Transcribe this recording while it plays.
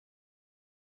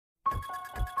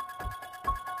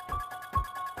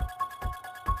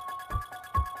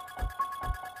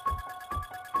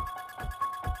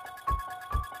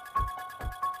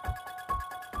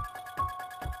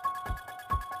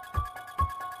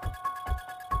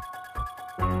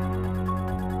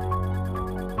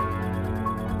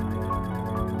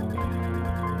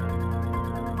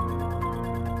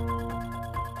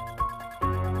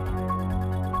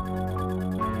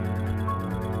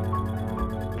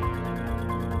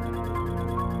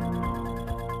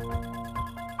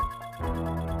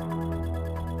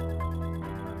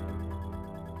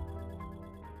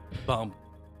Bum,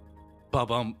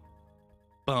 bum,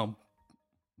 bum,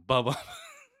 bum.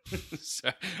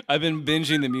 Sorry. I've been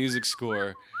binging the music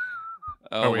score.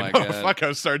 Oh my god! Fuck!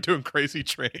 I started doing Crazy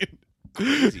Train.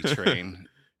 Crazy Train.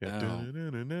 Yeah. Oh.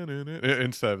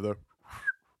 Instead of the.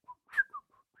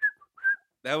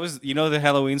 That was, the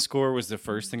Halloween score was the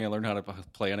first thing I learned how to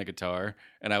play on a guitar,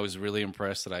 and I was really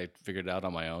impressed that I figured it out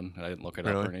on my own. I didn't look it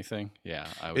up or anything. Yeah,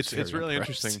 I was. It's really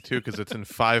impressed. interesting too because it's in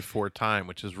 5/4 time,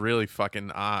 which is really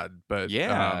fucking odd. But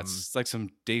yeah, it's like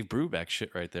some Dave Brubeck shit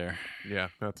right there. Yeah,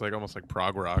 that's like almost like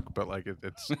prog rock, but like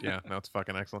it's no, it's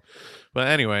fucking excellent. But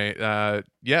anyway,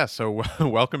 yeah. So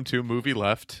welcome to Movie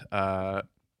Left.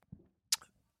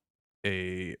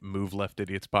 A Move Left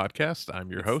Idiots podcast.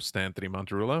 I'm your host, Anthony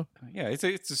Monterulo. Yeah, it's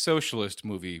a socialist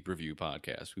movie review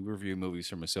podcast. We review movies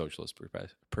from a socialist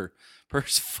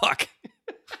fuck.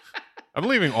 I'm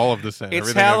leaving all of this in.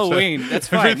 It's Halloween. That's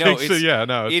fine. No, it's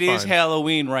it is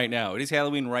Halloween right now. It is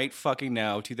Halloween right fucking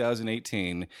now,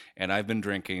 2018, and I've been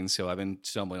drinking, so I've been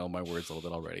stumbling on my words a little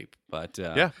bit already. But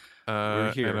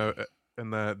we're here.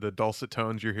 And the dulcet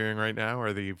tones you're hearing right now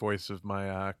are the voice of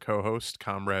my co-host,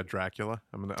 Comrade Dracula.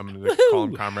 I'm gonna call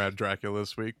him Comrade Dracula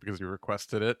this week because he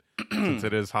requested it, since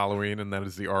it is Halloween and that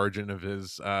is the origin of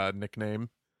his nickname.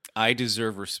 I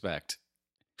deserve respect.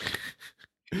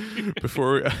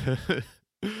 Before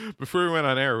we went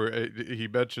on air, he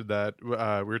mentioned that we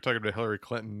were talking about Hillary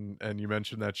Clinton, and you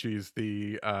mentioned that she's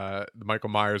the Michael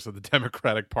Myers of the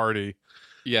Democratic Party.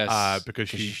 Yes, because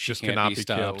she just cannot be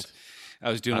killed. I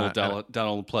was doing a little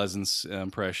Donald Pleasance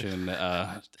impression.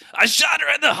 I shot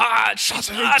her in the heart.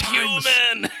 She's not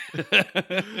human.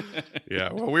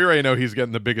 Yeah, well, we already know he's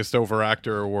getting the biggest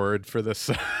overactor award for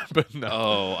this. But no.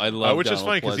 Oh, I love which Donald is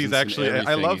funny because he's actually,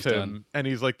 I love him, done. And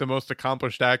he's like the most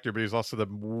accomplished actor, but he's also the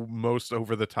most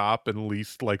over the top and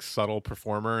least like subtle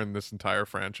performer in this entire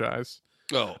franchise.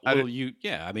 Oh, well, you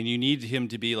need him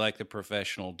to be like the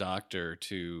professional doctor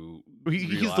to.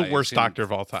 He's the worst doctor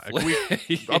of all time.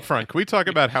 Up front, can we talk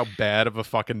about how bad of a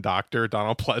fucking doctor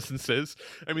Donald Pleasance is?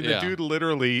 I mean, the dude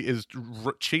literally is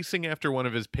chasing after one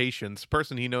of his patients, a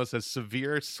person he knows has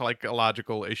severe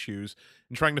psychological issues,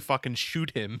 and trying to fucking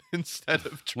shoot him instead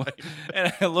of trying.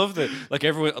 And I love that, like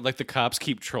everyone, like the cops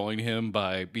keep trolling him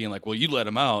by being like, "Well, you let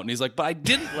him out," and he's like, "But I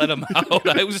didn't let him out.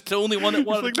 I was the only one that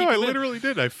wanted." He's like, to "No, I keep him literally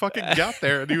did. I fucking got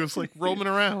there," and he was like roaming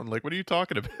around. Like, what are you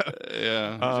talking about?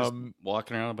 Just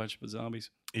walking around a bunch of zombies.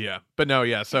 Yeah, but no,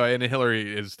 yeah. So, and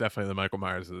Hillary is definitely the Michael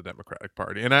Myers of the Democratic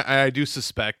Party, and I do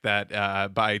suspect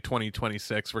that by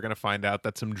 2026, we're gonna find out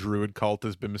that some druid cult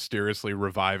has been mysteriously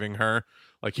reviving her.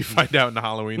 Like you find out in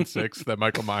Halloween 6 that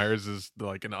Michael Myers is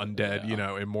like an undead,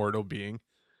 immortal being.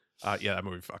 Yeah, that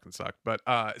movie fucking sucked. But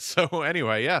so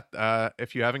anyway,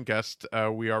 if you haven't guessed,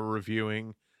 we are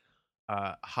reviewing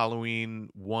Halloween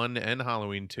 1 and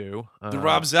Halloween 2. The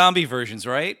Rob Zombie versions,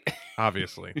 right?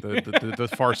 Obviously, the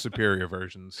far superior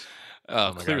versions.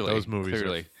 Oh clearly, God, those movies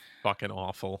are fucking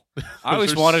awful. I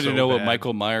always wanted to know what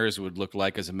Michael Myers would look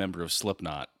like as a member of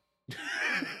Slipknot.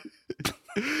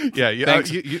 Yeah.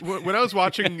 When I was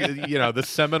watching, the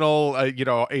seminal,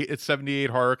 78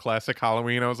 horror classic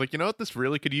Halloween, I was like, you know what, this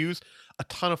really could use a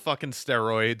ton of fucking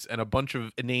steroids and a bunch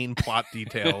of inane plot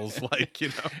details,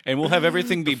 and we'll have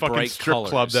everything be fucking bright strip colors.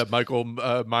 Club that Michael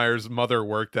Myers' mother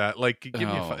worked at. Like, give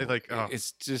me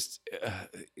it's just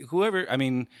whoever. I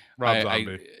mean, Rob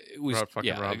Zombie.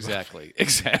 Rob. Exactly.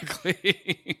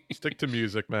 Stick to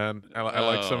music, man. I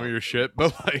like some of your shit,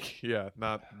 but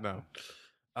no.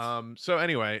 So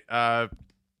anyway,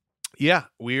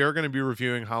 we are going to be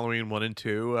reviewing Halloween 1 and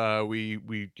 2. We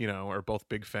are both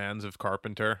big fans of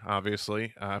Carpenter,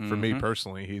 obviously. For me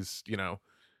personally, he's,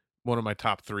 one of my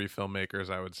top 3 filmmakers,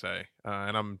 I would say.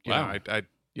 And I'm, I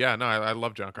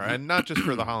love John Carpenter, and not just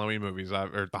for the Halloween movies,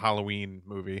 or the Halloween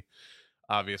movie,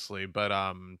 obviously, but,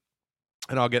 and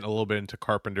I'll get a little bit into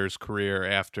Carpenter's career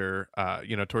after,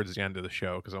 towards the end of the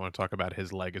show, because I want to talk about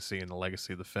his legacy and the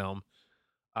legacy of the film.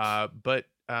 But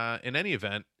in any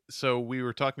event, so we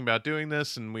were talking about doing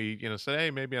this, and we, said, hey,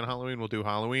 maybe on Halloween we'll do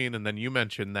Halloween, and then you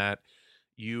mentioned that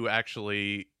you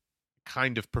actually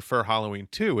kind of prefer Halloween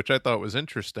 2, which I thought was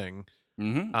interesting.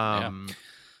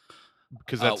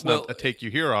 Because that's not a take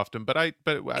you hear often, but I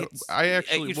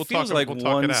actually we'll talk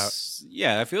it out.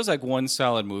 Yeah, it feels like one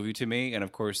solid movie to me, and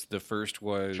of course the first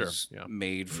was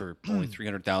made for only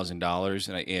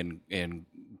 $300,000 and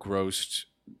grossed,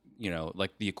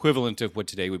 like the equivalent of what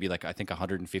today would be like, I think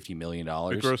 $150 million.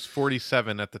 It grossed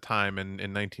 47 at the time in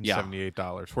 $1978.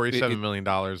 $47 million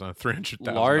on a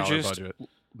 $300,000 budget.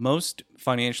 Most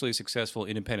financially successful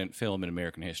independent film in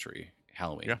American history,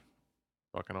 Halloween. Yeah.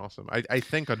 Fucking awesome. I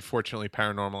think, unfortunately,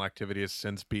 Paranormal Activity has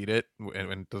since beat it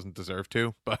and doesn't deserve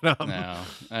to. But no,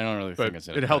 I don't really think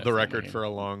it held the record for a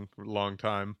long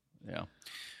time. Yeah.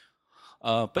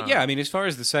 But yeah, I mean, as far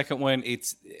as the second one,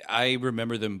 I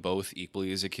remember them both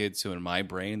equally as a kid. So in my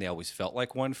brain, they always felt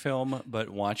like one film. But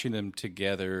watching them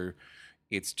together,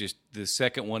 it's just the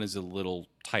second one is a little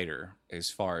tighter as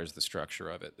far as the structure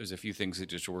of it. There's a few things that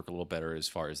just work a little better as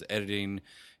far as the editing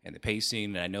and the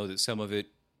pacing. And I know that some of it,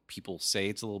 people say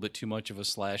it's a little bit too much of a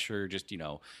slasher, just,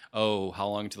 oh, how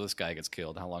long till this guy gets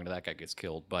killed? How long till that guy gets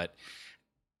killed? But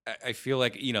I feel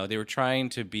like, they were trying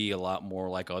to be a lot more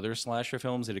like other slasher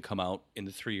films that had come out in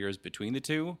the 3 years between the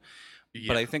two. Yeah.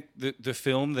 But I think the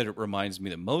film that it reminds me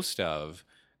the most of,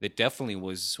 that definitely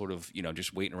was sort of,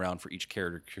 just waiting around for each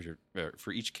character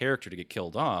to get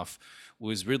killed off,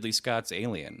 was Ridley Scott's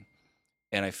Alien.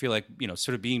 And I feel like,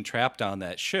 sort of being trapped on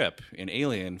that ship in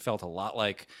Alien felt a lot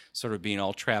like sort of being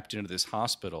all trapped into this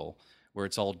hospital where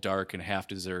it's all dark and half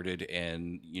deserted,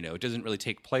 and, it doesn't really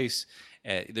take place.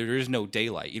 There is no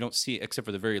daylight. You don't see, except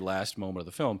for the very last moment of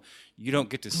the film, you don't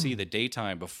get to see the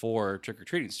daytime before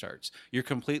trick-or-treating starts. You're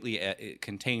completely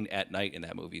contained at night in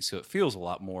that movie. So it feels a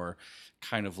lot more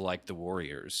kind of like The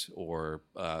Warriors or,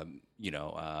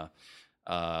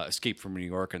 Escape from New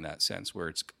York in that sense, where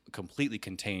it's completely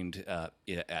contained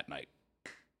at night.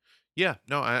 Yeah,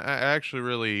 no, I actually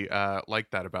really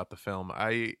like that about the film.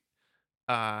 I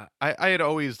had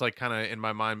always like kind of in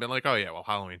my mind been like, oh yeah, well,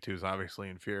 Halloween 2 is obviously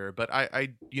inferior, but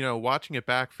I watching it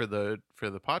back for the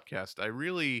podcast, I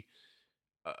really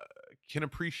can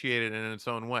appreciate it in its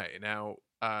own way. Now,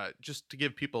 just to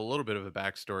give people a little bit of a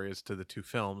backstory as to the two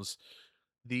films.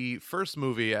 The first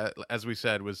movie, as we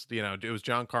said, was it was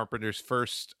John Carpenter's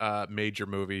first major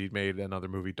movie. He made another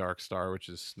movie, Dark Star, which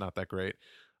is not that great.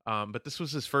 But this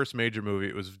was his first major movie.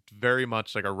 It was very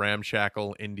much like a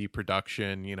ramshackle indie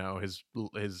production.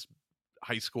 His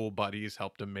high school buddies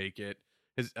helped him make it.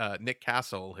 His Nick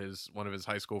Castle, one of his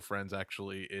high school friends,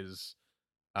 actually is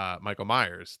Michael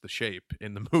Myers, the Shape,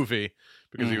 in the movie,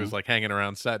 because he was like hanging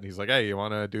around set and he's like, "Hey, you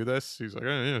want to do this?" He's like,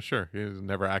 "Oh, yeah, sure." He's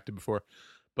never acted before,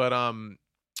 but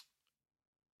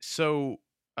so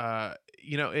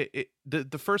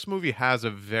the first movie has a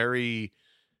very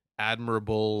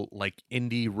admirable like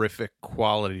indie-rific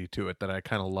quality to it that I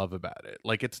kind of love about it.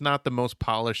 Like, it's not the most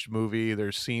polished movie.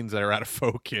 There's scenes that are out of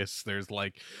focus. There's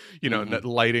like,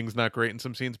 lighting's not great in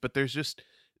some scenes, but there's just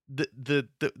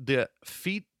the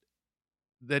feat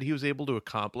that he was able to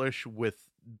accomplish with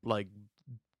like,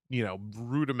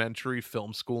 rudimentary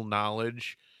film school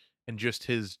knowledge and just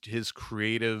his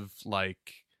creative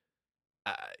like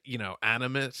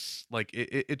animus. Like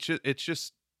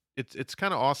it's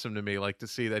kind of awesome to me, like, to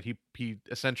see that he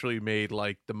essentially made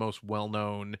like the most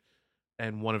well-known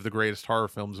and one of the greatest horror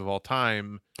films of all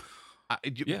time.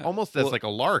 Almost as like a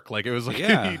lark. Like, it was like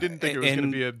he didn't think it was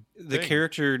going to be the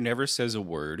character never says a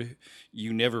word.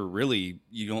 You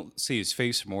don't see his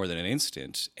face for more than an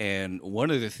instant. And one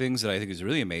of the things that I think is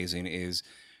really amazing is,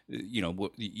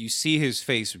 you see his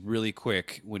face really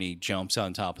quick when he jumps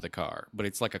on top of the car, but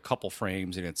it's like a couple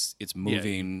frames and it's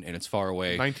moving and it's far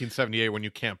away. 1978, when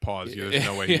you can't pause, there's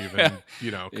no way you even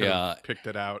could have picked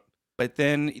it out. But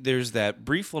then there's that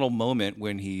brief little moment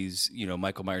when he's,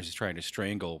 Michael Myers is trying to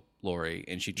strangle Laurie,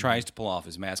 and she tries to pull off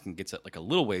his mask and gets it like a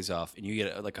little ways off, and you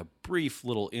get like a brief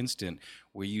little instant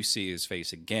where you see his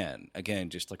face again,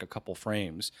 just like a couple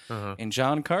frames. And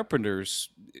John Carpenter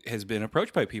has been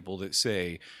approached by people that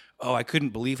say, "Oh, I couldn't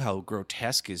believe how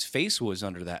grotesque his face was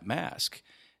under that mask,"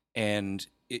 and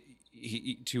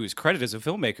he, to his credit as a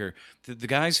filmmaker, the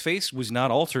guy's face was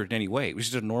not altered in any way. It was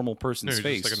just a normal person's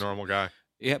face, just like a normal guy.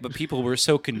 Yeah, but people were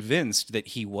so convinced that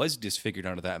he was disfigured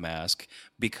under that mask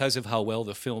because of how well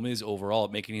the film is overall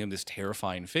at making him this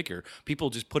terrifying figure.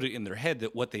 People just put it in their head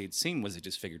that what they had seen was a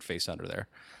disfigured face under there.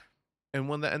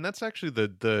 And that's actually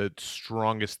the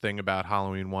strongest thing about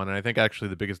Halloween 1, and I think actually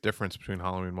the biggest difference between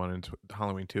Halloween 1 and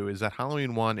Halloween 2 is that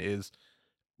Halloween 1 is,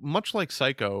 much like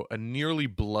Psycho, a nearly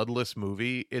bloodless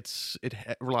movie. It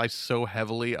relies so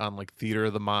heavily on like theater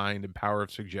of the mind and power of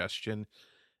suggestion.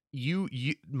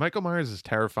 Michael Myers is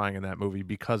terrifying in that movie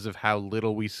because of how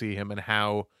little we see him and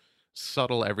how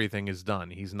subtle everything is done.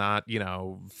 He's not,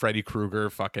 Freddy Krueger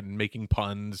fucking making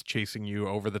puns, chasing you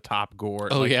over the top gore.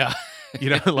 Oh Like, yeah,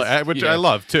 which I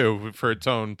love too for its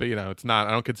own, but it's not,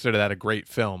 I don't consider that a great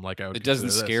film. Like I would it doesn't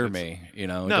consider scare this. me. It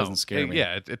No, doesn't scare me.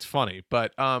 yeah, it's funny,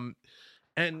 but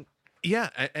and yeah,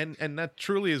 and that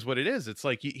truly is what it is. It's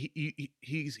like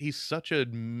he's such a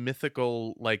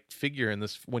mythical like figure in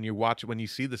this when you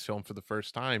see this film for the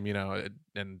first time,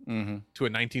 and to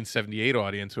a 1978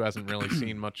 audience who hasn't really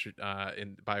seen much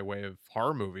in by way of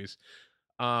horror movies,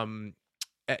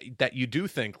 that you do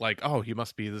think like, oh, he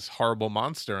must be this horrible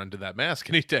monster under that mask,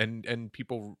 and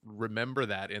people remember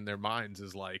that in their minds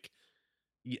as like,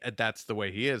 yeah, that's the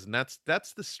way he is, and that's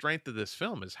the strength of this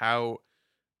film is how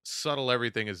subtle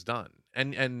everything is done.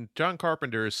 And John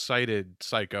Carpenter has cited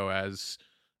Psycho as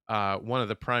one of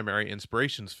the primary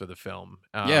inspirations for the film.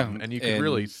 And you could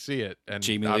really see it. And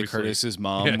Jamie Lee Curtis's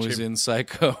mom was in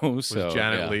Psycho. Was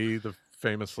Janet Leigh, the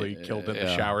famously killed in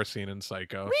the shower scene in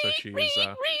Psycho. So she is.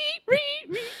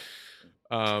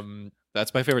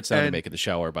 That's my favorite sound to make in the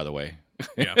shower, by the way.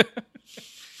 Yeah.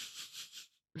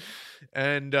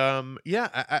 And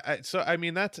so I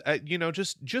mean that's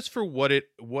just for what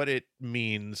it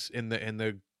means in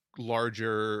the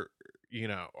larger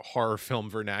horror film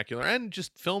vernacular and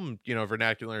just film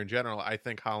vernacular in general. I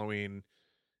think Halloween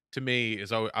to me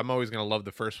is I'm always going to love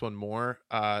the first one more.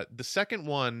 The second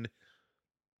one,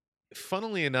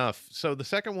 funnily enough, so the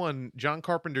second one John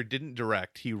Carpenter didn't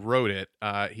direct, he wrote it.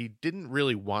 He didn't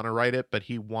really want to write it, but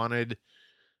he wanted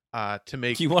to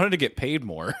make. He wanted to get paid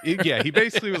more. Yeah, he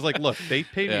basically was like, look, they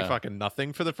paid me fucking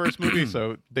nothing for the first movie,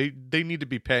 so they need to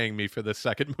be paying me for the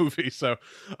second movie, so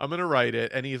I'm gonna write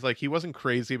it. And he's like, he wasn't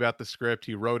crazy about the script.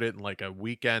 He wrote it in like a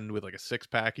weekend with like a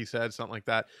 6-pack, he said, something like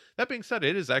that. That being said,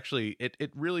 it is actually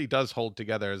it really does hold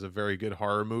together as a very good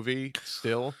horror movie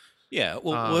still. Yeah,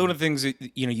 well, one of the things that,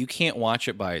 you can't watch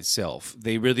it by itself.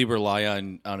 They really rely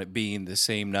on it being the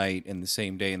same night and the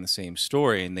same day and the same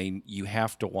story, and you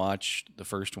have to watch the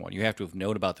first one. You have to have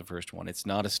known about the first one. It's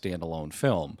not a standalone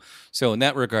film, so in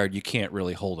that regard, you can't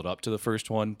really hold it up to the first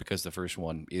one because the first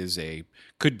one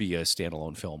could be a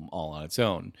standalone film all on its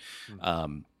own.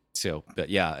 Mm-hmm. But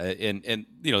yeah, and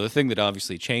the thing that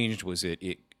obviously changed was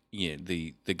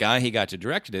the guy he got to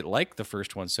direct it liked the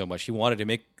first one so much he wanted to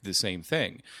make the same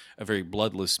thing, a very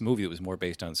bloodless movie that was more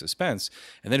based on suspense.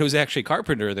 And then it was actually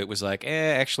Carpenter that was like,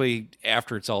 actually,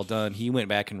 after it's all done, he went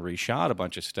back and reshot a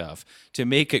bunch of stuff to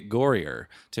make it gorier,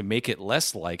 to make it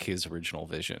less like his original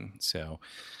vision. So,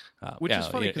 which is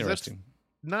funny because that's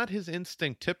not his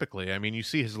instinct typically. I mean, you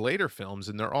see his later films,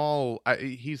 and they're all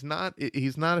he's not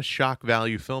a shock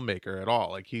value filmmaker at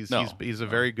all. Like he's a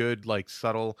very good like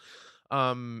subtle.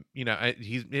 He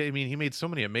made so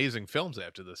many amazing films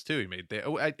after this too. He made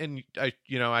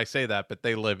I say that, but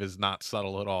They Live is not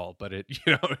subtle at all. But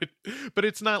but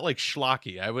it's not like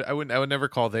schlocky. I would never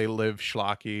call They Live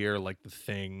schlocky or like The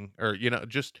Thing or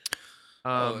just.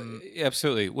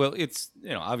 Absolutely. Well, it's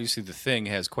obviously The Thing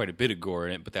has quite a bit of gore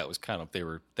in it, but that was kind of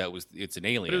it's an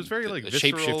alien. But it was very like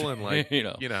visceral and like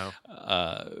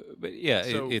But yeah,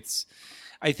 it's.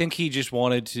 I think he just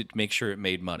wanted to make sure it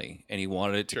made money, and he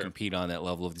wanted it to compete on that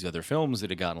level of these other films that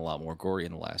had gotten a lot more gory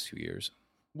in the last few years.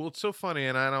 Well, it's so funny,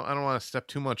 and I don't want to step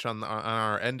too much on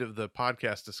our end of the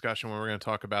podcast discussion when we're going to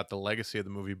talk about the legacy of the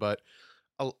movie, but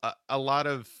a lot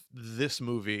of this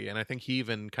movie, and I think he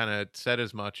even kind of said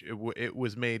as much, it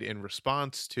was made in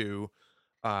response to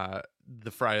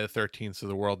the Friday the 13th of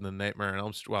the world and the Nightmare on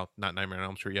Elm Street. Well, not Nightmare on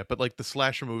Elm Street yet, but like the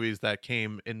slasher movies that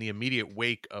came in the immediate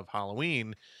wake of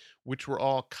Halloween, which were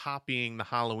all copying the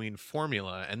Halloween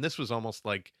formula. And this was almost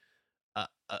like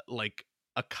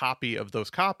a copy of those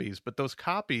copies, but those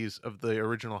copies of the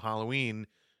original Halloween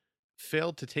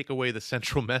failed to take away the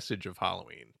central message of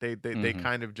Halloween. They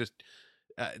kind of just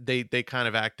they kind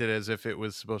of acted as if it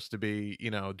was supposed to be,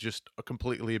 just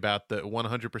completely about the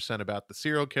 100% about the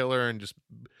serial killer, and just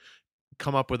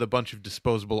come up with a bunch of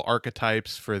disposable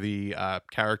archetypes for the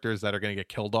characters that are going to get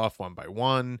killed off one by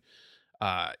one.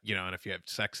 And if you have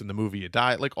sex in the movie, you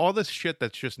die. Like all this shit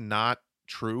that's just not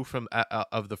true from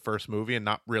of the first movie and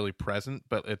not really present,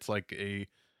 but it's like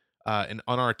an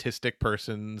unartistic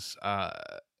person's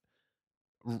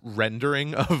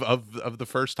rendering of the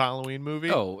first Halloween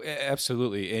movie. Oh,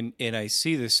 absolutely. And I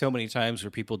see this so many times where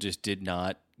people just did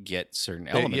not get certain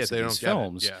elements of these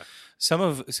films. Yeah. Some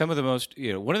of the most,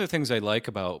 one of the things I like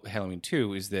about Halloween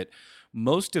 2 is that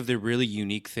most of the really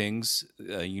unique things,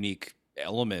 unique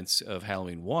elements of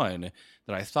Halloween 1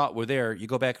 that I thought were there, you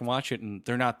go back and watch it and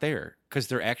they're not there because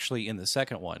they're actually in the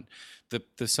second one.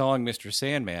 The song Mr.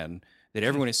 Sandman, that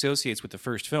everyone associates with the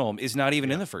first film is not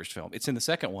even in the first film. It's in the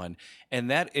second one. And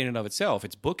that in and of itself,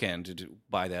 it's bookended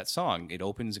by that song. It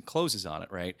opens and closes on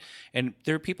it, right? And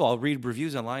there are people, I'll read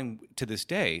reviews online to this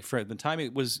day, for the time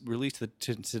it was released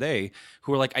to today,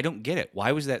 who are like, I don't get it.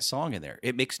 Why was that song in there?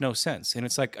 It makes no sense. And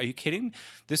it's like, are you kidding?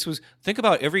 Think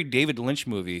about every David Lynch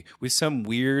movie with some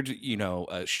weird,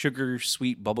 sugar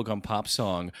sweet bubblegum pop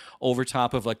song over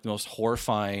top of like the most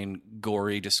horrifying,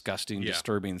 gory, disgusting,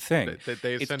 disturbing thing.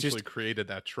 They essentially created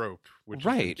that trope, which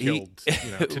right. has been killed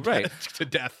to, right. to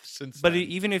death since but then.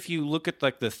 Even if you look at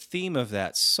like the theme of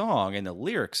that song and the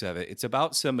lyrics of it, it's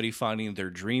about somebody finding their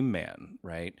dream man,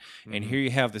 right? Mm-hmm. And here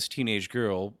you have this teenage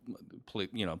girl,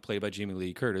 played by Jamie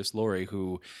Lee Curtis, Laurie,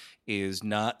 who is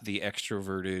not the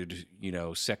extroverted,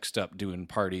 sexed up, doing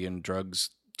party and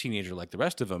drugs teenager like the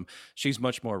rest of them. She's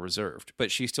much more reserved,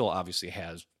 but she still obviously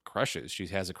has crushes. She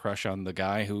has a crush on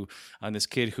on this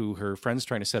kid who her friend's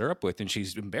trying to set her up with, and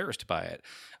she's embarrassed by it.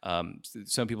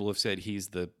 Some people have said he's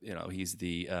the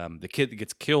kid that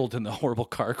gets killed in the horrible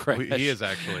car crash. He is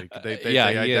actually. They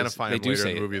identify him later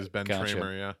in the movie as Ben gotcha.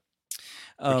 Tramer. Yeah.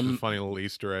 Which is a funny little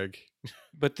Easter egg.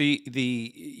 But the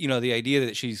idea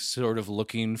that she's sort of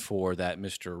looking for that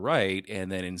Mr. Right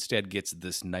and then instead gets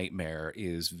this nightmare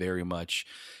is very much,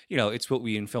 it's what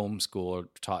we in film school are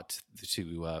taught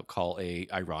to call a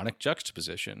ironic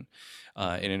juxtaposition.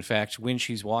 And in fact, when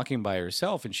she's walking by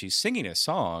herself and she's singing a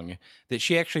song that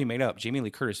she actually made up, Jamie Lee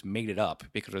Curtis made it up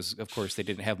because, of course, they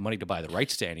didn't have money to buy the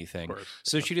rights to anything.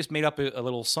 So she just made up a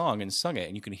little song and sung it,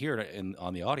 and you can hear it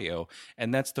on the audio.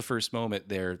 And that's the first moment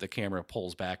there. The camera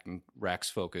pulls back and racks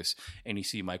focus, and you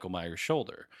see Michael Myers'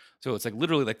 shoulder. So it's like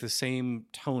literally like the same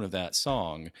tone of that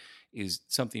song is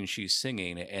something she's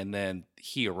singing, and then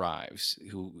he arrives,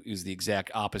 who is the exact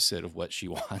opposite of what she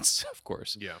wants, of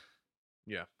course.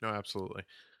 Yeah, no, absolutely.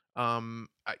 You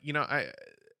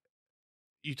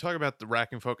talk about the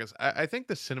racking focus. I think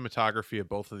the cinematography of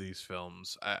both of these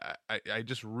films, I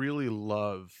just really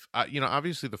love.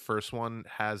 Obviously the first one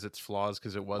has its flaws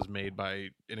because it was made by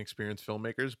inexperienced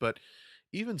filmmakers, but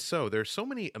even so, there's so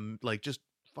many just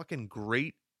fucking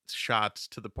great shots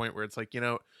to the point where it's like,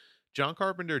 John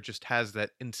Carpenter just has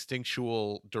that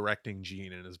instinctual directing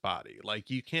gene in his body. Like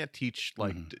you can't teach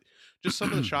just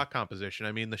some of the shot composition.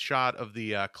 I mean, the shot of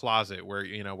the closet where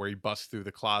he busts through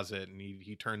the closet and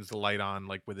he turns the light on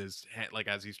like with his hand, like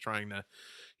as he's trying to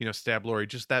stab Laurie.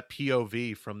 Just that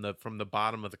POV from the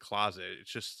bottom of the closet.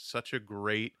 It's just such a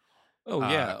great. Oh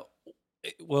yeah.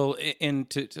 Well, and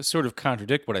to sort of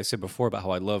contradict what I said before about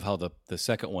how I love how the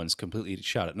second one's completely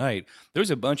shot at night, there's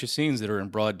a bunch of scenes that are in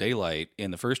broad daylight in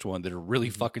the first one that are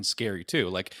really fucking scary too.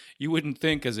 Like you wouldn't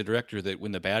think as a director that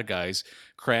when the bad guys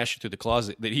crash through the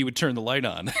closet that he would turn the light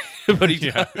on, but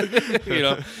he,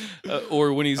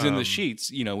 or when he's in the sheets,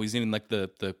 he's in like the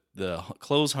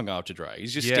clothes hung out to dry.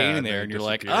 He's just standing there, and you're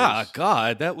like,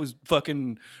 God, that was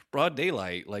fucking broad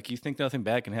daylight. Like you think nothing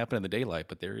bad can happen in the daylight,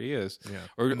 but there he is. Yeah,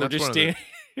 or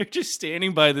just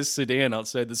standing by this sedan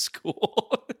outside the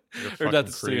school. Or not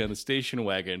the sedan, the station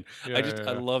wagon.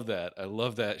 I love that. I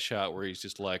love that shot where he's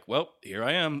just like, well, here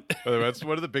I am. That's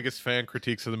one of the biggest fan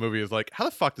critiques of the movie is like, how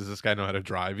the fuck does this guy know how to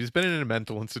drive? He's been in a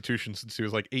mental institution since he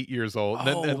was like 8 years old.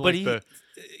 But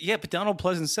Donald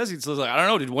Pleasance says he's like, I don't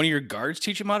know, did one of your guards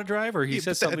teach him how to drive? Or he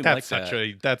says something like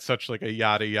that. That's such like a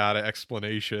yada yada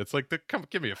explanation. It's like,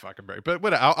 give me a fucking break.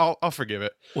 But I'll forgive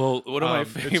it. Well, one of my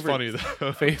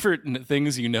favorite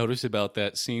things you notice about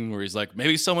that scene where he's like,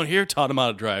 maybe someone here taught him how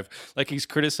to drive. Like he's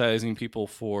criticizing people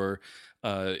for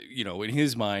in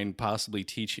his mind, possibly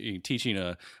teaching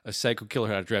a psycho killer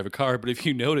how to drive a car. But if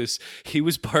you notice, he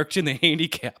was parked in the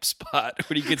handicap spot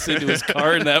when he gets into his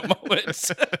car in that moment.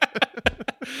 So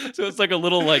it's like a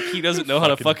little like he doesn't know how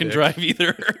to fucking drive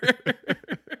either.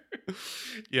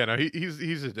 Yeah, no,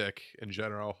 he's a dick in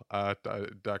general,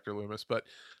 Dr. Loomis. But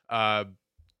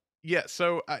yeah,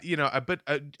 so but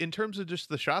in terms of just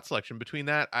the shot selection between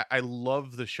that, I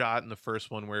love the shot in the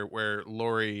first one where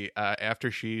Laurie,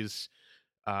 after she's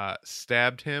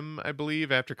stabbed him, I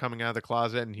believe, after coming out of the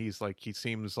closet, and he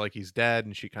seems like he's dead,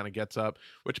 and she kind of gets up,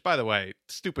 which, by the way,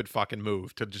 stupid fucking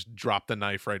move to just drop the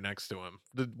knife right next to him.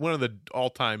 One of the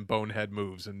all-time bonehead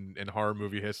moves in horror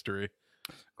movie history.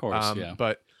 Of course, yeah.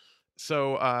 But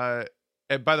so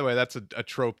and by the way, that's a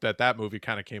trope that movie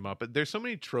kind of came up. But there's so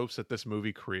many tropes that this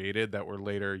movie created that were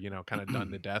later, kind of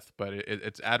done to death. But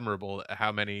it's admirable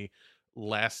how many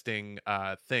lasting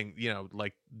thing,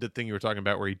 like the thing you were talking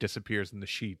about where he disappears in the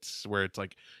sheets, where it's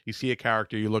like you see a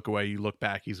character, you look away, you look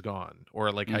back, he's gone. Or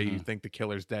like how you think the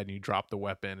killer's dead and you drop the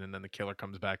weapon and then the killer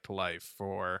comes back to life.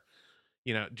 Or,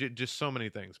 just so many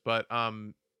things. But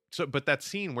but that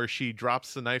scene where she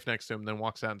drops the knife next to him, then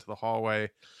walks out into the hallway,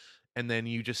 and then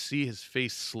you just see his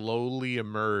face slowly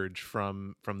emerge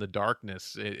from the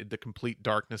darkness, the complete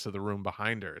darkness of the room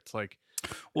behind her. It's like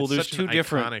Well, it's there's such an two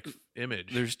different iconic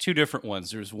image. there's two different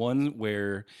ones. There's one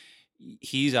where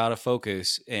he's out of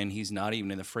focus and he's not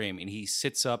even in the frame, and he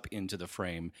sits up into the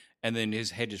frame, and then his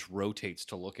head just rotates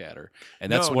to look at her, and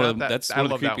No, not that. that's I one of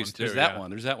the love that one creepiest. too. There's that Yeah, one.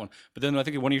 There's that one. But then I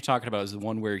think the one you're talking about is the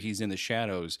one where he's in the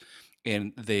shadows,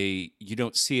 and you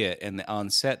don't see it, and on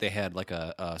set they had like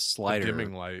a the slider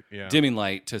dimming light. Yeah, dimming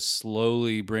light to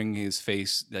slowly bring his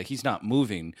face, like he's not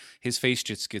moving, his face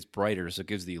just gets brighter, so it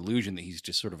gives the illusion that he's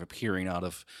just sort of appearing out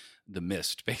of the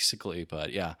mist basically.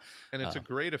 But yeah, and it's a uh,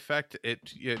 great effect.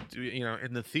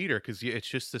 In the theater, because it's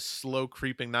just this slow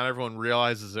creeping. Not everyone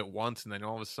realizes it once, and then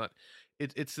all of a sudden,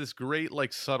 it's this great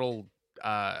like subtle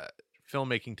uh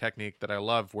filmmaking technique that I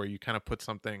love, where you kind of put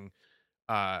something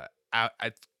uh out,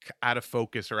 out of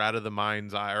focus or out of the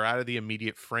mind's eye or out of the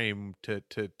immediate frame to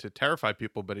terrify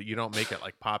people, but you don't make it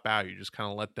like pop out. You just kind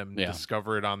of let them yeah.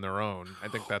 discover it on their own. I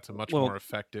think that's a much more Well,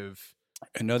 effective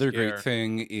another great scare.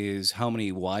 thing is how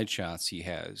many wide shots he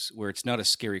has, where it's not a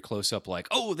scary close up like,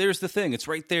 oh, there's the thing, it's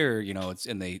right there, it's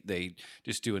and they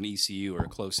just do an ECU or a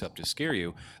close up to scare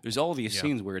you. There's all these Yeah,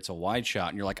 scenes where it's a wide shot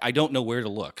and you're like, I don't know where to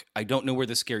look. I don't know where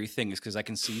the scary thing is because I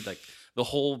can see like the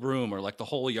whole room or like the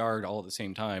whole yard all at the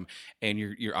same time, and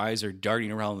your eyes are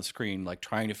darting around the screen like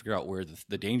trying to figure out where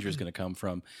the danger is going to come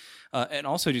from. And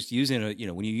also just using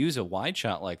when you use a wide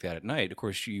shot like that at night, of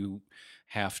course you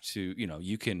have to,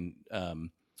 you can,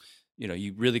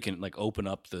 you really can like open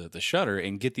up the shutter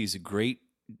and get these great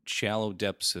shallow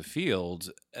depths of field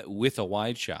with a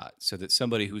wide shot, so that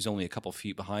somebody who's only a couple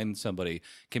feet behind somebody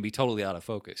can be totally out of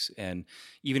focus. And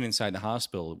even inside the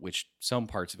hospital, which some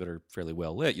parts of it are fairly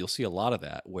well lit, you'll see a lot of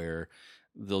that where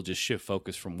they'll just shift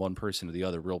focus from one person to the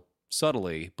other real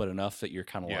subtly, but enough that you're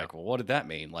kind of yeah. like, well, what did that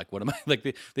mean? Like, what am I like?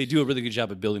 They do a really good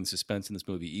job of building suspense in this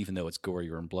movie, even though it's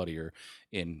gorier and bloodier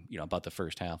in about the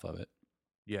first half of it.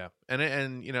 Yeah,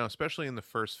 and especially in the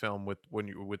first film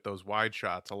with those wide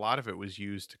shots, a lot of it was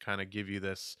used to kind of give you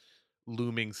this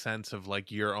looming sense of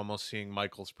like you're almost seeing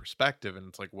Michael's perspective, and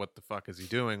it's like, what the fuck is he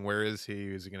doing? Where is he?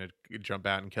 Is he gonna jump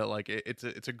out and kill? Like it's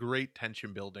a great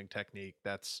tension building technique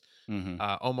that's Hmm.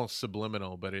 almost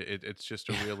subliminal, but it's just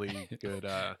a really good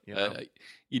uh,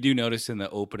 you do notice in the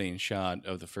opening shot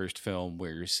of the first film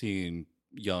where you're seeing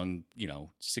young,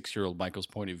 6-year-old Michael's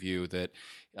point of view that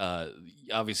uh,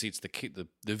 obviously it's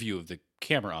the view of the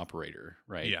camera operator,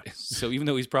 right? Yeah. So even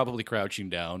though he's probably crouching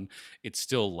down, it's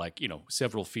still like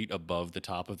several feet above the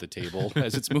top of the table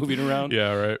as it's moving around.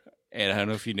 Yeah, right. And I don't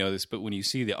know if you know this, but when you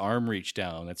see the arm reach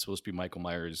down, that's supposed to be Michael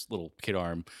Myers' little kid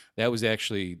arm. That was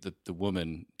actually the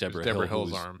woman, Deborah Hill, Deborah who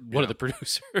Hill's was arm. one Yeah. of the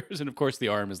producers. And of course, the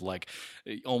arm is like,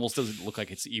 it almost doesn't look like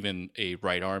it's even a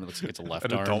right arm. It looks like it's a left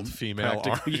An arm. adult female arm.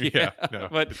 practically. Yeah, no,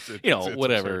 But, it's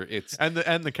whatever. absurd. It's And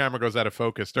the camera goes out of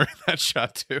focus during that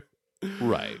shot too.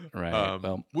 right.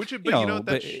 Well, Which, but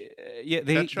but yeah,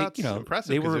 that shot's impressive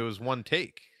they because were it was one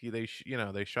take. They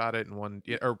shot it in one,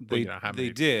 yeah, or They how they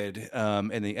many did, and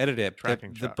they edited it.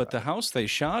 tracking shot. But the house they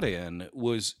shot in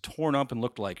was torn up and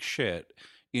looked like shit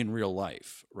in real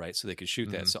life, right? So they could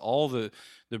shoot that. Mhm. So all the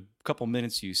couple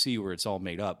minutes you see where it's all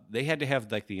made up, they had to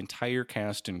have like the entire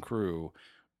cast and crew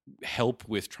help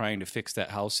with trying to fix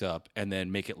that house up and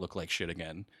then make it look like shit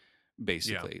again.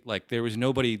 Basically, like there was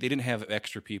nobody. They didn't have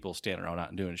extra people standing around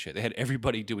not doing shit. They had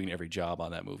everybody doing every job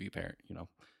on that movie. Apparently.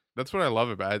 That's what I love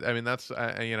about it. I mean, that's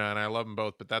and I love them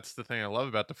both. But that's the thing I love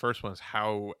about the first one is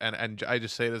how, and I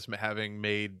just say this having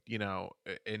made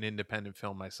an independent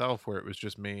film myself, where it was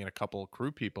just me and a couple of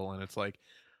crew people, and it's like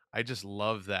I just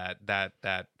love that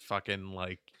fucking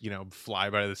like fly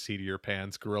by the seat of your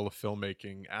pants guerrilla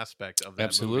filmmaking aspect of that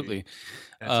Absolutely. movie.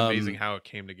 And it's amazing how it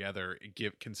came together.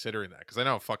 Considering that, because I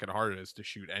know how fucking hard it is to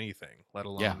shoot anything, let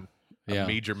alone a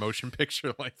major motion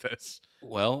picture like this.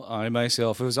 Well, I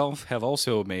myself have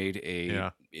also made a Yeah.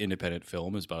 independent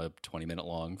film. It's about a 20-minute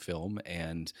long film,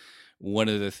 and one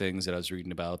of the things that I was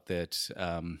reading about that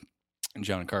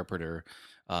John Carpenter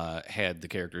had the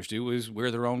characters do was wear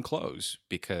their own clothes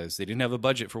because they didn't have a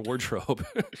budget for wardrobe.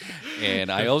 And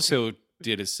I also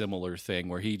did a similar thing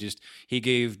where he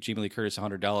gave Jamie Lee Curtis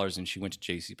 $100 and she went to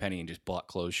JCPenney and just bought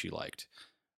clothes she liked.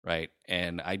 Right.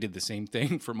 And I did the same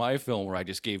thing for my film where I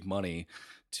just gave money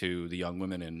to the young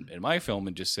women in my film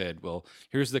and just said, well,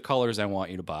 here's the colors I want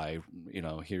you to buy.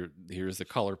 Here's the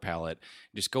color palette.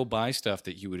 Just go buy stuff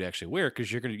that you would actually wear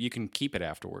because you can keep it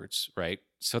afterwards. Right.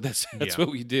 So that's Yeah. what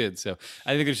we did. So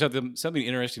I think there's something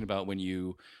interesting about when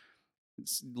you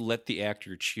let the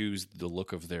actor choose the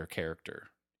look of their character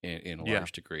in a Yeah.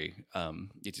 large degree.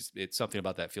 It's something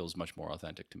about that feels much more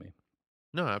authentic to me.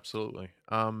 No, absolutely.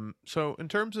 So in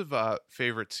terms of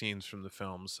favorite scenes from the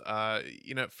films,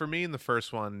 for me in the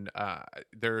first one,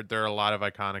 there are a lot of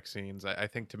iconic scenes. I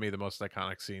think to me the most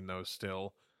iconic scene though is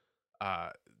still uh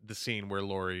the scene where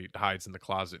Laurie hides in the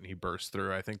closet and he bursts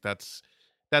through. I think that's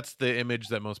the image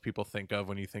that most people think of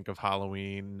when you think of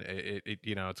Halloween.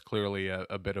 It's clearly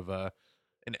a bit of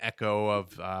an echo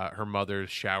of her mother's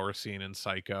shower scene in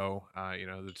Psycho.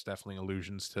 There's definitely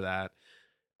allusions to that.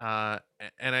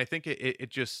 And I think it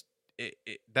just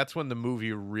that's when the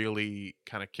movie really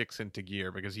kind of kicks into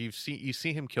gear, because you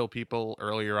see him kill people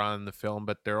earlier on in the film,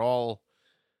 but they're all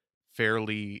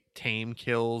fairly tame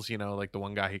kills. Like the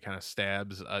one guy he kind of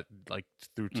stabs like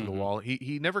through to the Hmm. wall.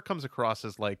 He never comes across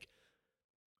as like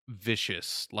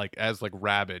vicious, like as like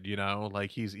rabid.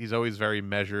 Like he's always very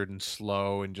measured and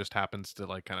slow, and just happens to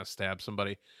like kind of stab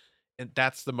somebody. And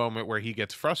that's the moment where he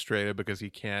gets frustrated because he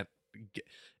can't get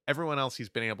everyone else. He's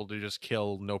been able to just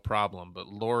kill no problem, but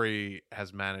Laurie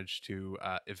has managed to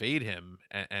evade him,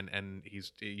 and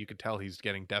you could tell he's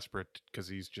getting desperate because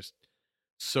he's just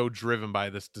so driven by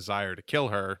this desire to kill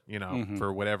her, Hmm.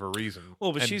 for whatever reason.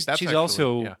 Well, but And she's that's she's actually,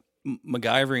 also yeah.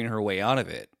 MacGyvering her way out of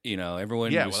it.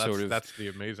 Everyone Yeah, was well, sort of that's the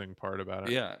amazing part about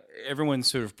it. yeah, everyone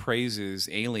sort of praises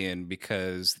Alien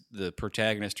because the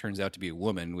protagonist turns out to be a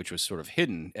woman, which was sort of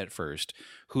hidden at first,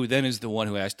 who then is the one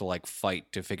who has to like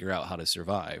fight to figure out how to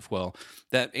survive. Well,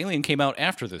 that Alien came out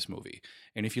after this movie.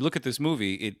 And if you look at this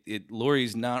movie, it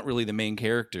Laurie's not really the main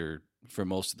character for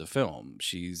most of the film.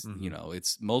 She's, Hmm.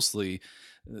 it's mostly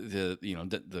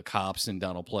the cops and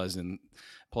Donald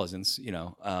Pleasance,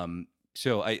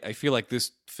 so I feel like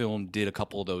this film did a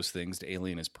couple of those things that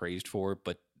Alien is praised for,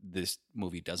 but this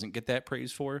movie doesn't get that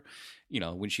praise for.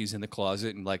 When she's in the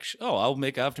closet and like, oh,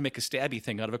 I have to make a stabby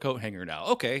thing out of a coat hanger now.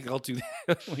 Okay, I'll do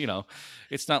that.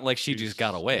 It's not like she just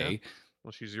got Yeah. away.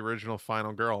 Well, she's the original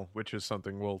final girl, which is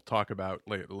something we'll talk about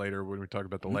later when we talk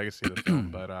about the legacy of the film.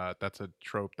 But that's a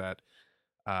trope that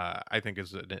I think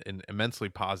is an immensely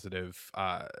positive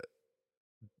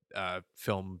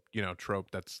film,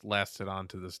 trope that's lasted on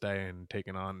to this day and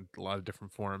taken on a lot of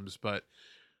different forms. But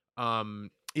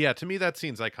yeah, to me that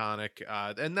scene's iconic,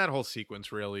 and that whole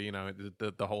sequence really,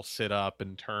 the whole sit up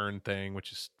and turn thing,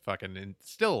 which is fucking and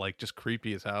still like just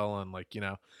creepy as hell, and like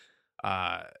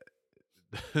uh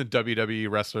WWE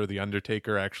wrestler The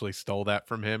Undertaker actually stole that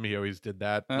from him. He always did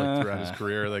that like throughout his Uh-huh.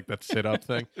 career, like that sit up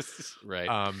thing. Right.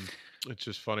 Um, it's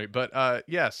just funny, but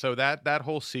yeah. So that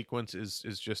whole sequence is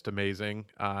just amazing.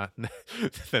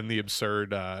 Then the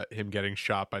absurd him getting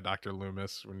shot by Dr.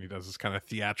 Loomis when he does this kind of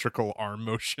theatrical arm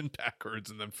motion backwards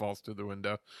and then falls through the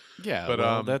window. Yeah, But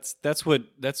well, that's what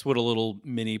a little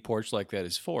mini porch like that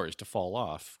is to fall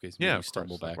off because yeah, you of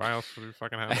stumble course. Like, back. why else would we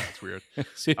fucking have that? It's weird.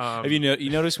 So, have Um, you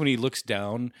notice when he looks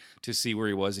down to see where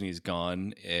he was and he's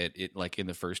gone? It like in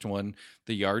the first one,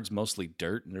 the yard's mostly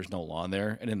dirt and there's no lawn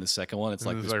there, and in the second one, it's and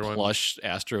like the this second one, plush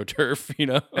astroturf. You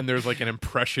know? and there's like an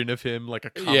impression of him, like a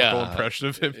comical Yeah, impression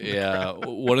of him in the yeah. ground.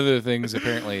 One of the things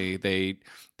apparently they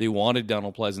wanted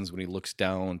Donald Pleasance when he looks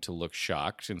down to look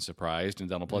shocked and surprised, and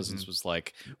Donald Hmm. Pleasance was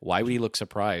like, "Why would he look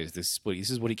surprised? This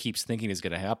is what he keeps thinking is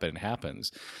going to happen. It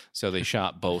happens." So they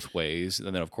shot both ways,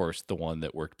 and then of course the one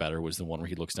that worked better was the one where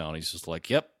he looks down. And he's just like,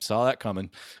 "Yep, saw that coming."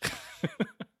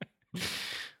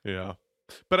 Yeah.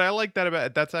 But I like that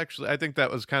about that's actually I think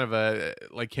that was kind of a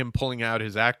like him pulling out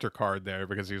his actor card there,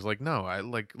 because he was like, no, I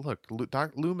like look,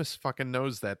 Doc Loomis fucking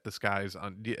knows that this guy's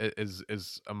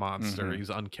is a monster. Hmm. He's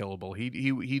unkillable.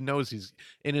 He knows he's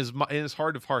in his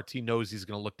heart of hearts. He knows he's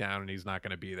gonna look down and he's not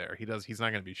gonna be there. He's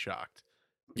not gonna be shocked.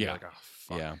 And you're Yeah, like, oh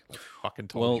fuck, yeah. I fucking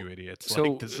told Well, you, idiots. Like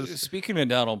so this is speaking of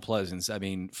Donald Pleasance, I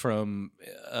mean, from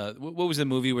what was the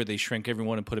movie where they shrink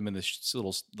everyone and put him in this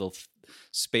little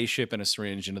spaceship and a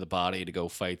syringe into the body to go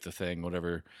fight the thing,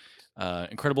 whatever.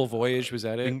 Incredible Voyage, was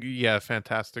that it? yeah,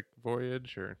 Fantastic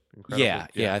Voyage or Incredible. Yeah,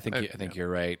 yeah, I think you're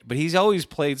right. But he's always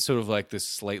played sort of like this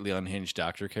slightly unhinged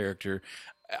doctor character.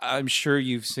 I'm sure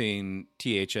you've seen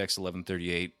THX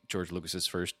 1138, George Lucas's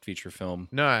first feature film.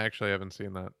 No, I actually haven't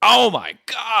seen that. Oh my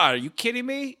God, are you kidding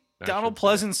me? I Donald should see it.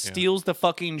 Pleasance Yeah. steals the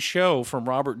fucking show from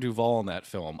Robert Duvall in that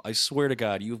film. I swear to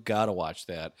God, you've got to watch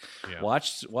that. Yeah.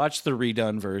 Watch the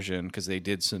redone version because they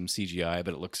did some CGI,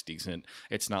 but it looks decent.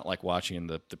 It's not like watching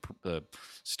the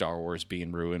Star Wars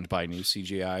being ruined by new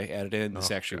CGI added in.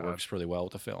 This Oh, actually God. works really well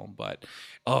with the film. But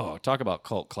oh, talk about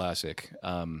cult classic.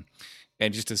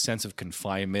 And just a sense of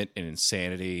confinement and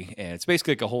insanity. And it's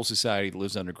basically like a whole society that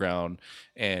lives underground,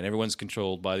 and everyone's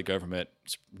controlled by the government.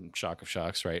 It's shock of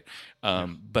shocks, right?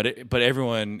 But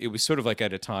everyone, it was sort of like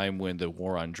at a time when the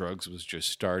war on drugs was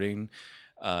just starting.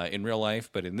 in real life,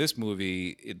 but in this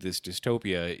movie, this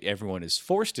dystopia, everyone is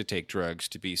forced to take drugs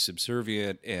to be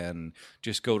subservient and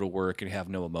just go to work and have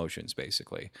no emotions,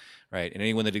 basically, right? And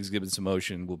anyone that exhibits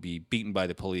emotion will be beaten by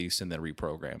the police and then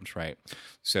reprogrammed, right?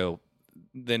 So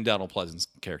then Donald Pleasant's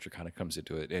character kind of comes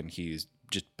into it, and he's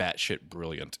just batshit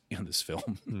brilliant in this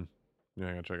film. Yeah,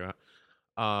 I gotta check it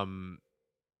out.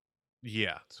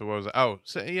 Yeah. So what was it? Oh,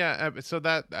 so yeah. So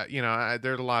that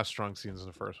there are a lot of strong scenes in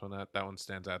the first one. That one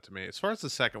stands out to me. As far as the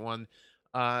second one,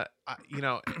 there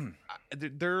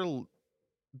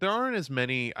aren't as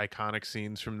many iconic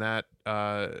scenes from that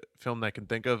film that I can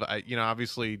think of.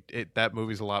 Obviously that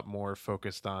movie's a lot more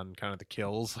focused on kind of the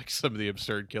kills, like some of the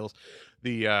absurd kills.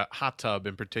 The hot tub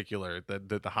in particular,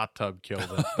 the hot tub kill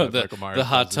that Michael Myers the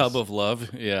hot does tub of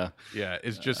love. Yeah. Yeah,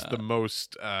 is just the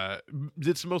most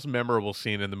it's the most memorable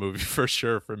scene in the movie for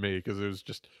sure for me, because it was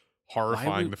just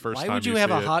horrifying the first time. Why would you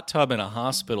have a hot tub in a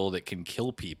hospital that can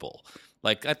kill people?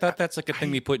 Like, I thought that's like a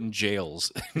thing they put in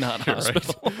jails, not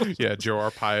hospitals. Right. Yeah, Joe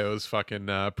Arpaio's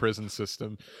fucking prison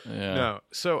system. Yeah. No,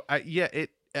 so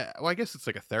well, I guess it's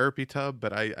like a therapy tub,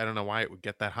 but I don't know why it would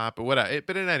get that hot. But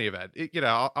but in any event,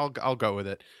 I'll go with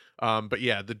it. But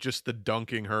yeah, the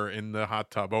dunking her in the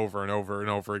hot tub over and over and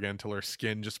over again till her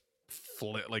skin just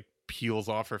peels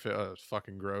off her face. It's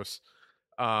fucking gross.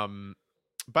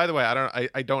 By the way,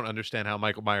 I don't understand how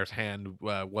Michael Myers' hand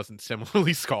wasn't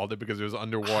similarly scalded, because it was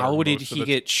underwater. How did he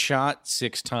get shot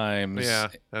 6 times? Yeah,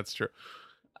 that's true.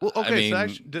 Well, okay, I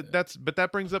mean, so that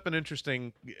brings up an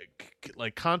interesting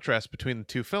contrast between the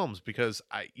two films, because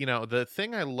the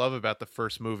thing I love about the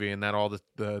first movie, and that all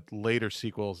the later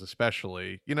sequels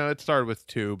especially, it started with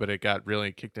 2, but it got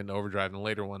really kicked into overdrive, and the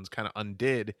later ones kind of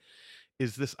undid,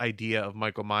 is this idea of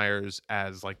Michael Myers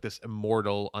as like this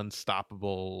immortal,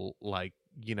 unstoppable,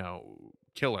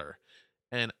 killer.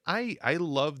 And I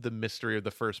love the mystery of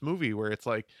the first movie, where it's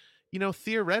like,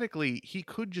 theoretically he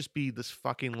could just be this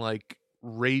fucking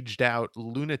raged out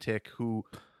lunatic who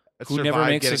never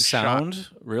makes a sound.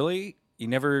 Shot. Really? He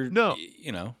never. No.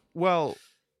 Well,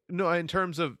 no. In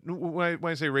terms of when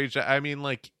I say raged out, I mean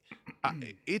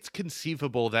it's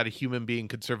conceivable that a human being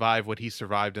could survive what he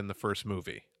survived in the first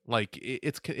movie. Like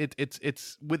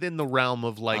it's within the realm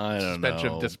of suspension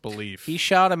of disbelief. He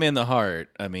shot him in the heart.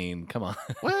 I mean, come on.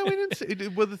 Well, we didn't see.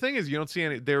 Well, the thing is, you don't see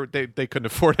any. They couldn't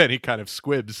afford any kind of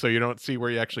squibs, so you don't see where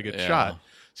he actually gets shot.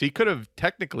 So he could have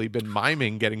technically been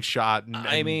miming getting shot.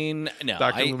 I mean, no.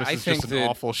 Dr. Loomis is think just an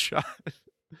awful shot.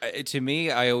 To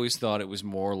me, I always thought it was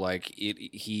more like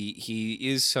he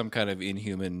is some kind of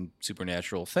inhuman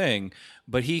supernatural thing,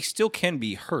 but he still can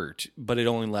be hurt, but it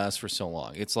only lasts for so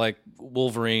long. It's like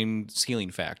Wolverine's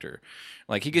healing factor.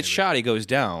 Like, he gets shot, he goes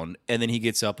down, and then he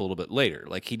gets up a little bit later.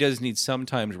 Like, he does need some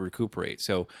time to recuperate.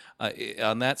 So,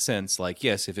 on that sense,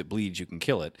 yes, if it bleeds, you can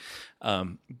kill it.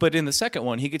 But in the second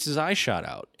one, he gets his eye shot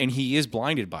out, and he is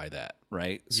blinded by that,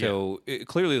 right? Yeah. So,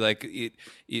 clearly,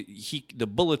 the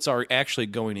bullets are actually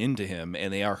going into him,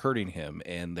 and they are hurting him,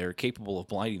 and they're capable of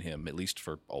blinding him, at least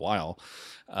for a while.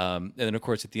 And then, of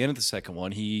course, at the end of the second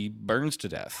one, he burns to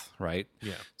death, right?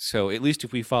 Yeah. So at least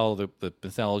if we follow the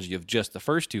mythology of just the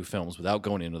first 2 films without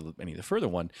going into any of the further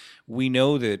one, we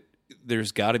know that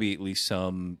there's got to be at least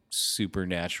some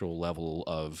supernatural level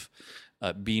of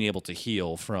being able to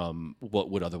heal from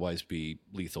what would otherwise be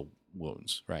lethal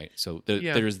wounds, right? So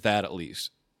there's that at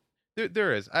least.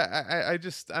 There is. I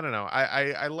don't know.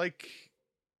 I like.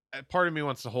 Part of me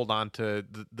wants to hold on to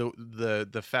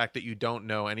the fact that you don't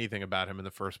know anything about him in the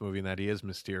first movie, and that he is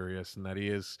mysterious, and that he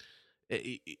is,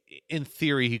 in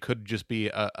theory, he could just be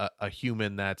a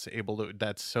human that's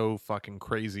so fucking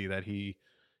crazy that he,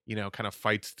 kind of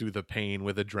fights through the pain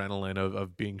with adrenaline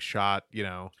of being shot,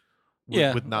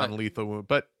 with non-lethal wound.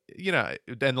 But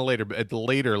then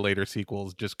the later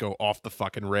sequels just go off the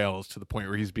fucking rails to the point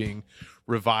where he's being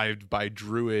revived by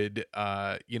druid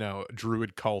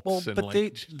cults. Well,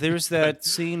 but there's that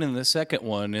scene in the second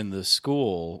one in the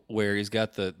school where he's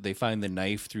got they find the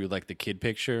knife through the kid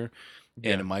picture,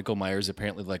 and Michael Myers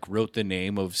apparently wrote the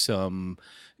name of some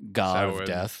god of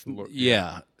death.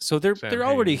 Yeah, so they're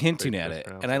already hinting at it,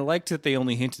 and I liked that they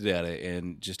only hinted at it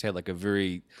and just had a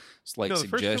very slight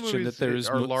suggestion that there's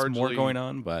more going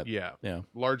on. But yeah,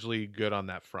 largely good on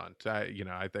that front.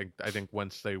 I think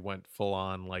once they went full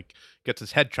on, gets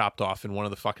his head chopped off in one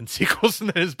of the fucking sequels and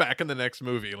then is back in the next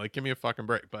movie. Give me a fucking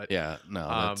break. But yeah, no,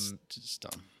 that's just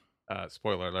dumb.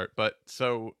 Spoiler alert. But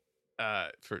so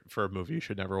for a movie you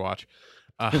should never watch.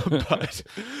 But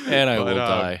and I will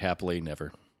die happily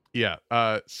never. Yeah.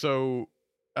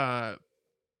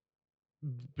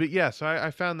 But yeah, so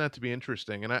I found that to be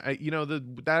interesting, and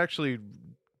that actually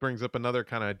brings up another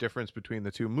kind of difference between the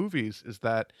two movies, is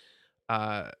that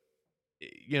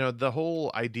the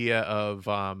whole idea of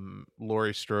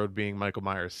Laurie Strode being Michael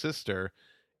Myers' sister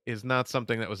is not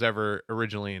something that was ever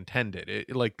originally intended.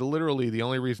 Like literally the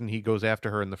only reason he goes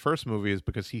after her in the first movie is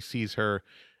because he sees her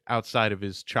outside of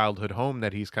his childhood home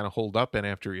that he's kind of holed up in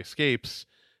after he escapes,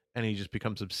 and he just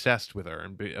becomes obsessed with her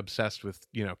and obsessed with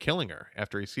killing her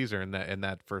after he sees her in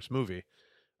that first movie.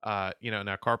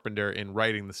 Now Carpenter, in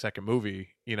writing the second movie,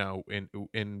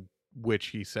 in which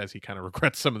he says he kind of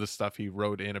regrets some of the stuff he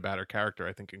wrote in about her character,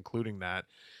 I think including that,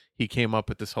 he came up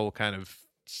with this whole kind of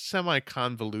semi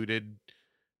convoluted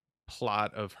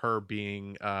plot of her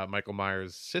being Michael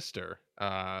Myers' sister,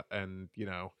 and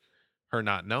her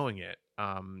not knowing it,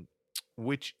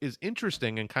 which is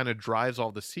interesting and kind of drives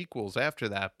all the sequels after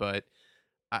that. But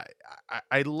I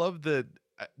I love the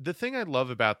thing I love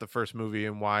about the first movie,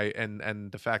 and why,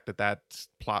 and the fact that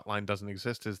plot line doesn't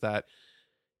exist, is that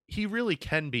he really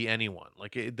can be anyone.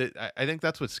 Like I think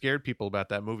that's what scared people about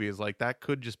that movie, is like that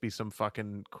could just be some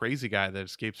fucking crazy guy that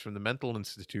escapes from the mental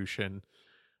institution,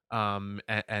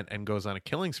 and goes on a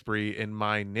killing spree in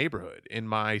my neighborhood, in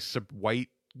my white,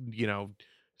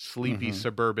 sleepy Hmm.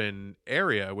 suburban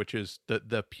area, which is the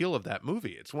appeal of that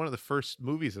movie. It's one of the first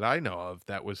movies that I know of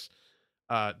that was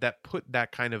that put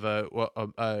that kind of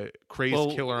a crazed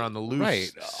Well, killer on the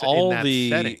right. loose in All that the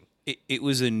setting. it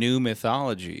was a new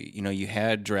mythology. You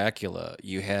had Dracula,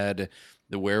 you had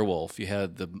the werewolf, you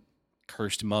had the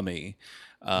cursed mummy,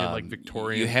 In like you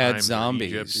Victorian had times or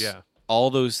Egypt, zombies. yeah. All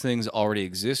those things already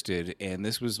existed, and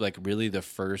this was like really the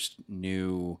first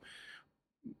new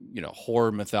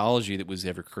horror mythology that was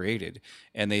ever created.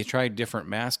 And they tried different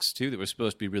masks too that were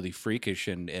supposed to be really freakish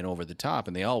and over the top,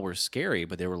 and they all were scary,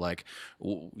 but they were like,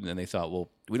 and they thought, well,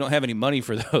 we don't have any money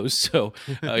for those, so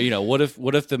what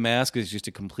if the mask is just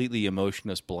a completely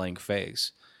emotionless blank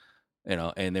face,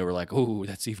 and they were like, oh,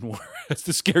 that's even worse. That's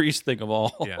the scariest thing of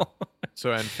Yeah. all.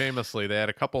 So, and famously, they had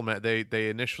a couple. They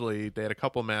initially they had a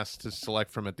couple masks to select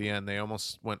from at the end. They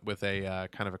almost went with a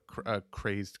kind of a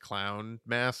crazed clown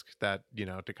mask that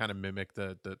to kind of mimic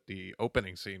the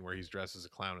opening scene where he's dressed as a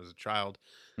clown as a child.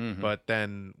 Hmm. But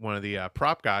then one of the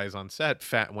prop guys on set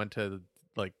went to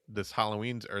like this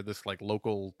Halloween's, or this like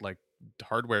local like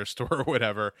hardware store or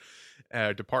whatever,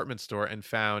 department store, and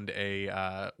found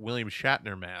a William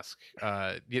Shatner mask.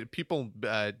 People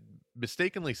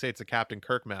mistakenly say it's a Captain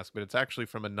Kirk mask, but it's actually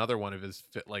from another one of his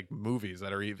like movies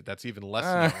that's even less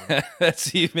known,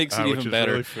 Makes it which even is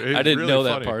better. I it's didn't really know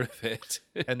that funny. part of it.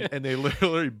 And they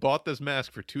literally bought this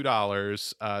mask for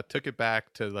 $2, took it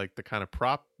back to like the kind of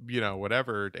prop,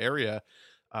 whatever area,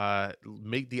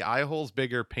 make the eye holes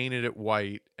bigger, painted it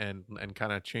white, and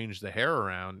kind of changed the hair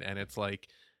around, and it's like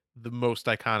the most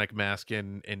iconic mask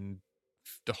in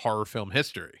the horror film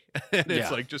history. And it's Yeah,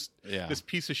 like just yeah. this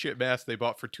piece of shit mask they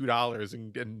bought for $2,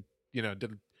 and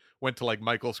did went to like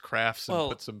Michael's Crafts and put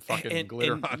Well, some fucking and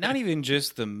glitter and on not it. even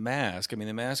just the mask. I mean,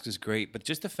 the mask is great, but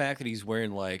just the fact that he's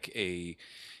wearing like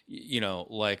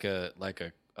like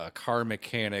a car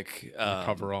mechanic The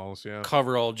coveralls, yeah.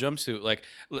 coverall jumpsuit. Like,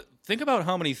 think about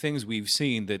how many things we've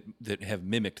seen that have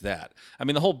mimicked that. I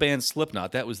mean, the whole band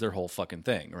Slipknot, that was their whole fucking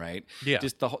thing, right? Yeah.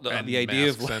 Just the And idea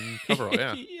of masks and coverall,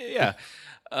 yeah. yeah.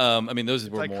 I mean, those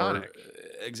It's were more iconic.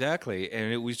 exactly,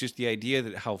 and it was just the idea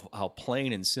that how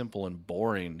plain and simple and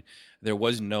boring. There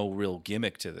was no real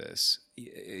gimmick to this.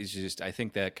 It's just, I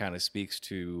think that kind of speaks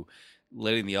to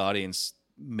letting the audience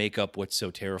make up what's so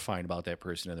terrifying about that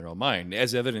person in their own mind,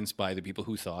 as evidenced by the people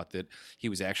who thought that he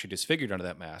was actually disfigured under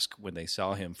that mask when they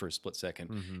saw him for a split second,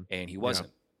 Hmm. and he Yeah. wasn't.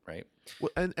 Right?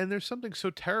 Well, and there's something so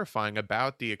terrifying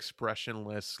about the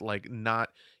expressionless, like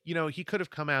not, he could have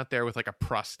come out there with like a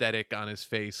prosthetic on his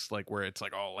face, like where it's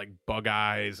like all like bug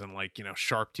eyes and like,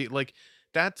 sharp teeth. Like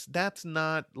that's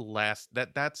not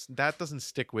that doesn't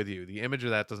stick with you. The image of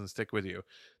that doesn't stick with you.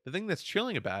 The thing that's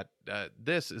chilling about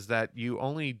this is that you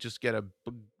only just get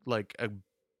like a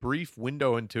brief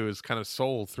window into his kind of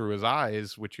soul through his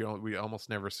eyes, which we almost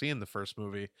never see in the first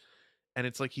movie, and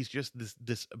it's like he's just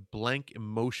this blank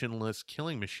emotionless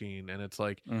killing machine, and it's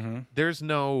like Mm-hmm. there's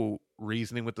no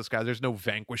reasoning with this guy, there's no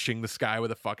vanquishing this guy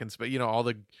with a fucking all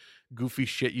the goofy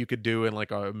shit you could do in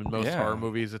like in most horror Yeah.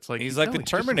 movies. It's like He's like no, the he's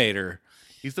just Terminator.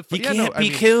 he's the He yeah no can't I be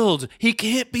mean killed. He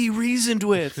can't be reasoned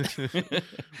with.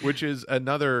 which is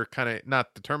another kind of,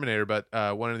 not the Terminator, but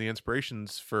one of the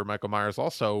inspirations for Michael Myers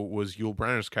also was Yul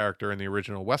Brynner's character in the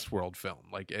original Westworld film.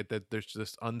 Like that there's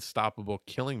this unstoppable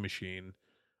killing machine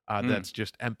Mm. that's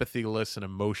just empathyless and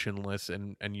emotionless,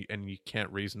 and you can't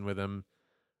reason with him.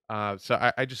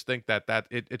 So I just think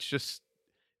it's just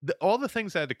all the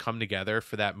things that had to come together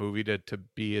for that movie to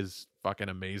be as fucking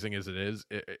amazing as it is,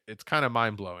 it's kind of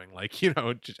mind blowing. Like,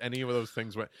 just any of those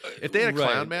things. If they had a Right.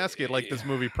 clown mask, this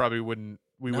movie probably wouldn't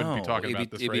be talking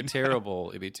about this. It'd be now. terrible.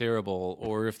 It'd be terrible.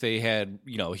 Or if they had,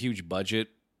 a huge budget,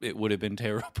 it would have been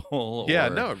terrible. Yeah, or,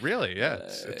 no, really, yeah,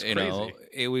 it's crazy.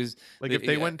 It was like if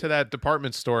they went to that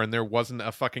department store and there wasn't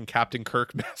a fucking Captain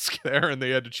Kirk mask there, and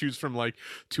they had to choose from like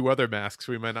 2 other masks,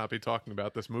 we might not be talking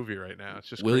about this movie right now. It's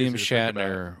just William crazy to think about.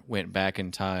 Shatner went back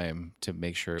in time to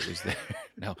make sure it was there.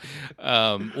 No,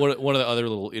 one of the other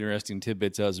little interesting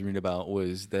tidbits I was reading about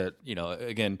was that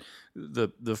again,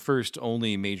 the first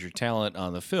only major talent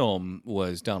on the film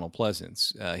was Donald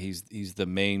Pleasance. He's the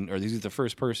main, or he's the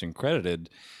first person credited,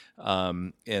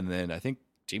 and then I think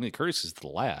Jamie Lee Curtis is the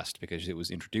last because it was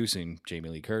introducing Jamie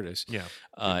Lee Curtis. Yeah,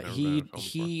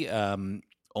 he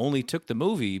only took the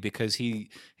movie because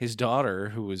his daughter,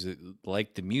 who was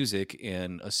liked the music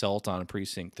in Assault on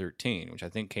Precinct 13, which I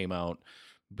think came out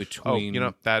between.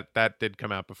 That did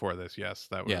come out before this. Yes,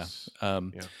 that was. Yeah.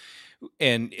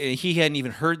 And he hadn't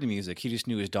even heard the music. He just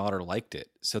knew his daughter liked it.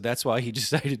 So that's why he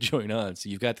decided to join on. So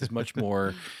you've got this much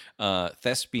more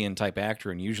thespian type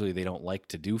actor, and usually they don't like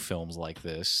to do films like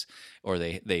this, or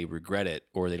they regret it,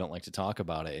 or they don't like to talk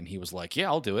about it. And he was like, yeah,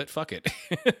 I'll do it. Fuck it.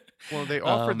 Well, they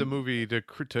offered the movie to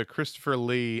Christopher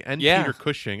Lee and Peter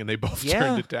Cushing, and they both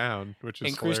turned it down, which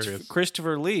is hilarious.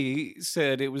 Christopher Lee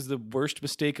said it was the worst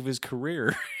mistake of his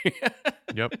career.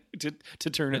 Yep. to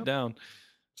turn it down.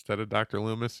 Instead of Dr.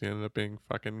 Loomis, he ended up being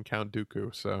fucking Count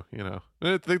Dooku. So,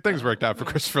 things worked out for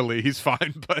Christopher Lee. He's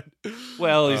fine, but...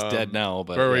 Well, he's dead now,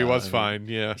 but... Or he was fine,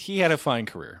 yeah. He had a fine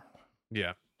career.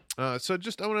 Yeah. So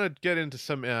I want to get into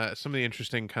some of the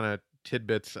interesting kind of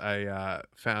tidbits I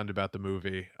found about the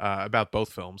movie, about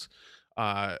both films.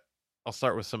 I'll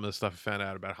start with some of the stuff I found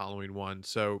out about Halloween 1.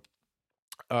 So,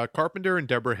 Carpenter and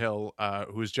Deborah Hill,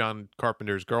 who was John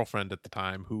Carpenter's girlfriend at the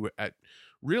time, who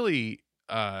really...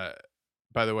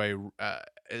 by the way,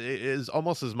 is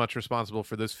almost as much responsible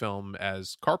for this film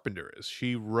as Carpenter is.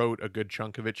 She wrote a good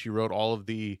chunk of it. She wrote all of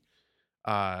the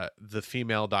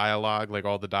female dialogue, like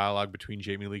all the dialogue between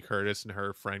Jamie Lee Curtis and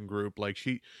her friend group. Like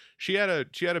she had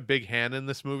a big hand in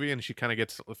this movie, and she kind of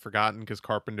gets forgotten because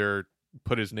Carpenter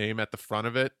put his name at the front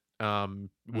of it,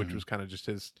 which was kind of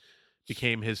just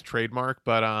became his trademark.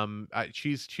 But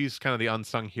she's kind of the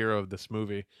unsung hero of this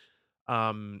movie.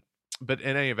 But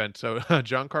in any event, so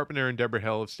John Carpenter and Deborah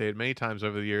Hill have stated many times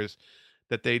over the years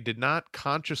that they did not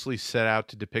consciously set out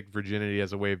to depict virginity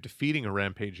as a way of defeating a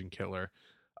rampaging killer.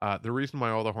 The reason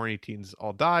why all the horny teens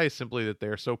all die is simply that they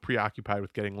are so preoccupied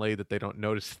with getting laid that they don't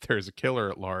notice that there's a killer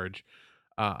at large.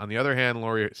 On the other hand,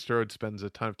 Laurie Strode spends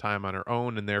a ton of time on her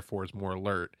own and therefore is more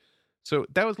alert. So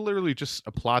that was literally just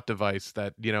a plot device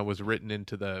that was written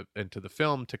into the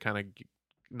film to kind of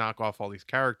knock off all these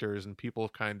characters, and people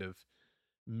kind of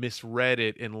misread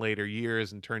it in later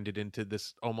years and turned it into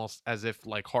this almost as if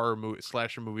like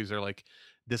slasher movies are like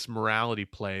this morality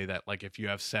play that like if you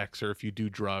have sex or if you do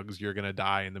drugs you're gonna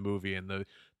die in the movie, and the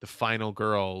final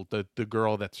girl, the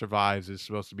girl that survives, is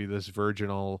supposed to be this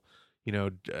virginal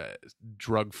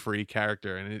drug-free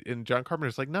character, and John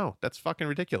Carpenter's like, no, that's fucking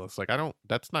ridiculous. Like,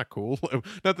 that's not cool.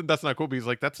 Not that that's not cool, but he's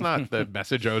like, that's not the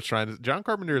message I was trying to. John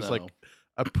Carpenter is like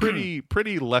a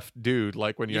pretty left dude.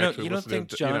 Like when you actually don't think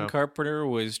John Carpenter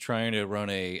was trying to run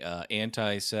a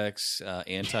anti-sex,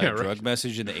 anti-drug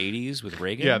message in the 80s with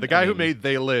Reagan? Yeah, the guy who made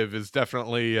They Live is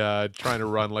definitely trying to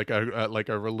run like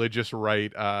a religious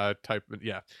right type.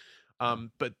 Yeah.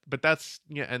 But that's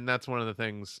and that's one of the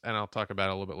things, and I'll talk about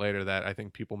it a little bit later, that I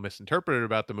think people misinterpreted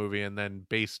about the movie and then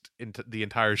based into the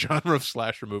entire genre of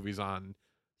slasher movies on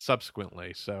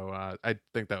subsequently. So I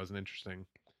think that was an interesting.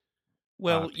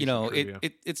 Well,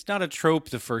 it's not a trope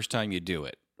the first time you do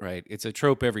it, right? It's a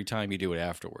trope every time you do it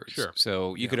afterwards. Sure.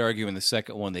 So you could argue in the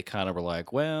second one they kind of were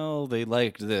like, well, they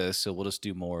liked this, so we'll just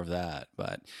do more of that.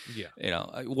 But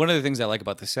one of the things I like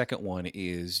about the second one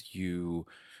is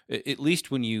at least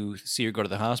when you see her go to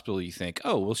the hospital, you think,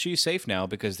 oh, well, she's safe now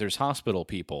because there's hospital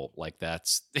people. Like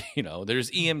that's, there's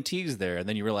EMTs there. And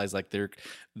then you realize like the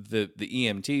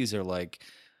EMTs are like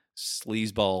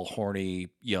sleazeball, horny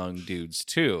young dudes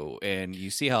too. And you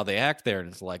see how they act there. And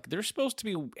it's like, they're supposed to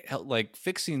be like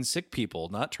fixing sick people,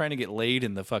 not trying to get laid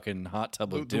in the fucking hot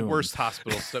tub of doom. The worst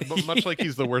hospital staff. But much like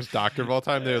he's the worst doctor of all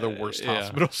time, they're the worst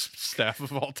hospital staff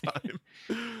of all time.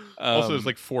 Also, there's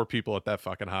like 4 people at that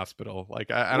fucking hospital. Like,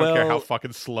 I don't care how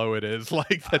fucking slow it is.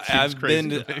 Like, that seems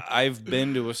crazy. I've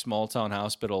been to a small town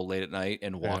hospital late at night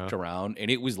and walked around,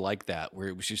 and it was like that, where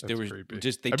it was just, they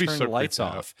turned the lights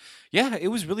off. Yeah, it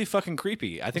was really fucking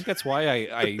creepy. I think that's why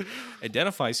I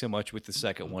identify so much with the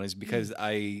second one, is because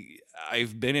I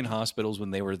I've been in hospitals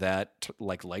when they were that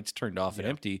like lights turned off and Yeah.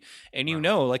 empty, and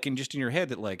Wow. like in just in your head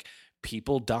that like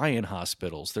people die in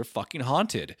hospitals. They're fucking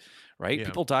haunted, right? Yeah.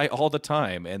 People die all the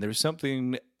time, and there's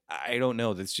something I don't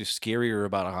know that's just scarier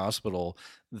about a hospital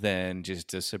than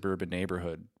just a suburban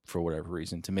neighborhood for whatever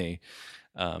reason to me.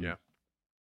 Yeah.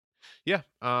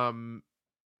 Um,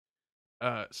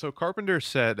 Yeah. So Carpenter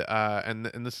said, and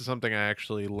this is something I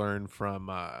actually learned from.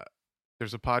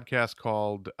 There's a podcast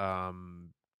called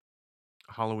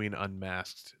Halloween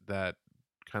Unmasked that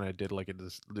kind of did like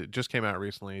it just came out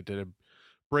recently. It did a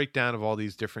breakdown of all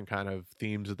these different kind of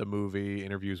themes of the movie,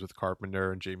 interviews with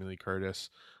Carpenter and Jamie Lee Curtis.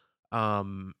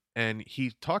 And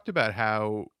he talked about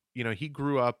how he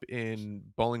grew up in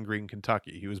Bowling Green,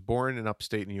 Kentucky. He was born in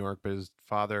upstate New York, but his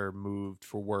father moved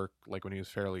for work like when he was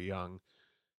fairly young,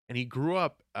 and he grew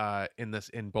up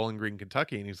in Bowling Green,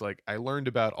 Kentucky. And he's like, I learned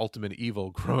about Ultimate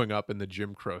Evil growing up in the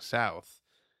Jim Crow South.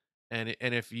 And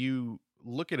if you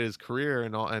look at his career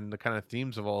and all and the kind of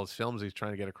themes of all his films he's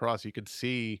trying to get across, you could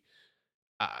see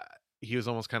uh, he was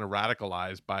almost kind of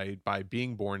radicalized by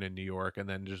being born in New York and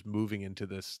then just moving into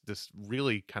this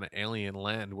really kind of alien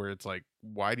land where it's like,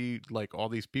 why do you like all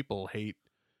these people hate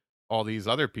all these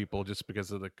other people just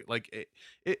because of the like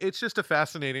it's just a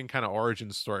fascinating kind of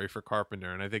origin story for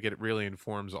Carpenter, and I think it really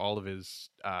informs all of his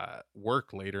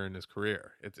work later in his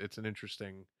career. It's an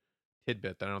interesting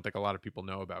tidbit that I don't think a lot of people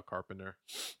know about Carpenter.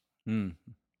 hmm.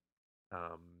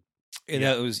 um And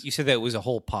yeah. that was you said that was a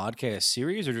whole podcast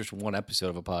series or just one episode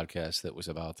of a podcast that was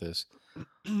about this?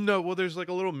 No, well, there's like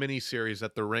a little mini series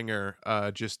that The Ringer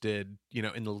just did,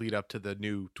 in the lead up to the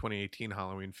new 2018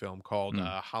 Halloween film called Hmm.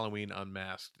 Halloween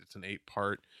Unmasked. It's an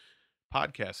 8-part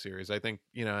podcast series. I think,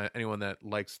 anyone that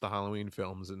likes the Halloween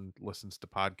films and listens to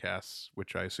podcasts,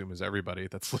 which I assume is everybody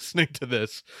that's listening to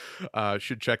this,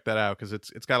 should check that out because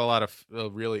it's got a lot of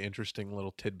really interesting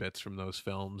little tidbits from those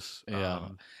films. Yeah. I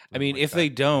And mean, like if that, they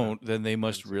don't, then they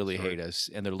must insane really story. hate us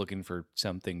and they're looking for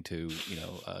something to,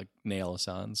 nail us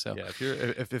on. So, Yeah,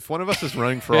 if one of us is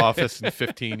running for office in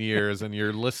 15 years and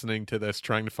you're listening to this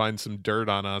trying to find some dirt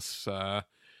on us,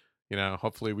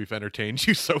 hopefully we've entertained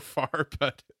you so far,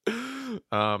 but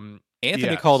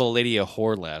Anthony yeah. called a lady a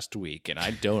whore last week, and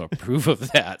I don't approve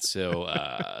of that. So,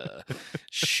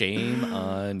 shame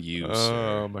on you, Oh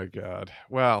sir. my god.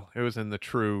 Well, it was in the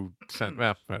true sense.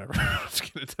 Well, whatever. I was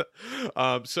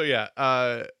so yeah.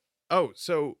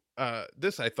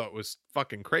 This I thought was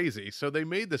fucking crazy. So they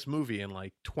made this movie in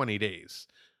like 20 days.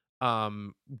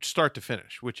 Start to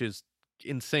finish, which is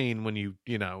insane when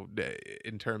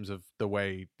in terms of the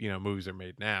way, movies are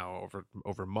made now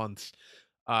over months.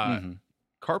 Uh Hmm.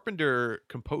 Carpenter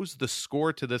composed the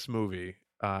score to this movie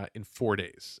in 4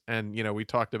 days, and we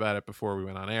talked about it before we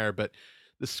went on air. But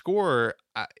the score,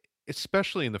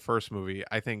 especially in the first movie,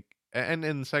 I think, and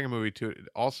in the second movie too,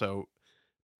 also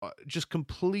just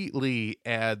completely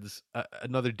adds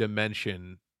another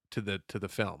dimension to the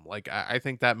film. Like I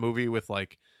think that movie with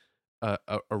like a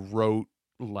rote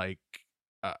like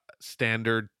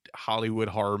standard Hollywood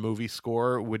horror movie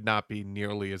score would not be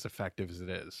nearly as effective as it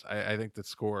is. I think the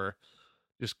score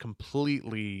just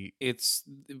completely. It's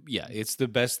yeah, it's the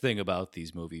best thing about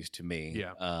these movies to me.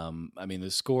 Yeah, I mean,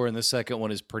 the score in the second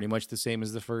one is pretty much the same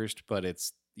as the first, but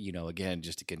it's again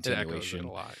just a it echoes it a continuation.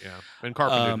 lot. Yeah, and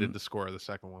Carpenter did Um, the score of the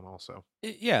second one also.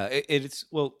 yeah, it's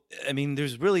well, I mean,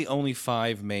 there's really only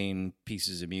five main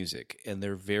pieces of music, and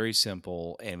they're very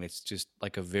simple, and it's just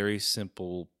like a very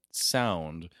simple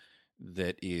sound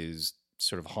that is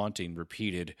sort of haunting,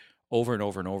 repeated over and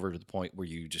over and over to the point where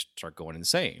you just start going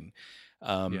insane.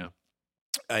 Yeah. Um,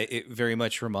 it very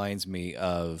much reminds me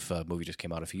of a movie just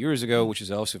came out a few years ago, which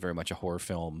is also very much a horror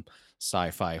film,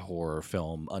 sci-fi horror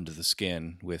film, Under the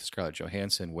Skin with Scarlett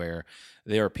Johansson, where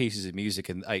there are pieces of music,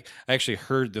 and I actually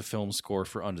heard the film score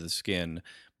for Under the Skin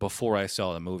before I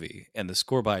saw the movie, and the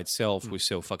score by itself Hmm. was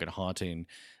so fucking haunting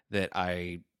that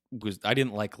I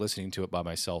didn't like listening to it by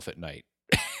myself at night.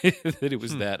 That it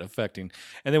was Hmm. that affecting.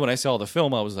 And then when I saw the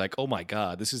film, I was like, oh my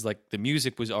God, this is like the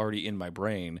music was already in my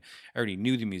brain. I already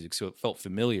knew the music, so it felt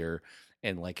familiar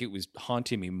and like it was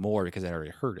haunting me more because I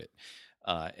already heard it.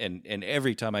 And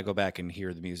every time I go back and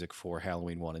hear the music for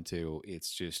Halloween 1 and 2,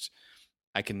 it's just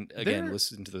I can again There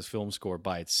listen to this film score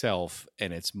by itself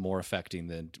and it's more affecting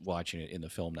than watching it in the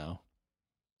film now.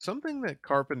 something that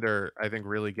Carpenter I think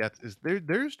really gets is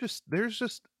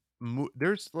there's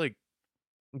like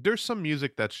there's some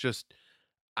music that's just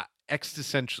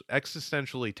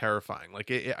existentially terrifying.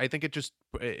 Like I think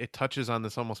it touches on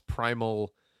this almost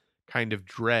primal kind of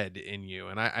dread in you,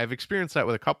 and I've experienced that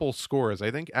with a couple scores.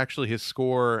 I think actually his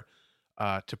score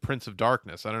to Prince of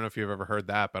Darkness. I don't know if you've ever heard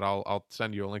that, but I'll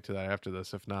send you a link to that after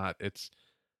this. If not, it's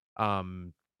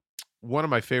um one of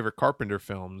my favorite Carpenter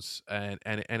films, and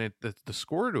the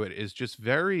score to it is just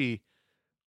very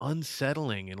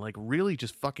unsettling and like really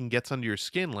just fucking gets under your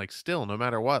skin. Like still, no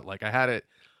matter what. Like I had it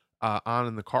on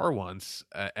in the car once,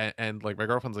 and like my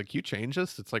girlfriend's like, "You change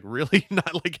this?" It's like really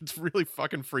not like it's really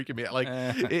fucking freaking me out. Like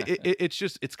it's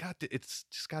just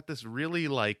got this really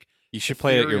like You should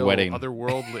play it at your ethereal, wedding.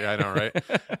 otherworldly. I know, right?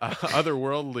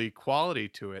 Otherworldly quality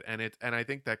to it, and I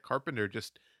think that Carpenter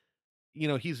just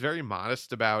he's very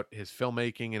modest about his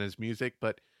filmmaking and his music,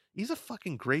 but he's a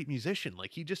fucking great musician.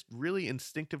 Like he just really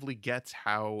instinctively gets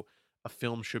how a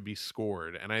film should be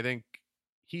scored. And I think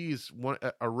he's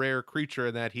a rare creature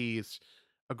in that he's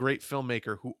a great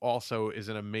filmmaker who also is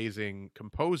an amazing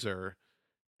composer.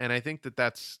 And I think that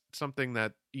that's something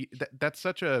that's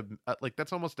such like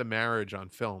that's almost a marriage on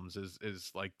films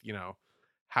is like,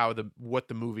 how what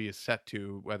the movie is set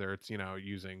to, whether it's,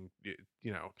 using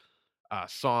you know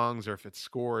songs or if it's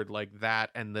scored like that,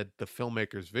 and the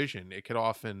filmmaker's vision, it could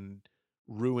often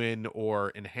ruin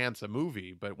or enhance a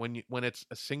movie. But when it's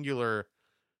a singular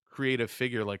creative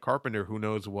figure like Carpenter who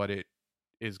knows what it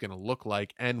is going to look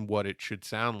like and what it should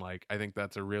sound like, I think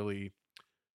that's a really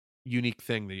unique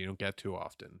thing that you don't get too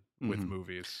often with Mhm.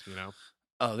 movies.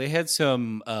 Oh, they had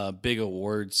some big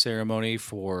award ceremony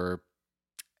for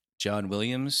John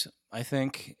Williams, I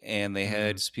think, and they Hmm.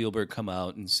 had Spielberg come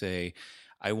out and say,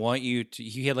 "I want you to."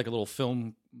 He had like a little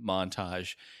film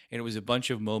montage, and it was a bunch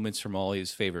of moments from all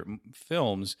his favorite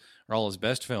films or all his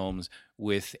best films,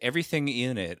 with everything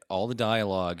in it, all the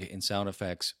dialogue and sound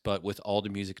effects, but with all the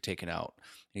music taken out.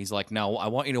 And he's like, "Now I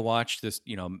want you to watch this,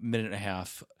 minute and a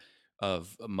half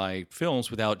of my films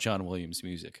without John Williams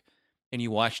music." And you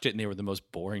watched it, and they were the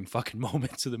most boring fucking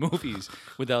moments of the movies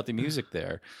without the music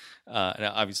there.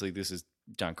 Now, obviously, this is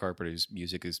John Carpenter's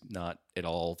music is not at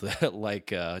all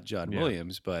like John Yeah,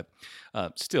 Williams, but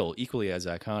still equally as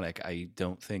iconic. I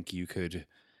don't think you could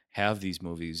have these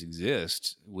movies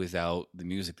exist without the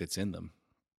music that's in them.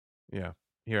 yeah.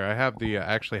 Here I have I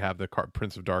actually have the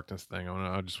Prince of Darkness thing.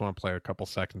 I just want to play a couple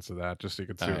seconds of that just so you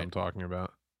can All see what right, I'm talking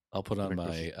about. I'll put I on think this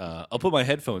my I'll put my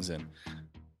headphones in.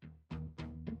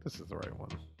 I think this is the right one.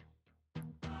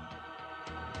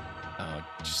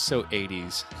 Just so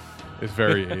 80s. It's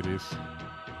very 80s.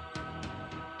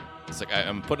 It's like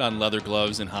I'm putting on leather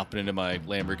gloves and hopping into my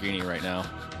Lamborghini right now.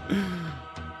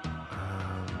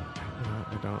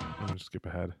 I don't. I'm gonna skip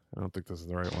ahead. I don't think this is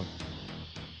the right one.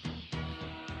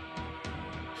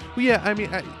 Well, yeah. I mean,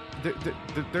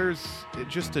 there's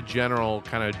just a general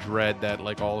kind of dread that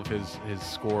like all of his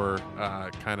score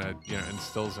kind of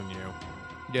instills in you.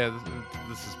 Yeah,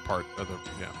 this is part of the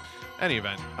Any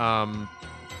event,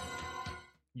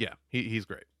 yeah, he's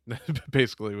great.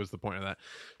 Basically, was the point of that.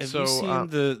 Have So you seen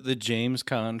the James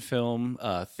Caan film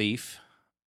Thief?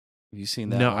 Have you seen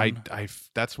that no, one?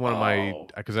 that's one of my Oh,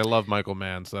 because I love Michael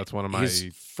Mann, so that's one of his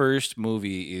my first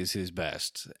movie is his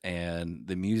best, and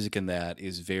the music in that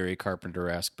is very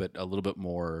Carpenter-esque, but a little bit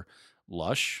more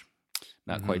lush.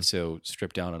 Not mhm. quite so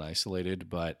stripped down and isolated,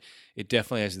 but it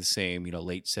definitely has the same,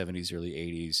 late 70s, early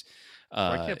 80s.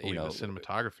 Well, I Uh, can't you believe the know,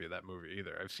 cinematography of that movie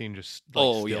either. I've seen just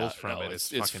like oh yeah, stills from no, it. it's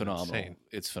It's it's fucking phenomenal. insane.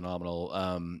 It's phenomenal.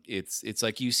 It's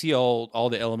like you see all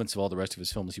the elements of all the rest of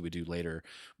his films he would do later,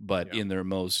 but Yeah. in their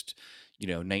most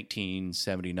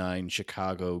 1979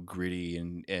 Chicago gritty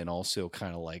and also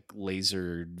kind of like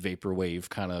laser vaporwave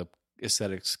kind of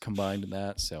aesthetics combined in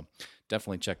that. So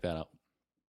definitely check that out.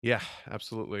 Yeah,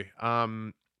 absolutely.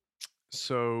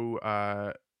 So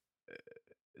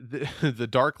the the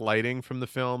dark lighting from the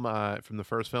film from the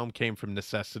first film came from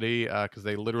necessity because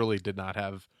they literally did not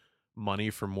have money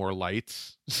for more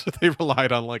lights. So they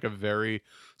relied on like a very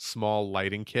small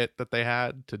lighting kit that they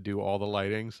had to do all the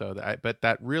lighting. So that but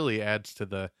that really adds to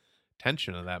the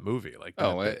tension of that movie. Like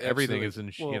Oh, everything absolutely. is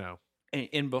in Well,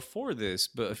 and before this,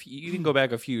 but if you can go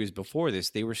back a few years before this,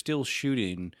 they were still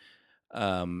shooting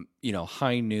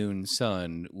high noon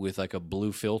sun with like a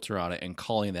blue filter on it and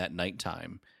calling that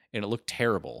nighttime. And it looked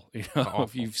terrible. If awful,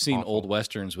 you've seen old awful.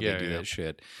 westerns where they Yeah, do yeah, that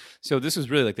shit. So this was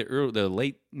really like the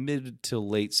late mid to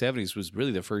late 70s was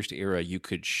really the first era you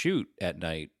could shoot at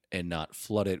night and not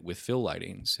flood it with fill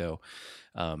lighting. So,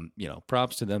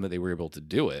 props to them that they were able to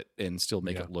do it and still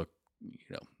make yeah. it look,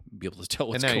 be able to tell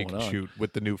And what's now you going can on. shoot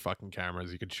with the new fucking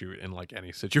cameras. You could shoot in like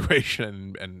any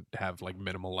situation and have like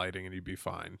minimal lighting, and you'd be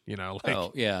fine.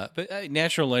 Oh yeah, but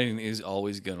natural lighting is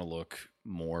always going to look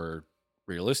more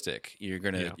realistic. You're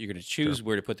gonna Yeah, you're gonna sure. choose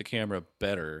where to put the camera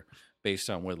better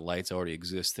based on where the lights already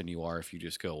exist than you are if you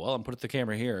just go, well, I'm putting the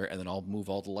camera here and then I'll move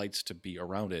all the lights to be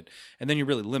around it, and then you're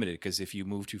really limited because if you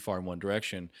move too far in one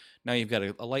direction, now you've got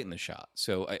a light in the shot.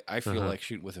 So I feel Uh-huh. like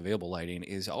shooting with available lighting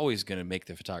is always going to make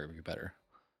the photography better.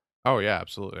 Oh yeah,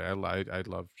 absolutely. I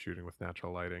love shooting with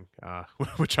natural lighting,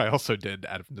 which I also did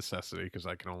out of necessity because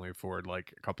I can only afford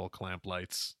like a couple of clamp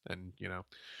lights and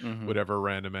Hmm. whatever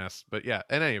random ass. But yeah,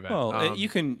 in any event, Well, you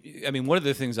can. I mean, one of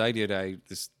the things I did, I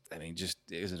mean, just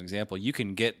as an example, you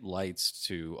can get lights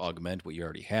to augment what you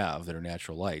already have that are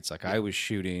natural lights. Like yeah, I was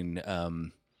shooting.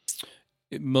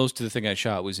 Most of the thing I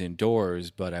shot was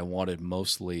indoors, but I wanted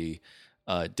mostly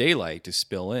daylight to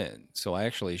spill in. So I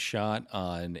actually shot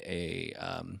on a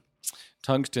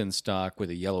tungsten stock with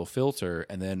a yellow filter,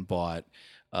 and then bought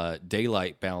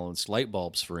daylight balanced light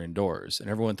bulbs for indoors. And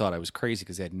everyone thought I was crazy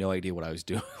because they had no idea what I was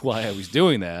doing, why I was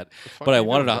doing that. the fuck But are I you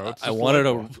wanted doing, bro? a, It's I just a wanted light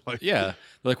a, bulb. Like, yeah,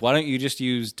 like why don't you just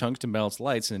use tungsten balanced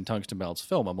lights and tungsten balanced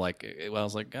film? I'm like, well, I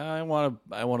was like, I want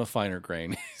a finer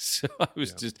grain. So yeah,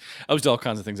 I was doing all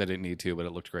kinds of things I didn't need to, but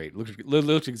it looked great. It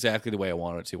looked exactly the way I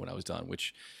wanted it to when I was done,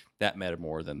 which that mattered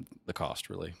more than the cost,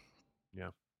 really. yeah,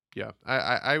 yeah.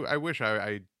 I wish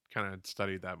I kind of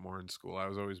studied that more in school. I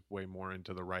was always way more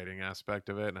into the writing aspect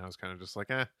of it, and I was kind of just like,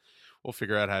 we'll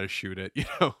figure out how to shoot it,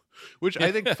 Which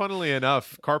I think, funnily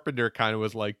enough, Carpenter kind of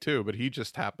was like too, but he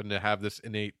just happened to have this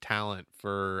innate talent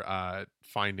for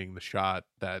finding the shot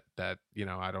that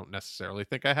I don't necessarily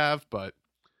think I have, but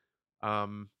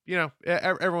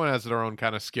everyone has their own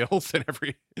kind of skills in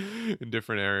in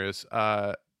different areas.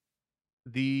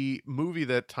 The movie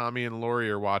that Tommy and Lori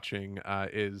are watching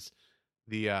is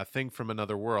the Thing from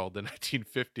Another World, the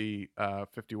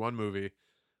 1951 movie,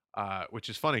 which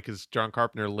is funny because John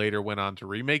Carpenter later went on to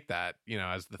remake that,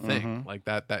 as the Thing, Hmm. like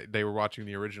that they were watching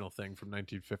the original Thing from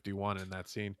 1951 in that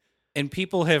scene. And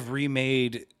people have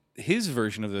remade his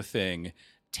version of the thing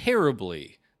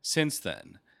terribly since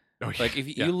then. Oh yeah, Like if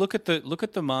yeah. you look at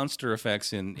the monster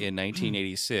effects in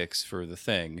 1986 for the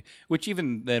thing, which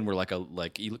even then were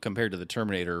compared to the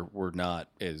Terminator were not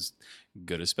as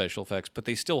good as special effects, but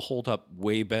they still hold up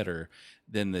way better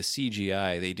than the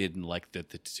CGI they did in like the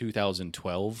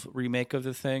 2012 remake of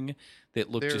the thing that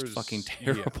looked just fucking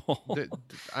Yeah, terrible.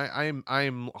 I'm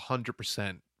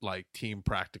 100% like team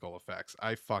practical effects.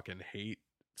 I fucking hate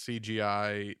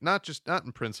CGI, not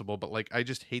in principle, but like I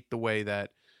just hate the way that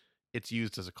it's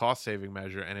used as a cost saving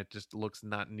measure, and it just looks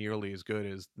not nearly as good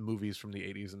as movies from the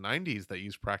 80s and 90s that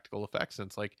use practical effects. And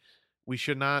it's like we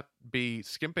should not be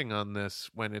skimping on this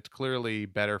when it's clearly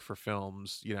better for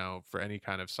films, for any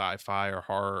kind of sci-fi or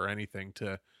horror or anything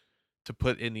to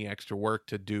put in the extra work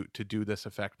to do this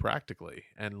effect practically.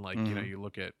 And like, Hmm. you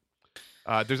look at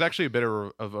there's actually a bit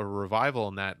of a revival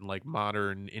in that in like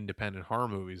modern independent horror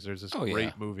movies. There's this Oh yeah,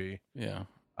 great movie yeah.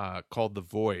 called The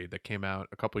Void that came out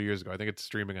a couple of years ago. I think it's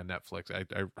streaming on Netflix. I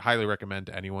highly recommend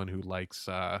to anyone who likes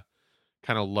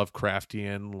kind of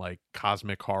Lovecraftian, like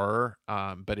cosmic horror.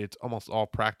 But it's almost all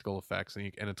practical effects,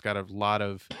 and it's got a lot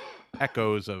of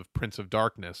echoes of Prince of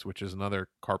Darkness, which is another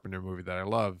Carpenter movie that I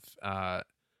love.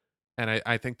 And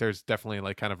I think there's definitely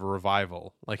like kind of a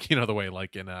revival, like the way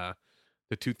like in the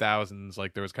 2000s,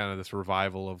 like there was kind of this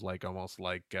revival of like almost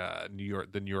like the New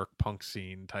York punk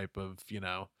scene type of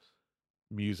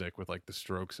music with like the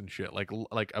Strokes and shit, like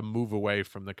a move away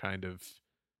from the kind of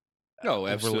No,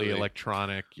 overly absolutely.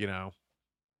 electronic.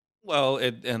 Well,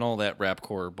 and all that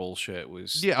rapcore bullshit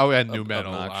was Yeah, oh, and new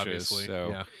metal, obnoxious. obviously. So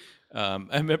Yeah,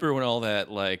 I remember when all that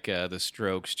the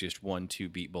Strokes just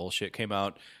 1-2 beat bullshit came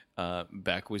out.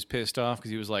 Beck was pissed off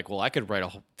because he was like, "Well, I could write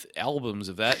albums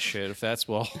of that shit if that's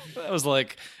well." I was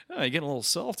like, oh, "You're getting a little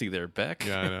salty there, Beck."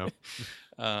 yeah, I know.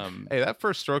 um, Hey, that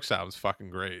first Strokes album's fucking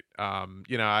great.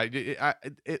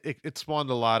 It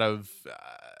spawned a lot of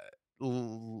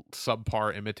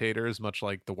subpar imitators, much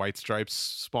like the White Stripes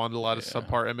spawned a lot of yeah.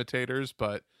 subpar imitators,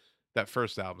 but that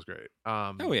first album's great.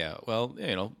 Oh yeah. Well,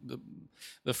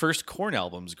 the first Corn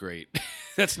album's great.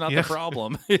 That's not the Yeah,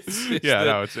 problem. It's yeah, that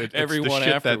no, it's the everyone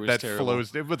shit after that was that terrible.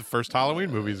 flows. With the first Halloween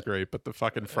movie's great, but the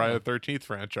fucking Friday Yeah. the 13th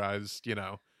franchise, Oh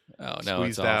no, it's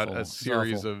squeezed out a awful. It's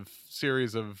series awful.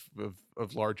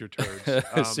 of larger turds.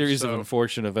 A series of So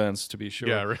unfortunate events, to be yeah,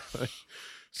 sure. really.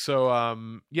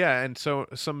 So yeah, and so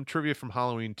some trivia from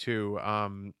Halloween too.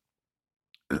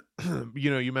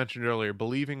 You mentioned earlier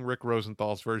believing Rick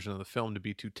Rosenthal's version of the film to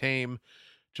be too tame.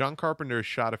 John Carpenter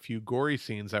shot a few gory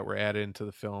scenes that were added into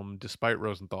the film despite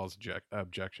Rosenthal's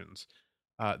objections.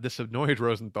 This annoyed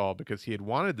Rosenthal because he had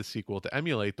wanted the sequel to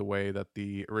emulate the way that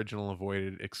the original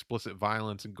avoided explicit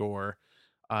violence and gore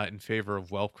in favor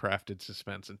of well crafted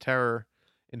suspense and terror.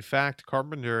 In fact,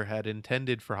 Carpenter had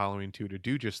intended for Halloween 2 to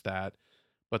do just that,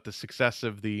 but the success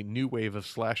of the new wave of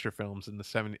slasher films in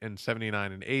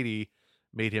 79 and 80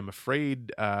 made him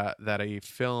afraid that a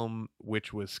film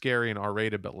which was scary and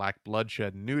R-rated but lacked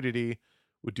bloodshed and nudity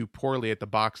would do poorly at the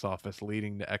box office,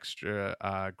 leading to extra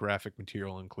graphic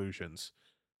material inclusions.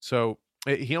 So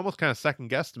he almost kind of second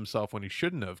guessed himself when he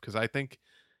shouldn't have, because I think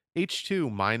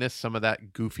H2 minus some of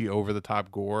that goofy over the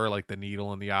top gore, like the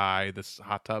needle in the eye, this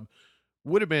hot tub,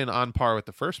 would have been on par with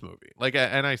the first movie. Like,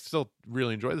 and I still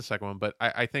really enjoy the second one, but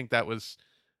I think that was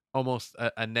almost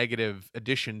a negative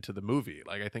addition to the movie.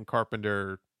 Like, I think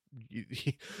Carpenter,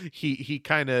 he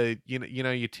kind of,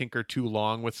 you tinker too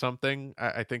long with something.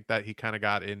 I think that he kind of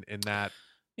got in that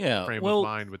Yeah, frame of well,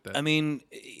 mind with I that. mean,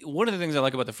 one of the things I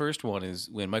like about the first one is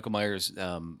when Michael Myers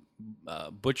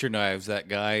butcher knives that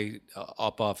guy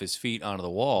up off his feet onto the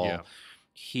Yeah, wall.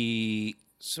 He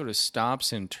sort of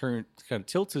stops and kind of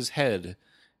tilts his head,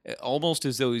 almost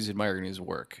as though he's admiring his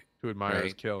work, to admire his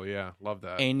right? kill. Yeah, love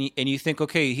that. And you think,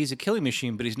 okay, he's a killing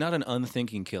machine, but he's not an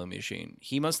unthinking killing machine.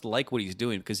 He must like what he's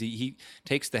doing because he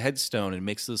takes the headstone and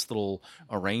makes this little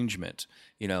arrangement.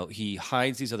 He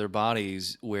hides these other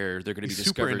bodies where they're going to be He's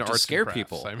super discovered into to arts and scare crafts.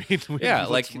 people. I mean, Yeah,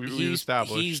 like we've he's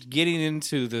established. getting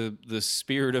into the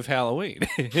spirit of Halloween.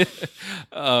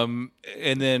 And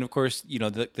then of course,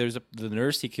 there's the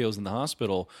nurse he kills in the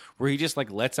hospital where he just like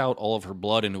lets out all of her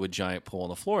blood into a giant pool on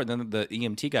the floor. And then the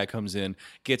EMT guy comes in,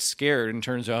 gets scared, and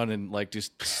turns on and like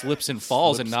just slips and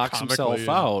falls and Slips knocks comically himself in,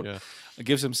 out. yeah.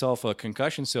 Gives himself a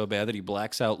concussion so bad that he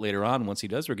blacks out later on once he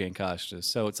does regain consciousness.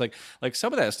 So it's like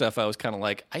some of that stuff I was kind of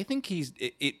like, I think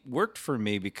it worked for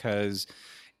me because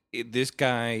this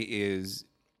guy is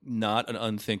not an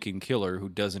unthinking killer who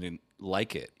doesn't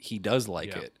like it. He does like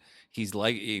Yeah. it. He's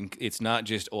like, it's not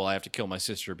just, oh, I have to kill my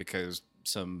sister because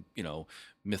some,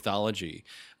 mythology.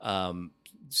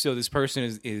 So this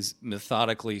person is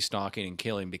methodically stalking and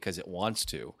killing because it wants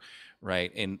to,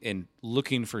 right? And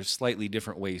looking for slightly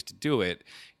different ways to do it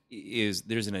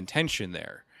there's an intention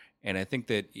there. And I think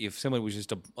that if someone was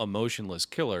just a motionless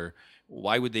killer,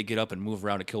 why would they get up and move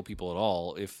around to kill people at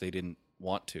all if they didn't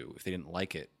want to, if they didn't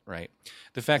like it, right?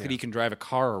 The fact that Yeah. he can drive a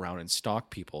car around and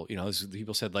stalk people,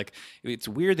 people said like it's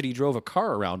weird that he drove a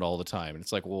car around all the time, and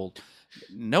it's like, well,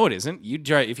 no, it isn't. You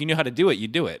drive if you knew how to do it, you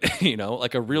do it.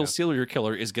 Like a real Yeah. serial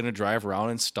killer is going to drive around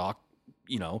and stalk.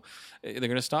 They're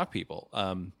going to stalk people.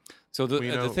 So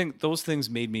the thing, those things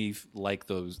made me like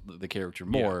the character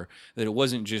more. That it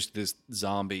wasn't just this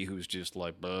zombie who's just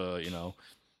like,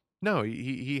 No,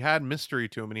 he had mystery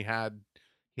to him, and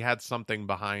he had something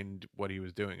behind what he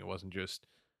was doing. It wasn't just,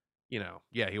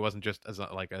 yeah, he wasn't just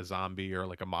like a zombie or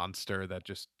like a monster that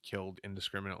just killed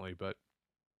indiscriminately. But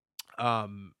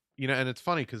and it's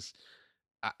funny because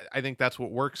I think that's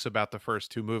what works about the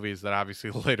first two movies that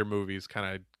obviously the later movies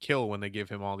kind of kill when they give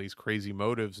him all these crazy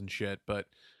motives and shit. But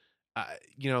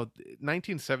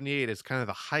 1978 is kind of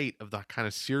the height of the kind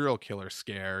of serial killer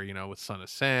scare, with Son of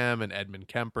Sam and Edmund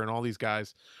Kemper and all these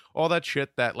guys, all that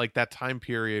shit, that like that time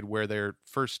period where they're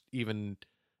first even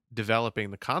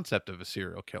developing the concept of a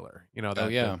serial killer. oh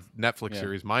That yeah, the Netflix yeah,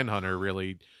 series Mindhunter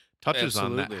really touches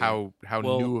on that, absolutely. how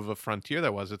Well, new of a frontier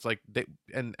that was. It's like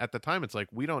and at the time it's like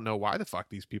we don't know why the fuck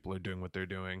these people are doing what they're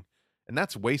doing. And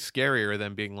that's way scarier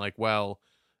than being like, well,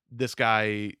 this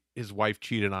guy, his wife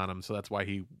cheated on him, so that's why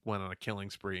he went on a killing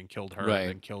spree and killed her and right,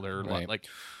 then killed her. right. Like,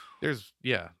 there's,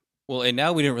 yeah, Well, and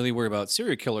now we don't really worry about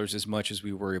serial killers as much as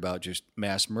we worry about just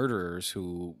mass murderers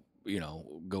who,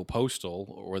 go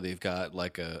postal, or they've got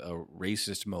like a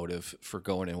racist motive for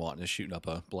going and wanting to shoot up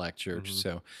a black church. hmm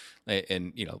So,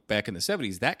 and back in the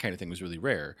 70s, that kind of thing was really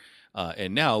rare.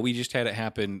 And now we just had it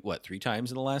happen, what, 3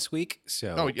 times in the last week? Oh,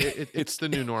 So it's the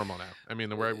new normal now. I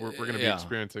mean, we're going to be yeah,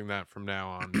 experiencing that from now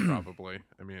on, probably.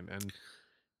 I mean,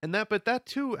 and that, but that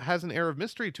too has an air of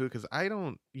mystery to it, because I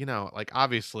don't, like,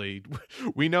 obviously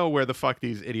we know where the fuck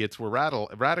these idiots were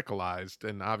radicalized,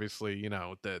 and obviously,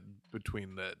 the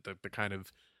between the kind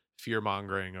of fear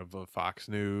mongering of Fox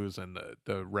News and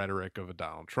the rhetoric of a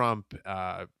Donald Trump,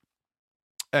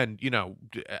 and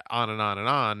on and on and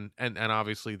on, and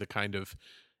obviously the kind of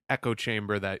echo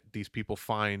chamber that these people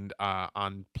find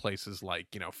on places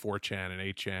like 4chan and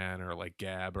 8chan or like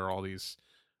Gab or all these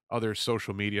other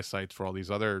social media sites for all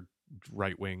these other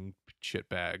right wing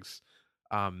shitbags.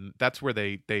 That's where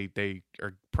they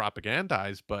are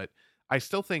propagandized. But I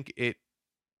still think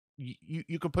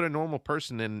you can put a normal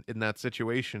person in that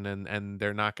situation, and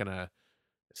they're not gonna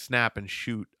snap and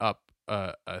shoot up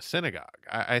a synagogue.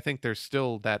 I think there's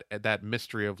still that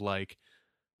mystery of like,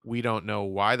 we don't know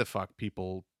why the fuck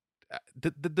people,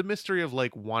 the mystery of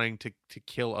like wanting to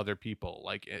kill other people,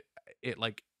 like it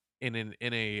like in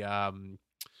a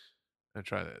I'm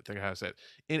trying to think of how to say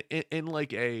it, in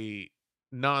like a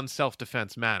non self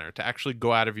defense manner, to actually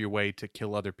go out of your way to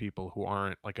kill other people who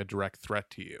aren't like a direct threat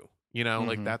to you.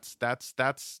 Like hmm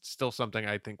that's still something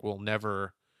I think we'll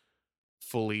never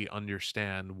fully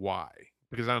understand why,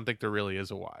 because I don't think there really is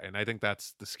a why, and I think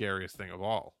that's the scariest thing of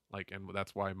all. Like, and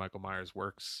that's why Michael Myers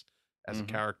works as a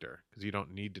character, because you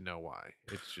don't need to know why.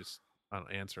 It's just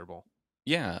unanswerable.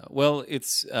 Yeah, well,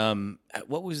 it's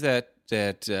what was that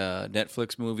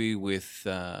Netflix movie with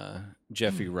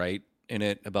Jeffrey Wright in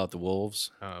it about the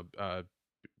wolves?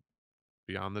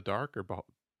 Beyond the Dark or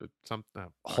something.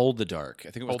 Hold the Dark.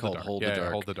 I think it was called Hold the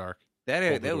Dark. Hold the Dark.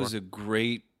 That was a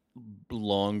great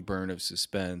long burn of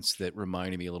suspense that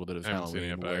reminded me a little bit of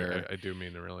Halloween. Where I do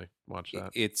mean to really watch that.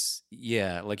 It's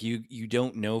like you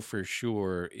don't know for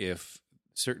sure if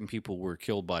certain people were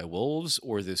killed by wolves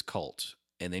or this cult.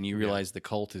 And then you realize the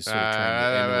cult is sort of trying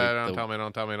to emulate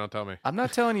Don't tell me. I'm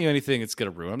not telling you anything it's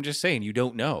going to ruin. I'm just saying you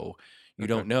don't know. You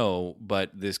don't know,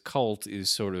 but this cult is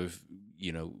sort of,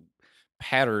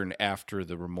 patterned after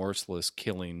the remorseless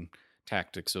killing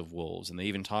tactics of wolves. And they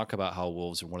even talk about how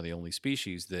wolves are one of the only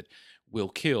species that will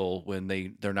kill when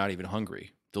they're not even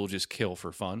hungry. They'll just kill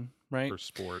for fun, right? For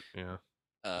sport, yeah.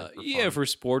 For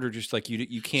sport, or just like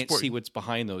you can't see what's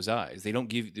behind those eyes.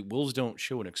 The wolves don't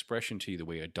show an expression to you the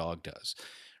way a dog does,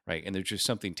 right? And there's just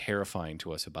something terrifying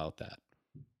to us about that.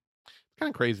 It's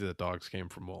kind of crazy that dogs came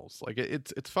from wolves. Like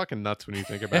it's fucking nuts when you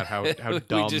think about how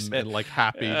dumb and like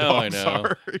happy dogs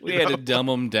are. We had to dumb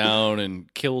them down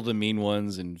and kill the mean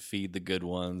ones and feed the good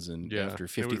ones. And after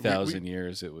 50,000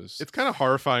 years, it's kind of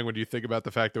horrifying when you think about the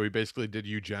fact that we basically did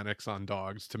eugenics on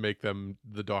dogs to make them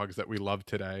the dogs that we love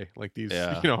today. Like these,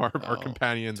 our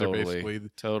companions are basically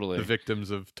the victims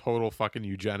of total fucking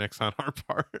eugenics on our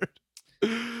part.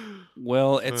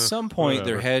 Well, at some point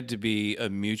there had to be a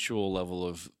mutual level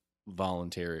of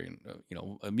voluntary,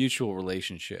 a mutual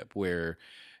relationship where,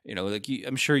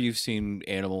 I'm sure you've seen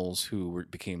animals who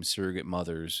became surrogate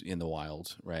mothers in the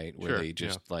wild, right? Where they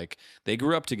just like they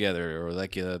grew up together, or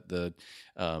like the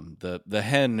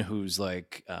hen who's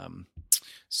like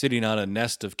sitting on a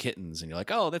nest of kittens, and you're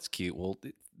like, oh, that's cute. Well,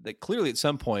 clearly at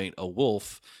some point a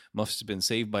wolf must have been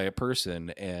saved by a person,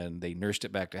 and they nursed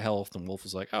it back to health. And wolf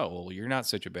was like, oh, well, you're not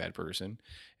such a bad person.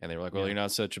 And they were like, well, you're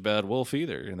not such a bad wolf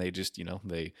either. And they just,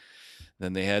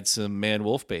 then they had some man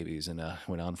wolf babies and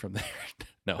went on from there.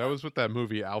 No, that was what that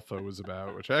movie Alpha was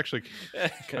about, which I actually,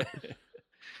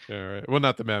 right. Well,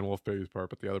 not the man wolf babies part,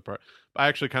 but the other part. I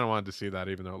actually kind of wanted to see that,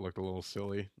 even though it looked a little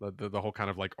silly. The whole kind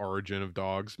of like origin of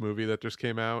dogs movie that just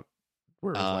came out.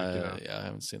 Where it was yeah, I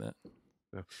haven't seen that.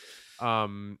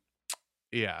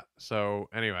 Yeah. So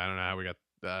anyway, I don't know how we got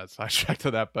sidetracked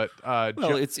to that, but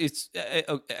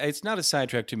it's not a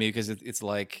sidetrack to me, because it's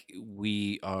like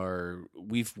we've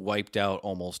wiped out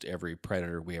almost every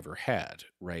predator we ever had,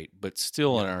 right? But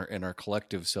still in our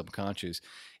collective subconscious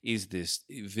is this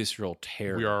visceral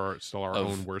terror. We are still our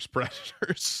own worst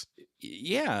predators.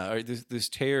 Yeah, this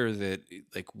terror that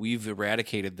like we've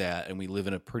eradicated that, and we live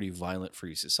in a pretty violent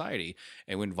free society.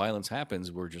 And when violence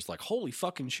happens, we're just like, holy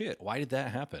fucking shit, why did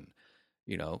that happen?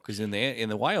 Because in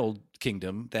the wild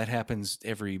kingdom, that happens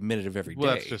every minute of every day.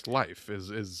 Well, that's just life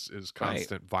is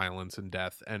constant violence and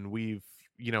death, and we've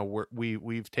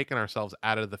taken ourselves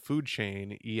out of the food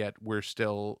chain, yet we're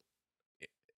still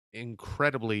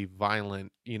incredibly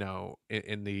violent, in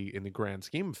the grand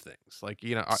scheme of things. Like,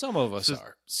 some of us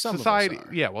are. Society, of us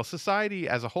are. Yeah, well, society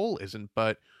as a whole isn't,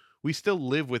 but we still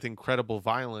live with incredible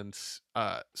violence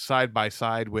side by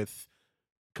side with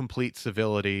complete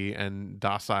civility and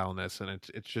docileness, and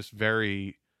it's just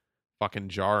very fucking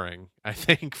jarring, I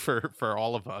think, for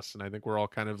all of us. And I think we're all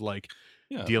kind of like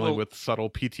dealing with subtle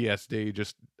PTSD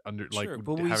just under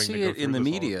but we see it in the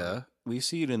media. We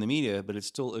see it in the media, but it's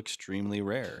still extremely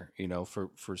rare,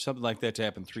 for something like that to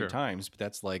happen three times. But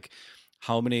that's like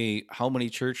how many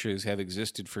churches have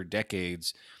existed for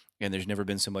decades, and there's never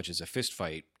been so much as a fist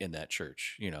fight in that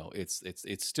church.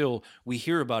 It's still, we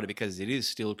hear about it because it is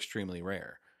still extremely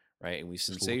rare, right? And we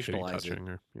sensationalize it.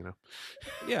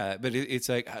 Yeah, but it's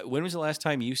like, when was the last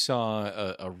time you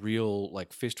saw a real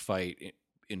like fist fight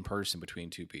in person between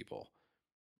two people?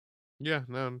 Yeah,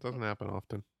 no, it doesn't happen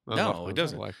often. No, it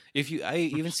doesn't. I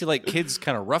even see like kids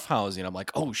kind of roughhousing. I'm like,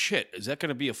 oh shit, is that going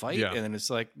to be a fight? Yeah. And then it's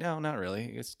like, no, not really.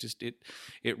 It's just it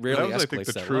rarely escalates. I think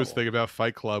the truest thing about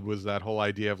Fight Club was that whole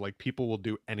idea of like people will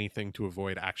do anything to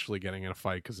avoid actually getting in a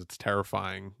fight because it's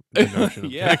terrifying. The notion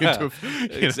of getting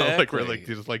into like where like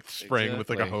just like spraying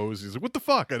with like a hose. He's like, what the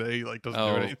fuck? And he like doesn't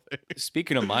do anything.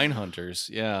 Speaking of Mindhunters,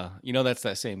 that's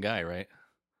that same guy, right?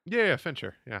 Yeah,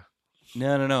 Fincher. Yeah.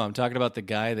 No. I'm talking about the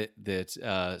guy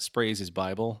that sprays his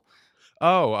Bible.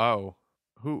 Oh.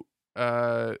 Who?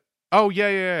 Oh,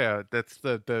 yeah. That's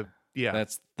the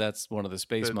That's one of the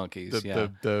space monkeys.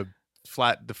 The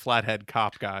flathead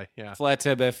cop guy. Yeah. Flat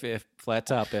top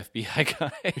FBI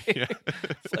guy.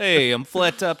 Hey, I'm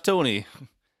Flat Top Tony.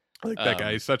 Like that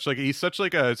guy. He's such like a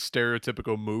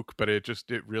stereotypical mook, but it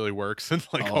really works in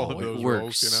like all of it those works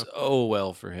roles, you know. so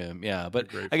well for him. Yeah, but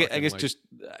Great I fucking, guess like, just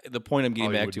the point I'm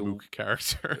getting back Hollywood to, mook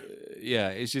character. yeah,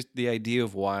 it's just the idea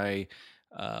of why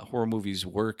horror movies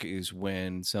work is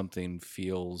when something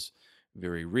feels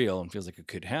very real and feels like it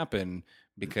could happen,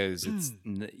 because it's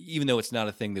even though it's not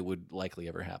a thing that would likely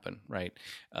ever happen, right?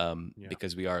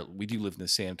 Because we do live in a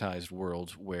sanitized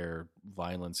world where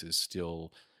violence is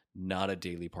still not a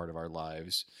daily part of our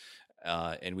lives,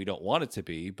 and we don't want it to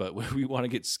be, but we want to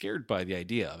get scared by the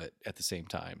idea of it at the same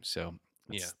time. So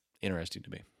it's interesting to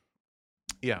me.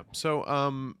 Yeah. So,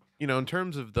 in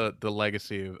terms of the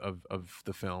legacy of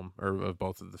the film, or of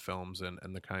both of the films,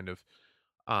 and the kind of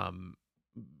um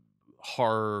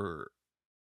horror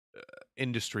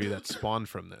industry that spawned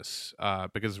from this,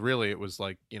 because really it was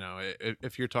like,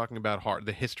 if you're talking about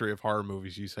the history of horror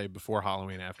movies, you say before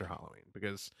Halloween, after Halloween,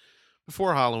 because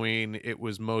before Halloween it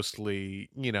was mostly,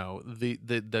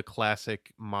 the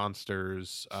classic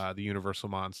monsters, the Universal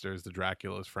monsters, the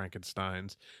Draculas,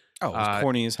 Frankensteins. Oh, it was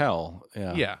corny as hell.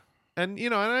 Yeah. And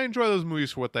and I enjoy those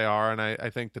movies for what they are, and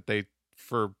I think that they,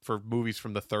 for movies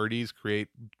from the 30s, create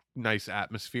nice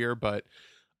atmosphere, but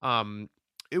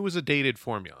it was a dated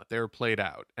formula. They were played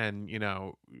out, and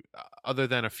other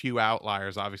than a few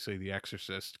outliers, obviously The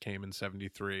Exorcist came in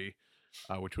 73,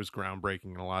 which was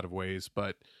groundbreaking in a lot of ways,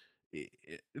 but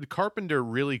Carpenter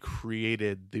really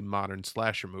created the modern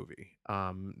slasher movie.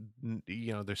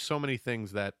 There's so many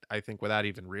things that I think, without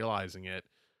even realizing it,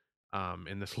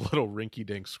 in this little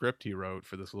rinky-dink script he wrote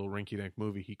for this little rinky-dink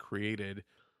movie, he created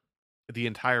the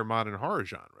entire modern horror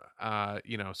genre.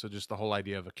 So just the whole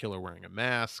idea of a killer wearing a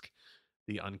mask,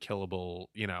 the unkillable,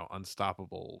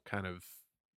 unstoppable kind of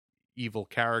evil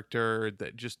character,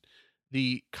 that just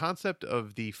the concept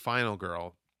of the final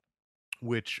girl,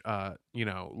 which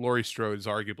Laurie Strode is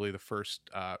arguably the first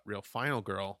real final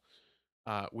girl,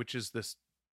 which is this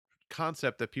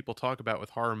concept that people talk about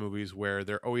with horror movies, where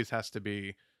there always has to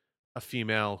be a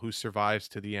female who survives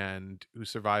to the end, who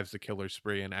survives the killer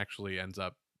spree, and actually ends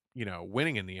up,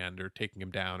 winning in the end, or taking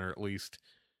him down, or at least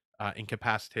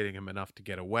incapacitating him enough to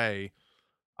get away.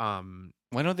 Why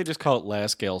don't they just call it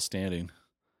Last Gal Standing?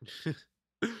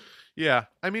 Yeah,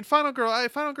 I mean, Final Girl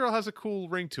has a cool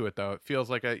ring to it, though. It feels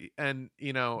like it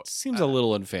seems a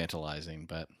little infantilizing,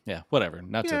 but yeah, whatever.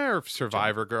 Or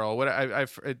Survivor Girl. What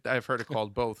I've heard it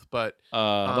called both, but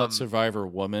about Survivor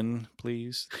Woman,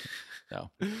 please.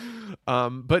 No.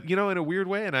 But in a weird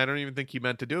way, and I don't even think he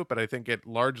meant to do it, but I think it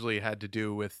largely had to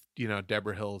do with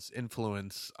Deborah Hill's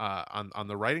influence on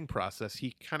the writing process.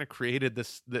 He kind of created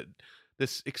this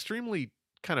extremely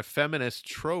kind of feminist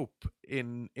trope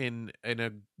in a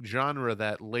genre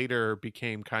that later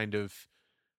became kind of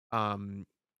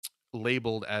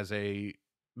labeled as a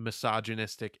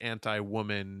misogynistic,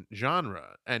 anti-woman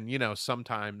genre. And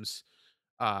sometimes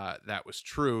that was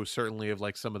true, certainly, of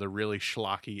like some of the really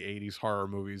schlocky 80s horror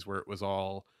movies, where it was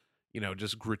all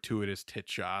just gratuitous tit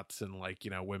shots, and like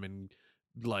women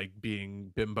like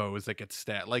being bimbos that get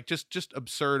stabbed, like just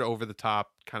absurd, over the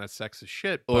top kind of sexist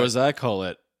shit. Or as I call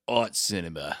it, art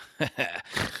cinema.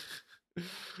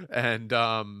 And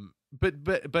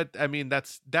but I mean,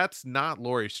 that's not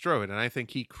Laurie Strode, and I think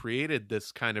he created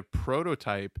this kind of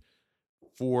prototype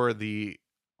for the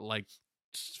like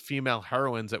female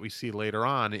heroines that we see later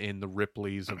on in the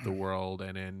Ripleys of the world,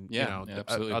 and in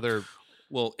other.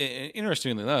 Well,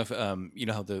 interestingly enough, how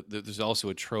there's also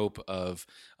a trope of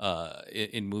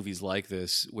in movies like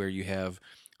this, where you have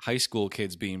high school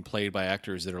kids being played by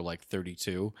actors that are like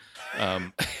 32,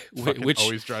 which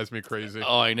always drives me crazy.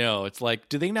 Oh, I know. It's like,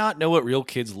 do they not know what real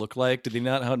kids look like? Do they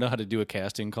not know how to do a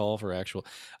casting call for actual?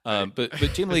 But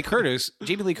Jamie Lee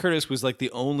Curtis was like the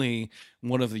only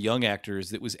one of the young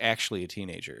actors that was actually a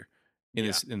teenager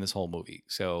in this whole movie.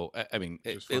 So I mean,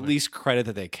 at least credit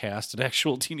that they cast an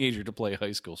actual teenager to play a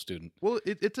high school student. Well,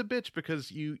 it's a bitch,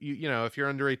 because you if you're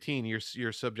under 18,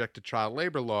 you're subject to child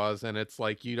labor laws, and it's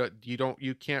like you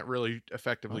can't really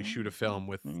effectively shoot a film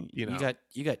with you got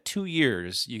 2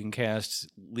 years. You can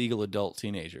cast legal adult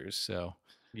teenagers. So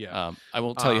yeah, I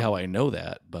won't tell you how I know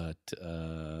that, but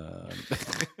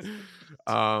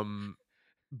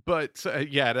But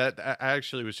that I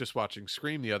actually was just watching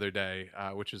Scream the other day,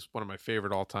 which is one of my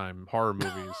favorite all-time horror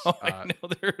movies. I know,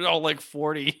 they're all like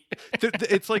 40.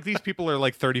 It's like these people are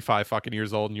like 35 fucking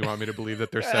years old, and you want me to believe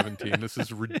that they're 17. This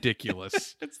is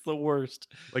ridiculous. It's the worst.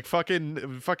 Like fucking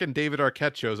David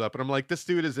Arquette shows up, and I'm like, this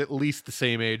dude is at least the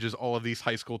same age as all of these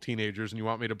high school teenagers, and you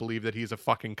want me to believe that he's a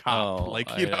fucking cop?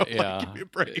 Like, give me a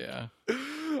break. Yeah.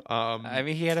 I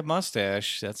mean, he had a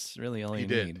mustache. That's really all you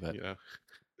need. But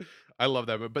I love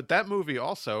that movie. But that movie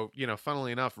also,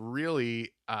 funnily enough,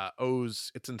 really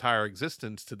owes its entire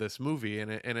existence to this movie.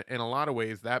 And in a lot of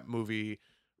ways, that movie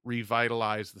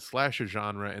revitalized the slasher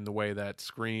genre in the way that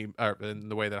in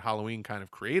the way that Halloween kind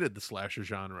of created the slasher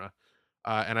genre.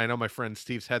 And I know my friend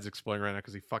Steve's head's exploding right now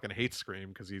because he fucking hates Scream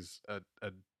because he's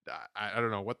I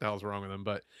don't know what the hell's wrong with him,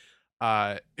 but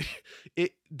uh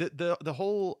the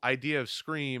whole idea of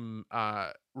Scream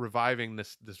reviving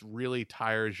this really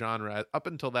tired genre up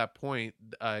until that point,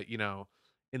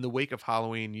 in the wake of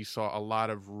Halloween you saw a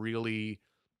lot of really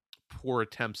poor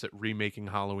attempts at remaking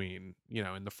Halloween,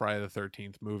 in the Friday the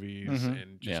 13th movies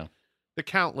and just Yeah. the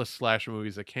countless slasher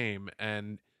movies that came.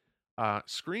 And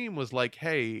Scream was like,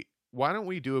 hey, why don't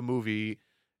we do a movie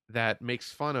that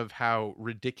makes fun of how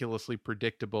ridiculously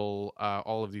predictable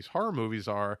all of these horror movies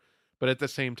are, but at the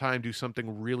same time do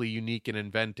something really unique and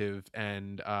inventive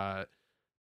and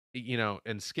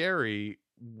and scary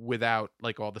without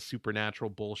like all the supernatural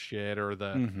bullshit or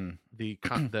Hmm. the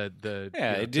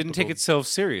Yeah, it didn't take typical. itself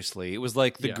seriously. It was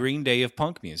like the Yeah. Green Day of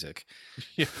punk music.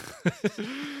 Yeah.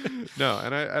 No,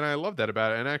 and I love that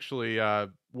about it. And actually,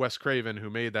 Wes Craven,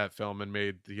 who made that film and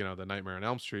made the Nightmare on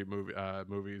Elm Street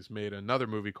movies, made another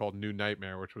movie called New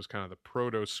Nightmare, which was kind of the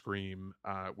proto Scream,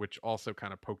 which also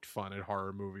kind of poked fun at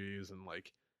horror movies and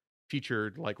like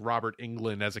featured like Robert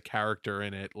Englund as a character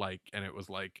in it, like, and it was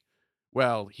like,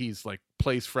 well, he's like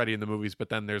plays Freddy in the movies, but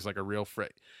then there's like a real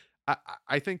Freddy.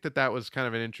 I think that was kind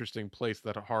of an interesting place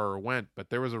that horror went, but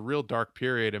there was a real dark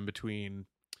period in between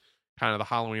kind of the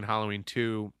Halloween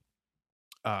 2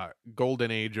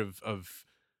 golden age of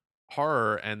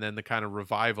horror and then the kind of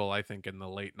revival I think in the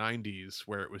late 90s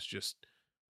where it was just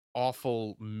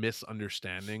awful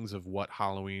misunderstandings of what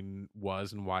Halloween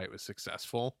was and why it was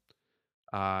successful.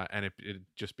 And it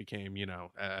just became,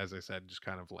 as I said, just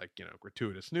kind of like,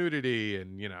 gratuitous nudity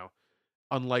and,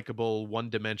 unlikable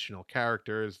one-dimensional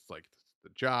characters like the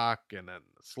jock and then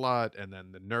the slut and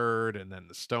then the nerd and then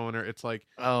the stoner. It's like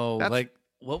Oh, that's like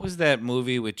what was that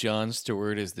movie with Jon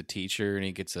Stewart as the teacher and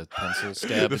he gets a pencil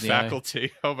stab the in the eye?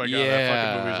 faculty. Oh my god, that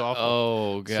fucking movie's Yeah. awful.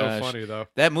 Oh So gosh. funny though.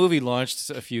 That movie launched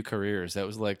a few careers. That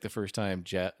was like the first time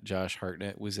Josh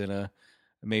Hartnett was in a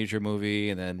major movie,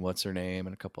 and then what's her name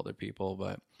and a couple other people.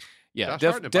 But yeah,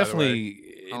 Josh Hartnett, by the way,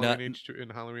 definitely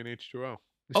not. Halloween H2O.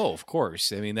 Oh, of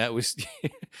course. I mean, that was.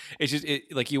 It's just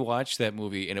like you watch that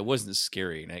movie, and it wasn't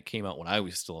scary, and it came out when I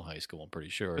was still in high school. I'm pretty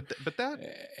sure. But that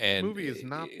And movie is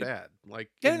not bad. Like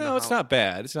yeah, in the no, it's not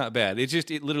bad. It's not bad.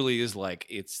 It literally is like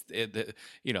it's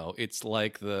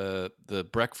like the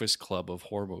Breakfast Club of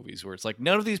horror movies, where it's like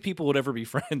none of these people would ever be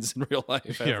friends in real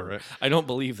life. Ever. Yeah, right. I don't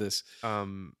believe this.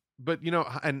 But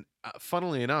and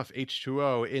funnily enough,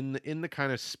 H2O in the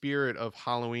kind of spirit of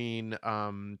Halloween,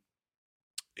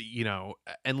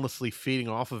 endlessly feeding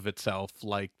off of itself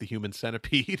like the human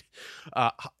centipede.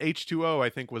 H2O, I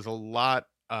think, was a lot,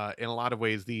 in a lot of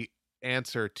ways, the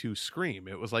answer to Scream.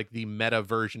 It was like the meta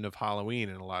version of Halloween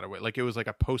in a lot of ways. Like it was like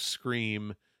a post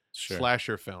Scream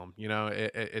slasher film.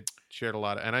 It shared a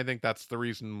lot and I think that's the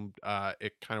reason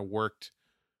it kind of worked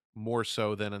more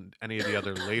so than any of the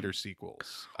other later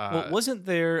sequels. Well, wasn't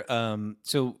there?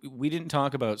 So we didn't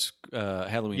talk about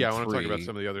Halloween. Yeah, I want to 3, talk about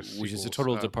some of the other sequels, which is a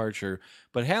total departure.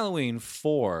 But Halloween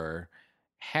 4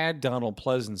 had Donald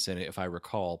Pleasance in it, if I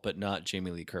recall, but not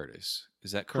Jamie Lee Curtis.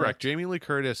 Is that correct? Jamie Lee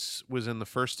Curtis was in the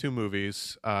first 2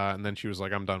 movies, and then she was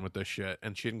like, "I'm done with this shit,"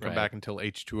 and she didn't come back until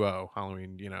H2O,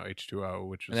 Halloween, H2O,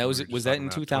 which and that was that in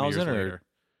 2000 or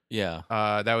yeah,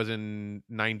 that was in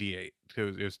 98. It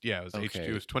was H2.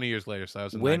 It was 20 years later, so that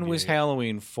was in when 98. was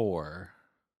Halloween 4?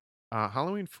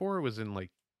 Halloween 4 was in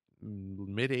like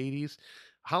mid 80s.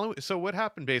 Halloween. So what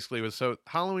happened basically was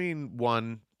Halloween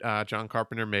 1, John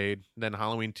Carpenter made, then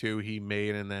Halloween 2 he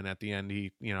made, and then at the end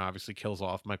he obviously kills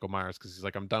off Michael Myers because he's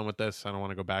like, I'm done with this. I don't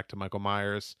want to go back to Michael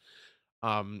Myers.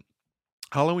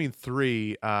 Halloween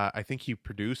 3, I think he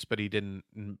produced, but he didn't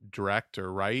direct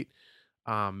or write.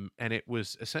 And it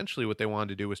was essentially what they wanted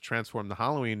to do was transform the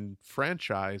Halloween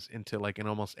franchise into like an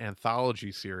almost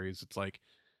anthology series. It's like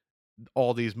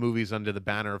all these movies under the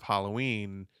banner of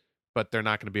Halloween, but they're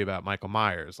not going to be about Michael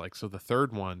Myers. Like, so the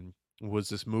third one was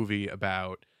this movie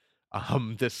about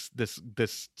this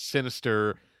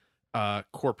sinister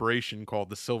corporation called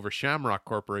the Silver Shamrock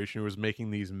Corporation, who was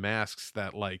making these masks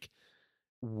that like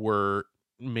were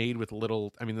made with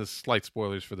little, I mean, there's slight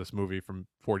spoilers for this movie from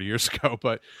 40 years ago,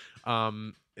 but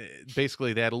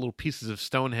basically they had little pieces of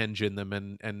Stonehenge in them,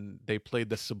 and they played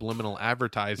the subliminal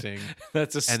advertising.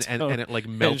 That's a and it like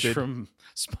melted from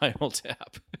Spinal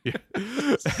Tap. Yeah.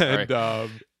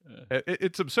 And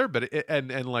it's absurd, but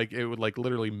and like it would like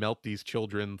literally melt these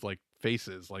children's like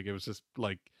faces. Like it was just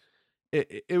like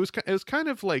it was kind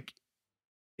of like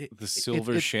The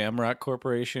Silver Shamrock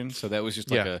Corporation. So that was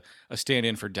just like a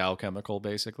stand-in for Dow Chemical,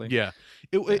 basically. Yeah.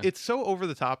 It's so over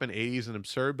the top and 80s and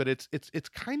absurd, but it's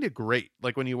kind of great.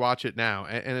 Like when you watch it now,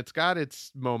 and it's got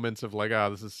its moments of like, oh,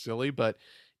 this is silly, but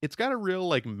it's got a real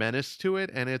like menace to it,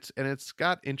 and it's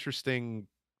got interesting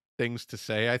things to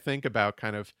say, I think, about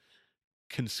kind of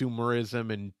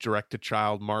consumerism and direct to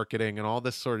child marketing and all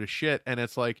this sort of shit. And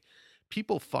it's like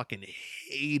people fucking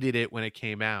hated it when it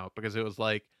came out because it was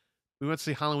like, we went to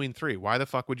see Halloween 3. Why the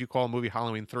fuck would you call a movie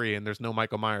Halloween 3 and there's no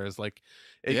Michael Myers? Like,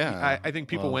 I think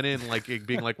people went in like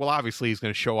being like, well, obviously he's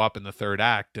going to show up in the third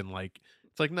act. And like,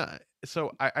 it's like, no.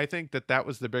 So I think that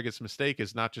was the biggest mistake,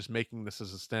 is not just making this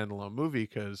as a standalone movie,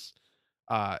 because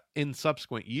in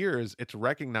subsequent years, it's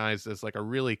recognized as like a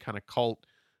really kind of cult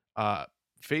uh,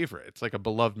 favorite. It's like a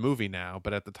beloved movie now,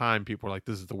 but at the time, people were like,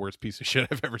 "This is the worst piece of shit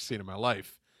I've ever seen in my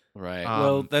life." Right.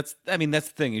 Well, that's the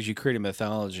thing, is you create a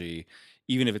mythology,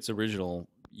 even if it's original,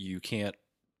 you can't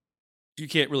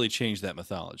really change that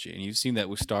mythology. And you've seen that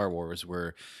with Star Wars,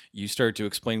 where you start to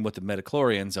explain what the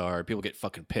midichlorians are, people get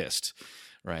fucking pissed.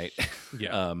 Right.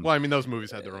 Yeah. Well, I mean, those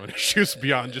movies had their own issues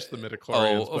beyond just the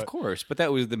midichlorians. Oh, of course, but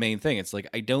that was the main thing. It's like,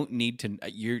 I don't need to.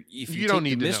 If you don't take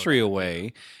need the to mystery know that,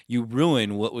 away, you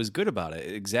ruin what was good about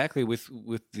it. Exactly with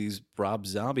these Rob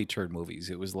Zombie turd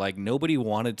movies, it was like nobody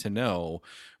wanted to know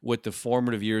what the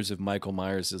formative years of Michael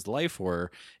Myers' life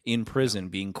were in prison,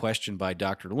 being questioned by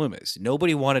Dr. Loomis.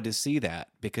 Nobody wanted to see that,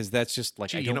 because that's just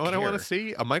like, I don't what I want to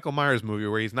see? A Michael Myers movie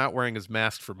where he's not wearing his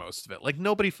mask for most of it. Like,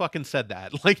 nobody fucking said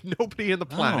that. Like, nobody in the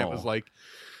planet was like,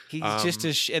 he's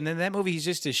just and then that movie, he's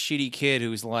just a shitty kid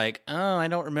who's like, oh, I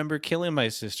don't remember killing my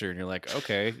sister, and you're like,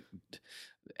 okay,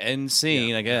 end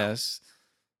scene, I guess.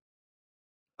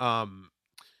 But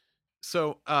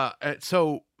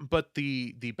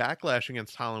the backlash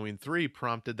against Halloween 3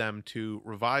 prompted them to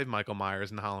revive Michael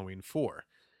Myers in Halloween 4.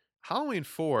 Halloween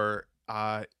 4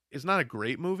 is not a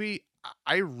great movie.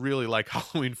 I really like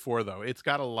Halloween 4 though. It's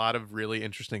got a lot of really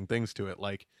interesting things to it.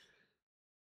 Like,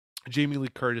 Jamie Lee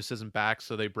Curtis isn't back,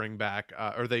 so they bring back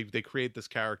or they create this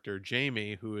character,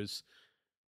 Jamie, who is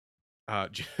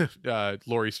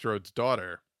Laurie Strode's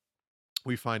daughter.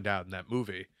 We find out in that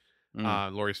movie.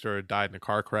 Laurie Strode died in a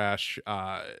car crash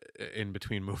in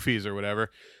between movies or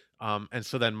whatever. And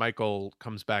so then Michael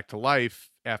comes back to life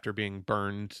after being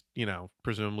burned,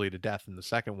 presumably to death in the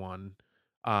second one,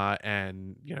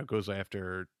 and goes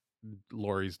after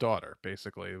Laurie's daughter.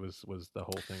 Basically, it was the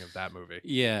whole thing of that movie.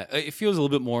 Yeah, it feels a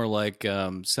little bit more like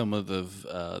some of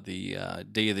the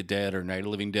Day of the Dead or Night of the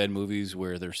Living Dead movies,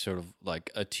 where they're sort of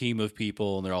like a team of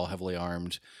people and they're all heavily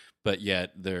armed, but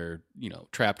yet they're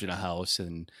trapped in a house,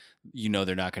 and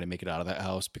they're not going to make it out of that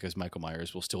house because Michael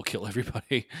Myers will still kill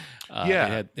everybody. It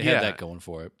had that going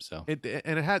for it. So it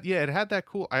had that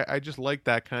cool. I just like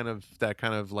that kind of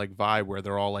like vibe where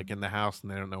they're all like in the house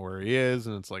and they don't know where he is,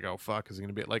 and it's like, oh fuck, is he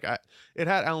gonna be like? It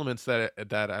had elements that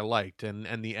I liked,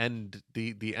 and the end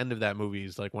of that movie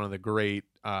is like one of the great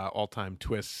all time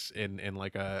twists in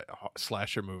like a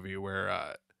slasher movie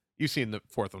where. You've seen the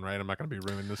fourth one, right? I'm not going to be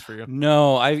ruining this for you.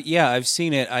 No, I've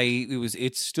seen it.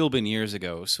 It's still been years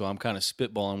ago, so I'm kind of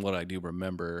spitballing what I do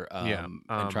remember. And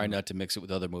trying not to mix it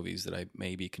with other movies that I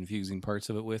may be confusing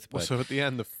parts of it with. But so at the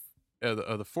end,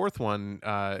 the fourth one,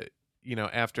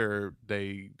 after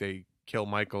they kill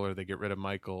Michael or they get rid of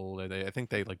Michael, I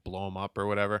think they like blow him up or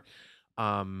whatever.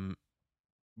 All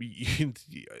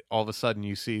of a sudden,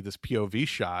 you see this POV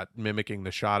shot mimicking the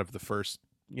shot of the first,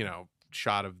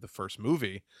 shot of the first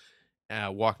movie.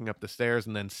 Walking up the stairs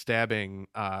and then stabbing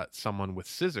someone with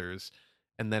scissors,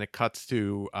 and then it cuts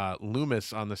to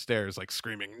Loomis on the stairs like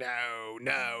screaming no,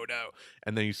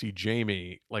 and then you see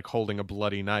Jamie like holding a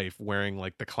bloody knife, wearing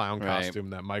like the clown costume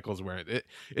that Michael's wearing.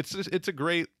 It's a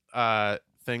great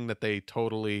thing that they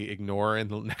totally ignore in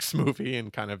the next movie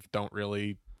and kind of don't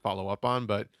really follow up on,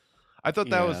 but I thought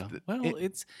that was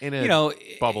it's in a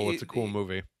bubble. It's a cool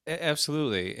movie.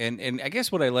 Absolutely, and I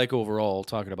guess what I like overall,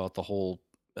 talking about the whole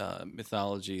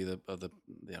mythology of the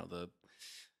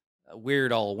where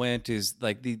it all went, is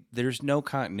like there's no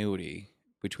continuity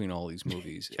between all these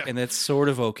movies, and that's sort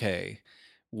of okay,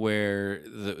 where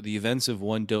the events of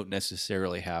one don't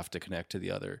necessarily have to connect to the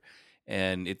other.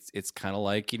 And it's kind of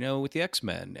like, with the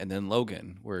X-Men and then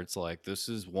Logan, where it's like, this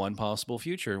is one possible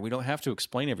future, and we don't have to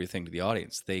explain everything to the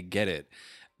audience. They get it,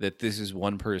 that this is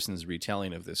one person's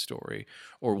retelling of this story,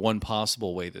 or one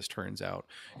possible way this turns out.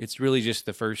 It's really just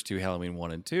the first two, Halloween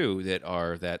 1 and 2, that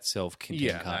are that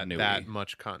self-contained continuity. That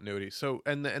much continuity. So,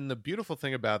 and the beautiful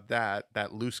thing about that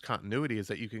loose continuity is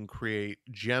that you can create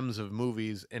gems of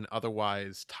movies in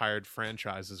otherwise tired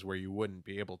franchises where you wouldn't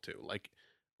be able to.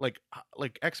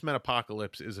 like X-Men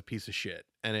Apocalypse is a piece of shit,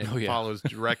 and it Oh yeah, follows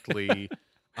directly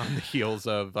on the heels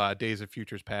of Days of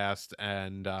Futures Past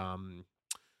and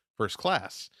First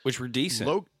Class. which were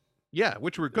decent. Yeah,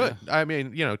 which were Yeah. good. I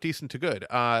mean, decent to good.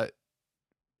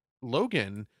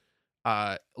 Logan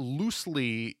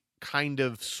loosely kind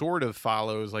of sort of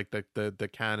follows like the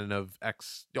canon of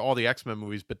all the X-Men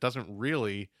movies, but doesn't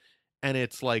really. And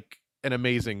it's like an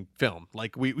amazing film.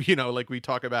 Like like we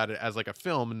talk about it as like a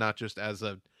film and not just as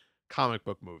a comic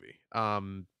book movie.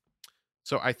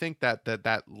 So I think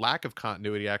that lack of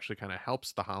continuity actually kind of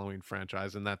helps the Halloween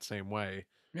franchise in that same way,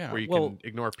 Yeah. where you Well, can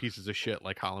ignore pieces of shit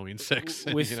like Halloween 6.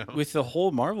 with the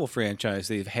whole Marvel franchise,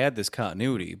 they've had this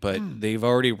continuity, but they've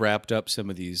already wrapped up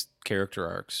some of these character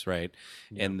arcs, right?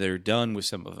 Yeah. And they're done with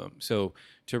some of them. So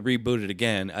to reboot it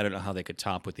again, I don't know how they could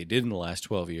top what they did in the last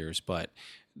 12 years, but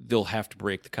they'll have to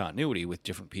break the continuity with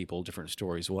different people, different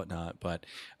stories, whatnot. But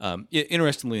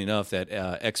interestingly enough, that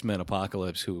X-Men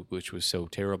Apocalypse, which was so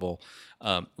terrible,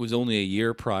 was only a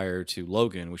year prior to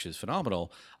Logan, which is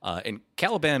phenomenal. And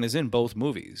Caliban is in both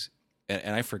movies.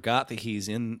 And I forgot that he's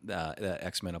in the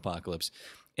X-Men Apocalypse.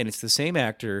 And it's the same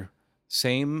actor,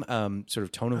 same sort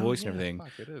of tone of voice and everything.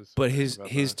 Fuck, it is. But I his forgot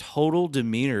about his that. total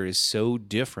demeanor is so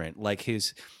different. Like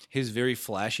his very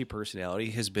flashy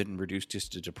personality has been reduced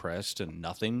just to depressed and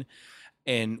nothing.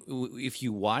 And if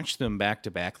you watch them back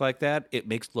to back like that, it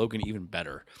makes Logan even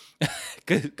better.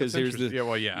 Because there's the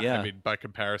yeah. I mean, by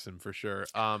comparison, for sure.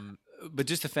 but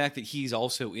just the fact that he's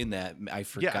also in that, I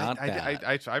forgot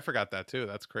that. I forgot that too.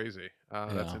 That's crazy.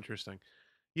 That's Yeah. interesting.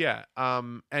 Yeah.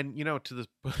 And to the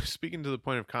speaking to the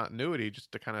point of continuity,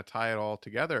 just to kind of tie it all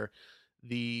together,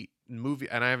 the movie,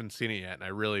 and I haven't seen it yet, and I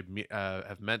really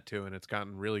have meant to, and it's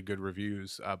gotten really good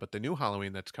reviews. But the new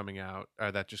Halloween that's coming out,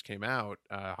 that just came out,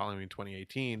 Halloween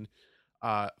 2018,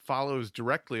 follows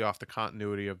directly off the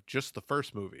continuity of just the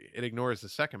first movie. It ignores the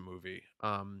second movie,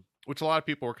 which a lot of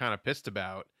people were kind of pissed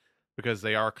about because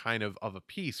they are kind of a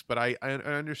piece. But I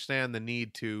understand the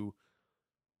need to.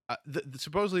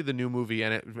 Supposedly the new movie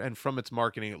and from its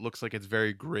marketing, it looks like it's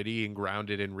very gritty and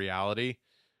grounded in reality.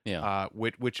 Yeah.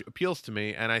 Which appeals to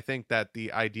me, and I think that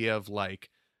the idea of like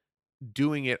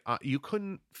doing it, you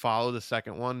couldn't follow the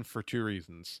second one for two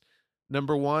reasons.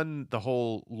 Number one, the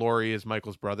whole Laurie is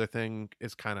Michael's brother thing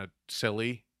is kind of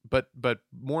silly, but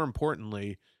more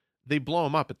importantly, they blow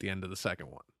him up at the end of the second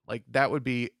one. Like that would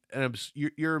be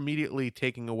you're immediately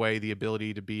taking away the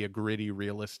ability to be a gritty,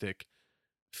 realistic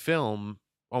film,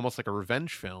 almost like a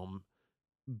revenge film,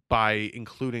 by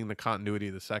including the continuity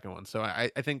of the second one. So I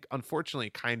think unfortunately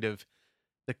kind of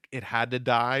it had to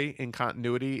die in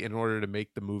continuity in order to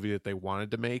make the movie that they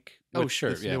wanted to make. Oh,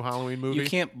 sure. This Yeah. new Halloween movie. You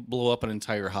can't blow up an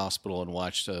entire hospital and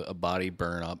watch a body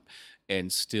burn up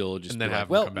and still just And be then like, have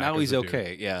him well, come back now as he's a dude.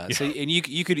 okay. Yeah. Yeah. So, and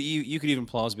you could even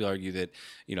plausibly argue that,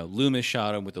 Loomis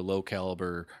shot him with a low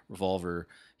caliber revolver.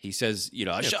 He says,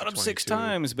 I it's shot a him 6 22.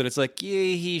 times, but it's like, yeah,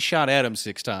 he shot at him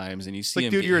 6 times, and you see Like,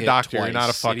 him. dude, get you're a hit doctor. You're not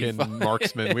a twice, and he fucking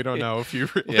marksman. We don't know if you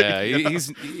really. Yeah, you know?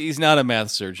 he's not a math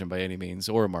surgeon by any means,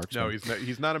 or a marksman. No,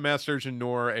 he's not a math surgeon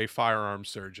nor a firearms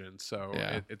surgeon. So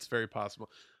Yeah. it's very possible.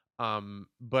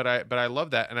 But I love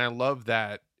that, and I love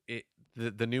that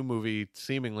the new movie,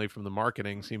 seemingly from the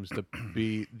marketing, seems to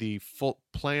be the full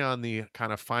play on the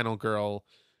kind of final girl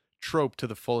trope to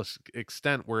the fullest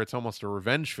extent, where it's almost a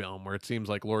revenge film, where it seems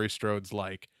like Laurie Strode's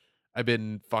like, I've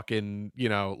been fucking,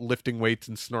 lifting weights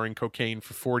and snorting cocaine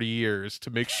for 40 years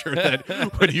to make sure that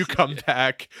when you come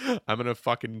back, I'm going to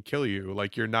fucking kill you.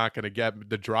 Like, you're not going to get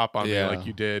the drop on me like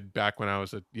you did back when I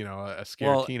was a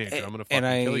scared teenager. I'm going to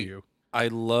fucking kill you. I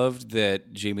loved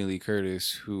that Jamie Lee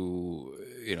Curtis, who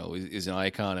is an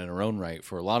icon in her own right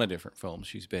for a lot of different films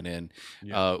she's been in,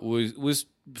 was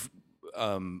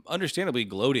understandably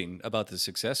gloating about the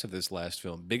success of this last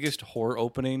film. Biggest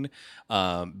opening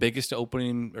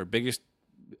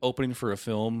for a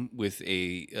film with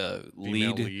a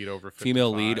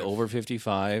female lead over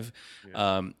 55.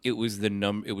 Yeah. It was the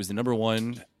number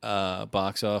one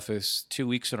box office 2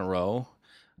 weeks in a row.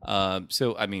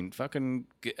 So I mean, fucking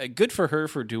good for her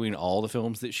for doing all the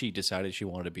films that she decided she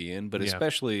wanted to be in, but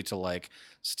especially to like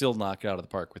still knock it out of the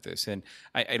park with this. And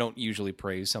I don't usually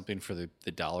praise something for the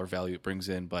dollar value it brings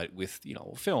in, but with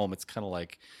film, it's kind of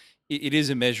like it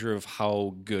is a measure of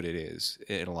how good it is.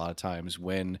 And a lot of times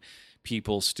when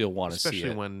people still want to see it,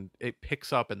 especially when it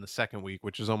picks up in the second week,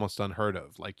 which is almost unheard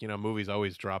of. Like, movies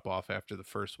always drop off after the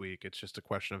first week. It's just a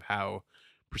question of how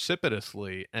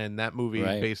precipitously, and that movie,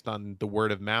 based on the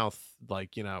word of mouth,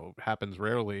 happens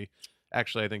rarely,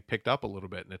 actually I think picked up a little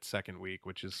bit in its second week,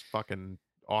 which is fucking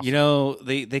awesome.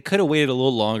 They could have waited a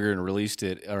little longer and released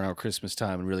it around Christmas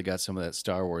time and really got some of that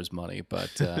Star Wars money.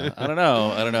 But I don't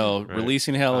know. I don't know. Right.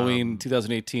 Releasing Halloween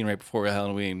 2018 right before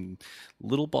Halloween,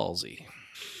 little ballsy.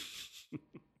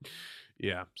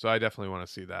 Yeah, so I definitely want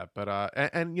to see that. But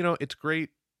and it's great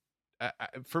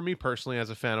for me personally as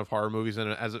a fan of horror movies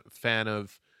and as a fan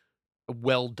of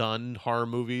well done horror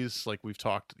movies. Like we've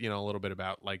talked, a little bit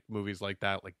about like movies like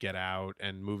that, like Get Out,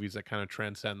 and movies that kind of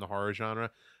transcend the horror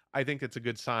genre. I think it's a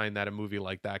good sign that a movie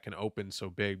like that can open so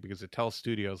big because it tells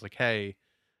studios like, hey,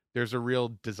 there's a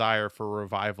real desire for a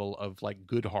revival of like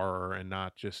good horror and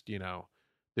not just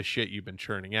the shit you've been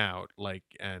churning out. Like,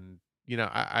 and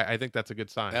I think that's a good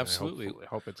sign, and I Absolutely.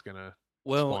 hope it's gonna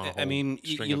Well, spawn a I whole mean,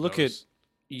 string of those.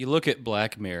 you look at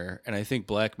Black Mirror, and I think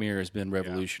Black Mirror has been Yeah.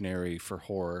 revolutionary for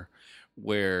horror,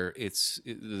 where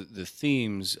the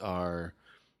themes are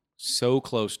so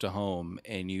close to home,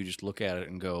 and you just look at it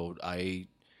and go,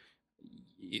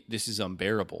 this is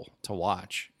unbearable to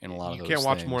watch in a lot of You those can't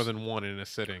watch more things. than one in a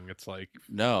sitting. It's like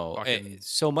No, fucking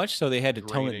so much so they had to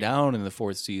tone it draining. down in the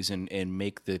fourth season and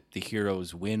make the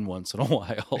heroes win once in a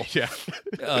while. Yeah.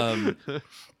 Um,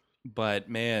 but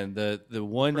man, the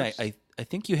one First, I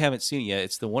think you haven't seen it yet.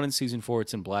 It's the one in season 4.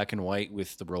 It's in black and white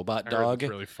with the robot I heard dog. it's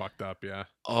really fucked up. Yeah.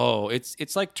 Oh,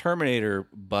 it's like Terminator,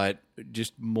 but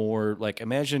just more like,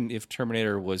 imagine if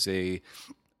Terminator was a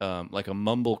like a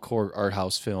mumblecore art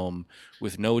house film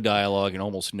with no dialogue and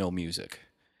almost no music.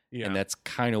 Yeah. And that's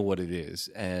kind of what it is.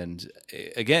 And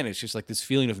again, it's just like this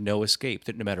feeling of no escape,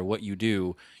 that no matter what you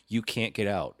do, you can't get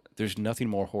out. There's nothing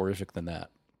more horrific than that.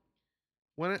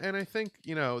 And I think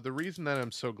the reason that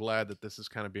I'm so glad that this is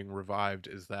kind of being revived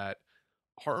is that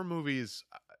horror movies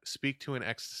speak to an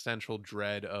existential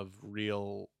dread of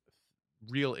real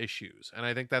issues, and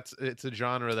I think it's a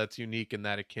genre that's unique in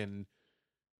that it can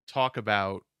talk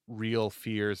about real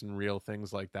fears and real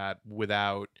things like that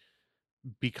without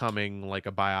becoming like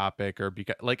a biopic or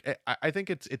like I think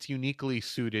it's uniquely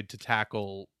suited to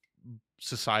tackle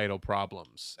societal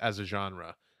problems as a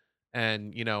genre.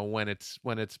 And when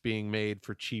it's being made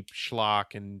for cheap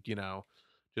schlock and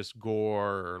just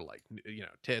gore or like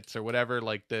tits or whatever,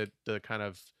 like the kind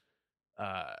of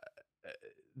uh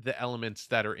the elements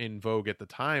that are in vogue at the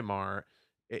time are,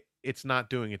 it's not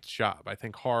doing its job. I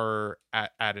think horror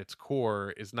at its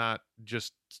core is not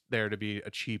just there to be a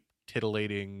cheap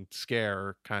titillating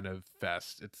scare kind of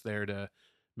fest. It's there to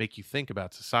make you think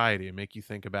about society and make you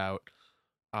think about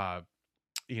uh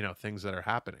things that are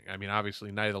happening. I mean, obviously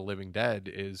Night of the Living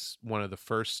Dead is one of the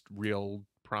first real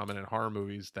prominent horror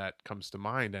movies that comes to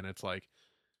mind, and it's like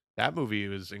that movie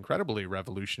was incredibly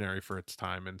revolutionary for its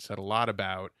time and said a lot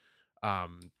about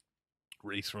um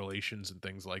race relations and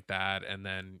things like that. And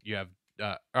then you have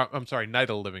I'm sorry, Night of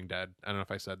the Living Dead. I don't know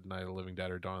if I said Night of the Living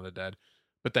Dead or Dawn of the Dead.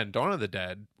 But then Dawn of the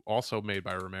Dead, also made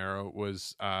by Romero,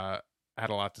 was had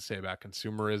a lot to say about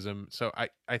consumerism. So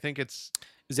I think it's,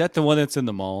 Is that the one that's in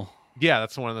the mall? yeah,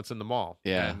 that's the one that's in the mall.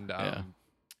 Yeah, And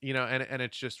yeah. and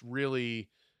it's just really,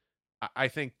 I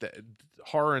think that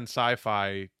horror and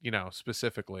sci-fi,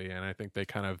 specifically, and I think they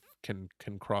kind of can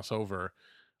cross over,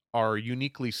 are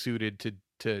uniquely suited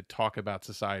to talk about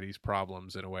society's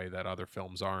problems in a way that other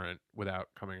films aren't, without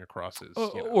coming across as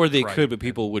Or they trite could, but and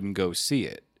people wouldn't go see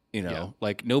it. yeah.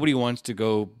 Like nobody wants to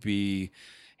go be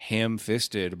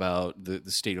ham-fisted about the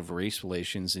state of race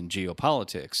relations and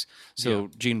geopolitics. So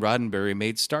Gene Roddenberry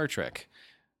made Star Trek.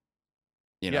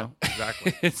 Yeah,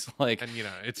 exactly. It's like, And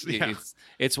it's, yeah.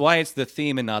 it's why it's the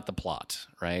theme and not the plot,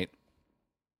 right?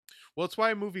 Well, it's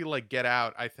why a movie like Get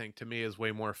Out, I think, to me, is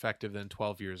way more effective than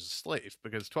 12 Years a Slave,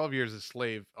 because 12 Years a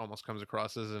Slave almost comes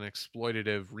across as an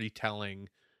exploitative retelling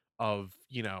of,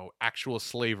 actual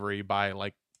slavery by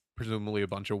like presumably a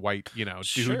bunch of white, dudes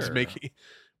Sure. making,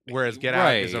 whereas Get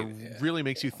Out is Right. really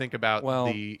makes you think about Well,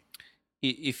 the,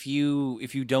 if you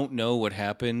don't know what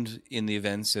happened in the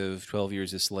events of 12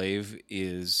 Years a Slave,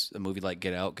 is a movie like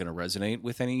Get Out going to resonate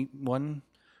with anyone?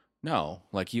 No.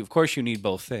 Like, you, of course you need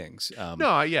both things.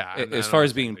 no, yeah. And As I'm far not as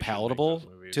saying being they shouldn't make those palatable to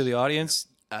movies. the audience,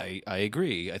 I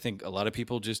agree. I think a lot of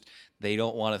people just, they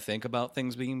don't want to think about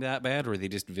things being that bad, or they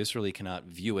just viscerally cannot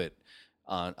view it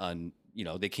on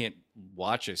they can't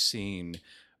watch a scene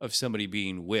of somebody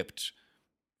being whipped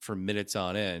for minutes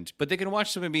on end, but they can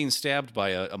watch someone being stabbed by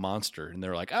a monster, and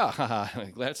they're like, "Ah, haha,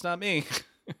 that's not me."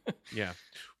 Yeah.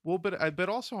 Well, but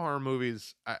also horror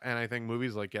movies, and I think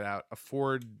movies like Get Out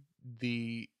afford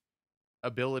the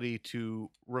ability to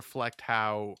reflect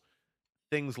how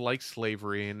things like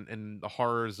slavery and the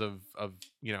horrors of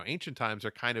ancient times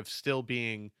are kind of still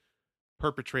being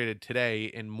perpetrated today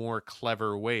in more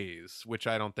clever ways, which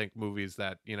I don't think movies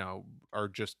that are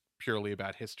just purely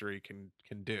about history can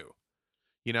do.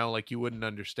 You know, like you wouldn't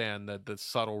understand the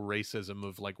subtle racism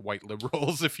of like white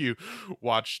liberals if you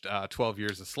watched 12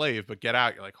 Years a Slave, but Get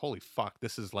Out, you're like, holy fuck,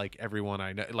 this is like everyone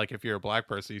I know. Like if you're a black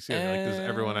person, you see it, you're like, this is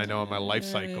everyone I know in my life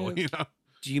cycle, you know?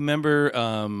 Do you remember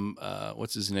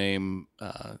what's his name?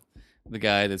 The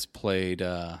guy that's played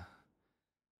oh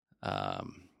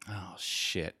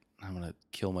shit. I'm gonna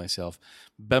kill myself.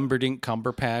 Bemberdink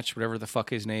Cumberpatch, whatever the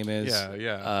fuck his name is.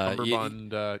 Yeah.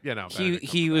 Cumberbund. No.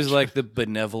 He was like the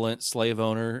benevolent slave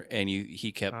owner, and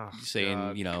he kept saying,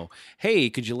 God. you know,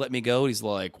 hey, could you let me go? And he's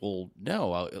like, well,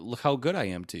 no. Look how good I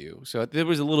am to you. So there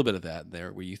was a little bit of that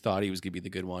there, where you thought he was gonna be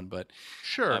the good one, but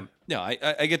sure. No,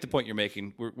 I get the point you're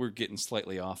making. We're getting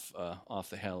slightly off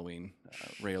the Halloween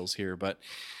rails here, but.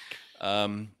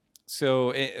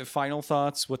 So, final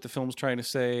thoughts? What the film's trying to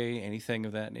say? Anything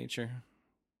of that nature?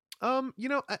 You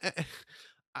know,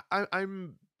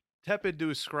 I'm tepid to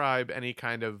ascribe any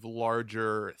kind of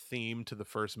larger theme to the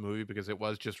first movie because it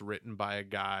was just written by a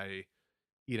guy,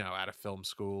 you know, out of film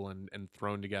school and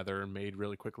thrown together and made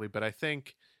really quickly. But I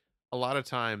think a lot of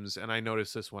times, and I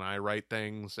notice this when I write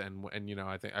things, and you know,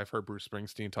 I think I've heard Bruce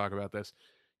Springsteen talk about this.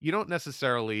 You don't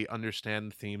necessarily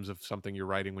understand the themes of something you're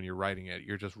writing when you're writing it.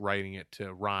 You're just writing it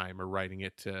to rhyme or writing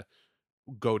it to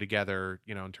go together,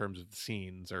 you know, in terms of the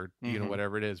scenes or you know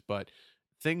whatever it is. But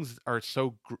things are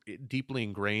so deeply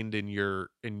ingrained in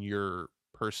your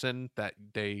person that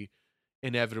they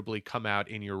inevitably come out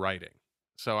in your writing.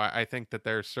 So I think that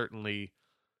there's certainly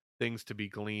things to be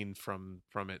gleaned from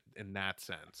it in that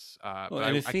sense. Well, but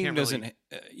and I a theme can't doesn't, really,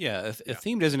 a yeah,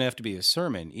 theme doesn't have to be a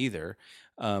sermon either.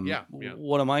 yeah.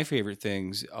 One of my favorite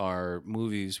things are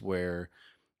movies where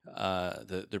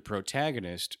the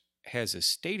protagonist has a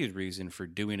stated reason for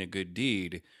doing a good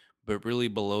deed, but really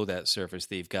below that surface,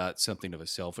 they've got something of a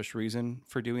selfish reason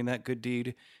for doing that good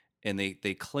deed, and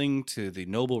they cling to the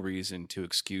noble reason to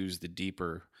excuse the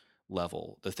deeper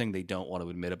level, the thing they don't want to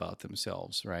admit about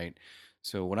themselves, right?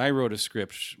 So when I wrote a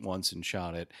script once and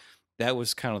shot it, that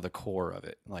was kind of the core of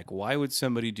it. Like, why would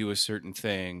somebody do a certain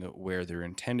thing where their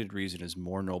intended reason is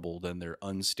more noble than their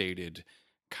unstated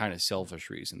kind of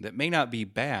selfish reason that may not be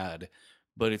bad,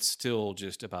 but it's still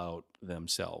just about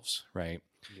themselves, right?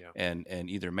 Yeah. And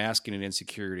either masking an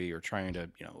insecurity or trying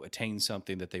to, you know, attain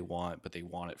something that they want, but they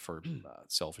want it for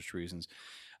selfish reasons.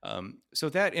 So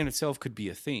that in itself could be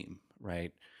a theme,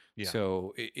 right? Yeah.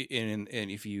 So and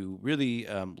if you really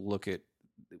look at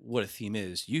what a theme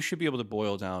is, you should be able to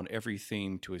boil down every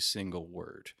theme to a single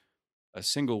word. A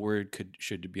single word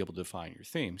should be able to define your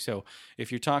theme. So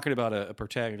if you're talking about a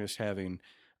protagonist having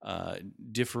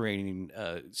differing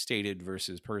stated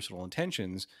versus personal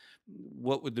intentions,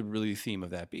 what would the really theme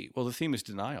of that be? Well, the theme is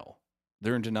denial.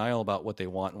 They're in denial about what they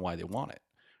want and why they want it,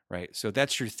 right? So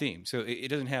that's your theme. So it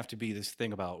doesn't have to be this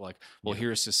thing about like, well,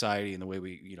 here's society and the way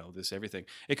we, you know, this everything.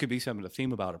 It could be something, a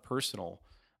theme about a personal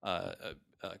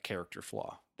character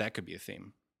flaw. That could be a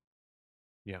theme.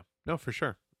 Yeah, no, for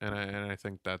sure. And I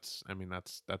think that's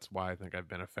why I think I've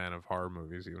been a fan of horror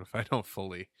movies, even if I don't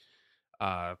fully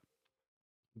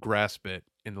grasp it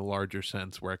in the larger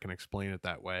sense where I can explain it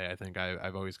that way. I think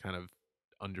I've always kind of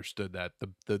understood that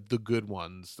the good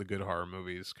ones, the good horror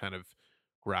movies, kind of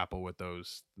grapple with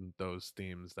those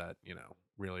themes that, you know,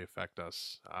 really affect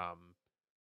us.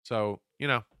 So you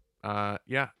know, what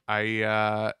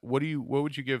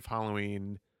would you give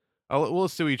Halloween? Oh, well,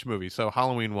 let's do each movie. So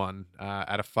Halloween 1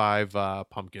 out of 5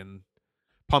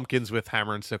 pumpkins with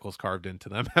hammer and sickles carved into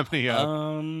them. How many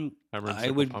hammer and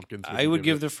sickle pumpkins I would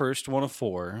give the first one a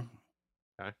 4.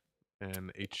 Okay.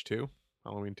 And H2,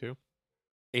 Halloween 2.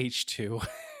 H2,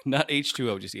 not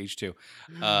H2O, just H2.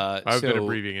 I've been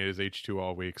abbreviating it as H2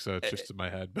 all week, so it's just in my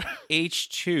head.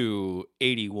 H2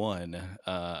 81,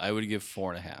 I would give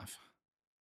 4.5.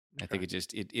 Okay. I think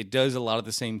it does a lot of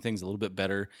the same things a little bit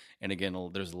better. And again,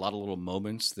 there's a lot of little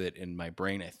moments that in my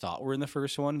brain I thought were in the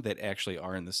first one that actually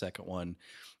are in the second one.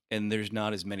 And there's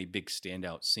not as many big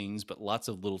standout scenes, but lots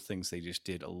of little things they just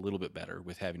did a little bit better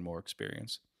with having more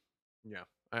experience. Yeah,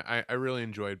 I really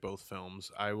enjoyed both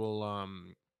films. I will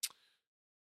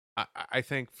I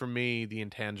think for me the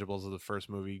intangibles of the first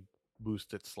movie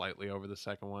boost it slightly over the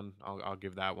second one. I'll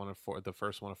give that one a 4. The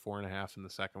first one a 4.5, and the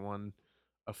second one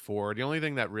a 4. The only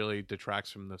thing that really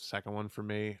detracts from the second one for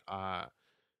me,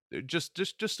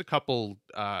 just a couple,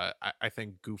 I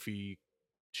think goofy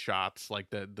shots, like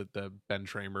the Ben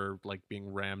Tramer like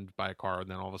being rammed by a car, and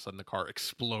then all of a sudden the car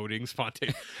exploding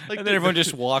spontaneously, like, and then everyone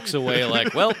just walks away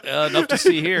like, well, enough to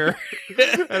see here.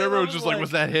 And everyone's just like,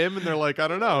 was that him? And they're like, I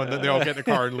don't know. And then they all get in the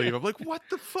car and leave. I'm like, what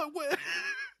the fuck?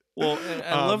 Well, and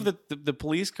I love that the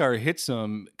police car hits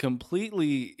him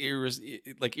completely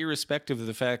irrespective of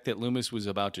the fact that Loomis was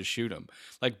about to shoot him.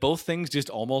 Like both things just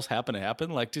almost happen to happen.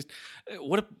 Like just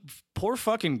what a poor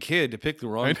fucking kid to pick the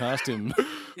wrong costume.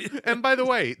 And by the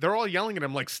way, they're all yelling at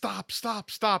him like, "Stop,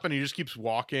 stop, stop!" And he just keeps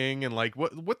walking. And like,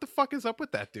 what the fuck is up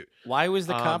with that dude? Why was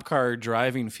the cop car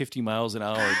driving 50 miles an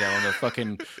hour down a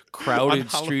fucking crowded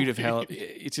street of hell?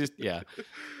 It's just,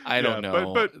 I don't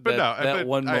know. But that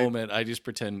one moment I just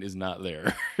pretend is not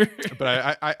there.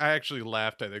 But I actually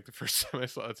laughed, I think, the first time I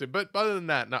saw it. But other than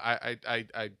that, no, I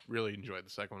really enjoyed the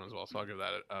second one as well. So I'll give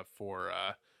that a 4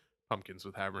 pumpkins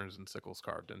with hammers and sickles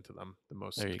carved into them. The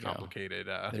most complicated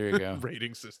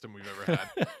rating system we've ever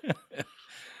had.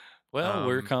 Well,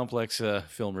 we're complex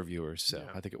film reviewers, so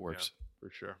I think it works. Yeah,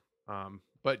 for sure.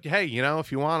 But hey,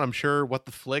 if you want, I'm sure What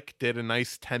the Flick did a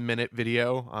nice 10-minute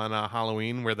video on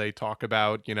Halloween where they talk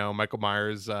about, Michael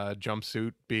Myers'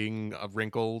 jumpsuit being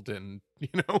wrinkled and,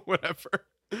 whatever.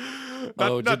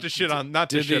 Not to shit on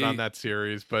that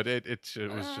series, but it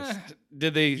was just.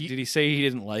 Did he say he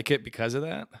didn't like it because of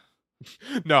that?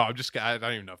 No, I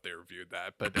don't even know if they reviewed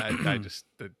that, but I just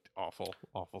the awful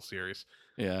series.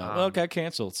 Yeah, well, it got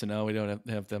canceled, so now we don't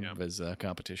have them as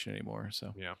competition anymore.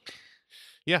 So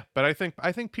yeah, but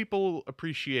I think people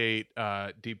appreciate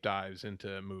deep dives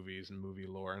into movies and movie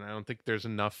lore, and I don't think there's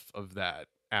enough of that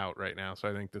out right now. So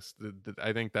I think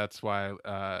I think that's why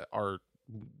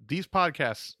these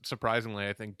podcasts, surprisingly,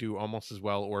 I think do almost as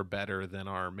well or better than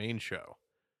our main show.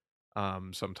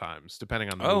 Sometimes depending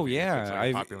on the movie. Yeah, it's like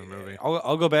a popular movie.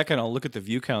 I'll go back and I'll look at the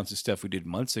view counts and stuff we did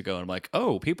months ago, and I'm like,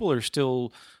 oh, people are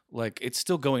still it's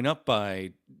still going up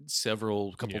by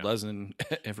couple dozen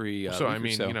every so week I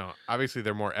mean, or so. obviously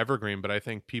they're more evergreen, but I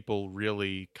think people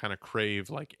really kind of crave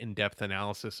like in-depth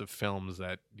analysis of films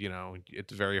that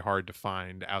it's very hard to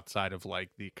find outside of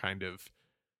like the kind of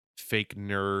fake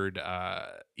nerd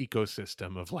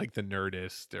ecosystem of like the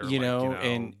Nerdist, or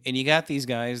and you got these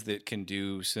guys that can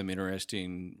do some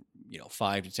interesting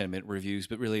 5 to 10 minute reviews,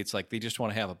 but really it's like they just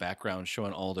want to have a background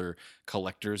showing all their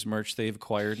collectors merch they've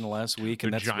acquired in the last week,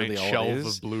 and that's really all shelf it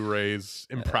is. Of Blu-rays,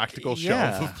 impractical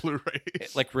shelf of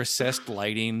Blu-rays, like recessed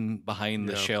lighting behind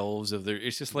the shelves of their.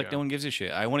 It's just like no one gives a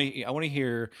shit. I want to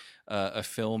hear a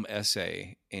film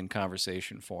essay in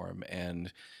conversation form,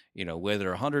 and whether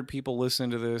 100 people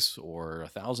listen to this or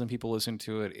 1,000 people listen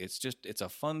to it, it's a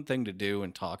fun thing to do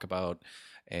and talk about,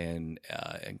 and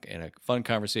a fun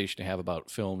conversation to have about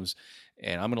films.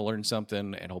 And I'm going to learn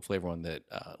something, and hopefully everyone that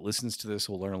listens to this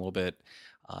will learn a little bit,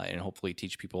 and hopefully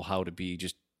teach people how to be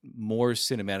just more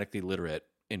cinematically literate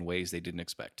in ways they didn't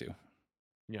expect to.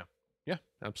 Yeah,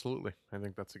 absolutely. I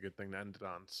think that's a good thing to end it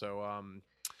on. So,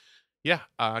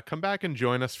 come back and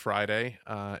join us Friday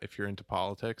if you're into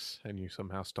politics and you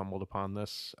somehow stumbled upon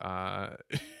this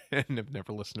and have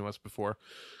never listened to us before.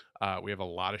 We have a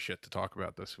lot of shit to talk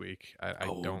about this week. I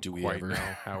don't quite know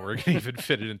how we're going to even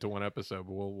fit it into one episode,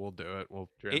 but we'll do it.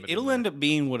 It'll end up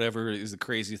being whatever is the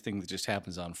craziest thing that just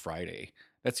happens on Friday.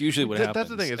 That's usually what happens. That's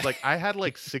the thing. It's like I had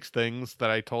like 6 things that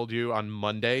I told you on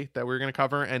Monday that we were going to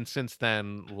cover, and since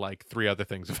then, like 3 other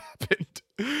things have happened.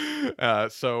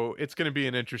 So it's going to be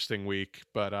an interesting week,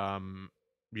 but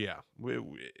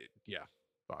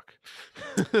fuck.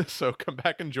 So come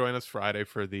back and join us Friday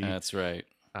for the that's right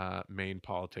main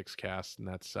politics cast, and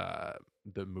that's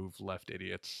the Move Left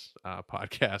Idiots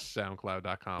podcast,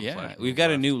 SoundCloud.com. Yeah, we've got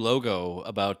a new logo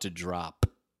about to drop.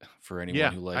 For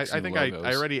anyone who likes I think logos.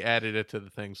 I already added it to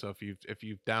the thing. So if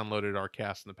you've downloaded our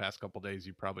cast in the past couple days,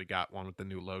 you probably got one with the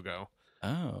new logo.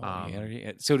 Oh,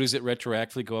 so does it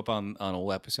retroactively go up on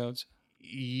all episodes?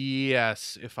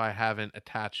 Yes, if I haven't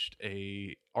attached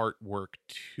a artwork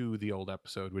to the old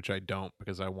episode, which I don't,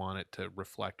 because I want it to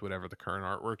reflect whatever the current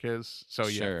artwork is. So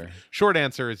sure. Short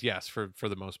answer is yes for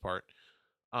the most part.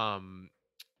 So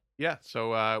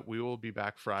we will be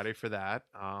back Friday for that.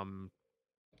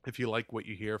 If you like what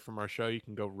you hear from our show, you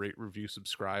can go rate, review,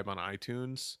 subscribe on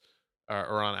iTunes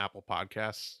or on Apple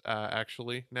Podcasts.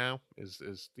 Actually, now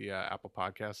is the Apple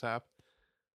Podcasts app.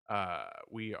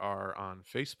 We are on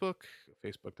Facebook,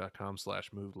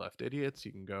 facebook.com/MoveLeftIdiots.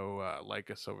 You can go like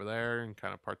us over there and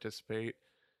kind of participate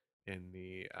in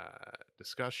the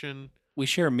discussion. We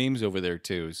share memes over there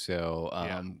too, so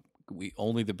we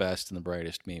only the best and the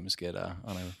brightest memes get on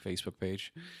our Facebook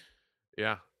page.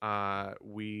 Yeah,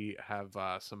 we have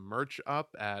some merch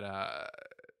up at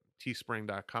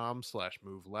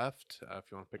teespring.com/moveleft.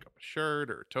 If you want to pick up a shirt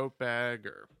or a tote bag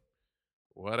or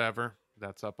whatever,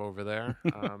 that's up over there.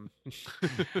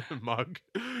 Mug.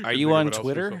 Are you on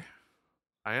Twitter?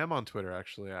 I am on Twitter,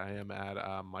 actually. I am at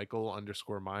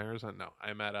Michael_Myers. No,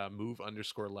 I'm at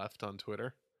move_left on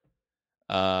Twitter.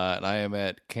 And I am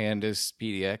at Candace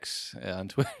PDX on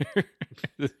Twitter.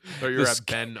 Or you're at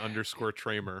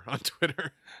Ben_Tramer on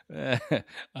Twitter.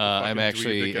 I'm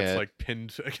actually that gets like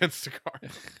pinned against a car.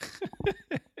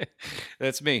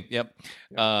 That's me. Yep.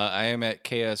 I am at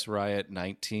KS Riot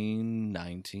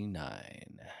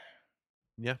 1999.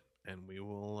 Yeah, and we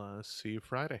will see you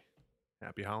Friday.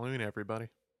 Happy Halloween, everybody.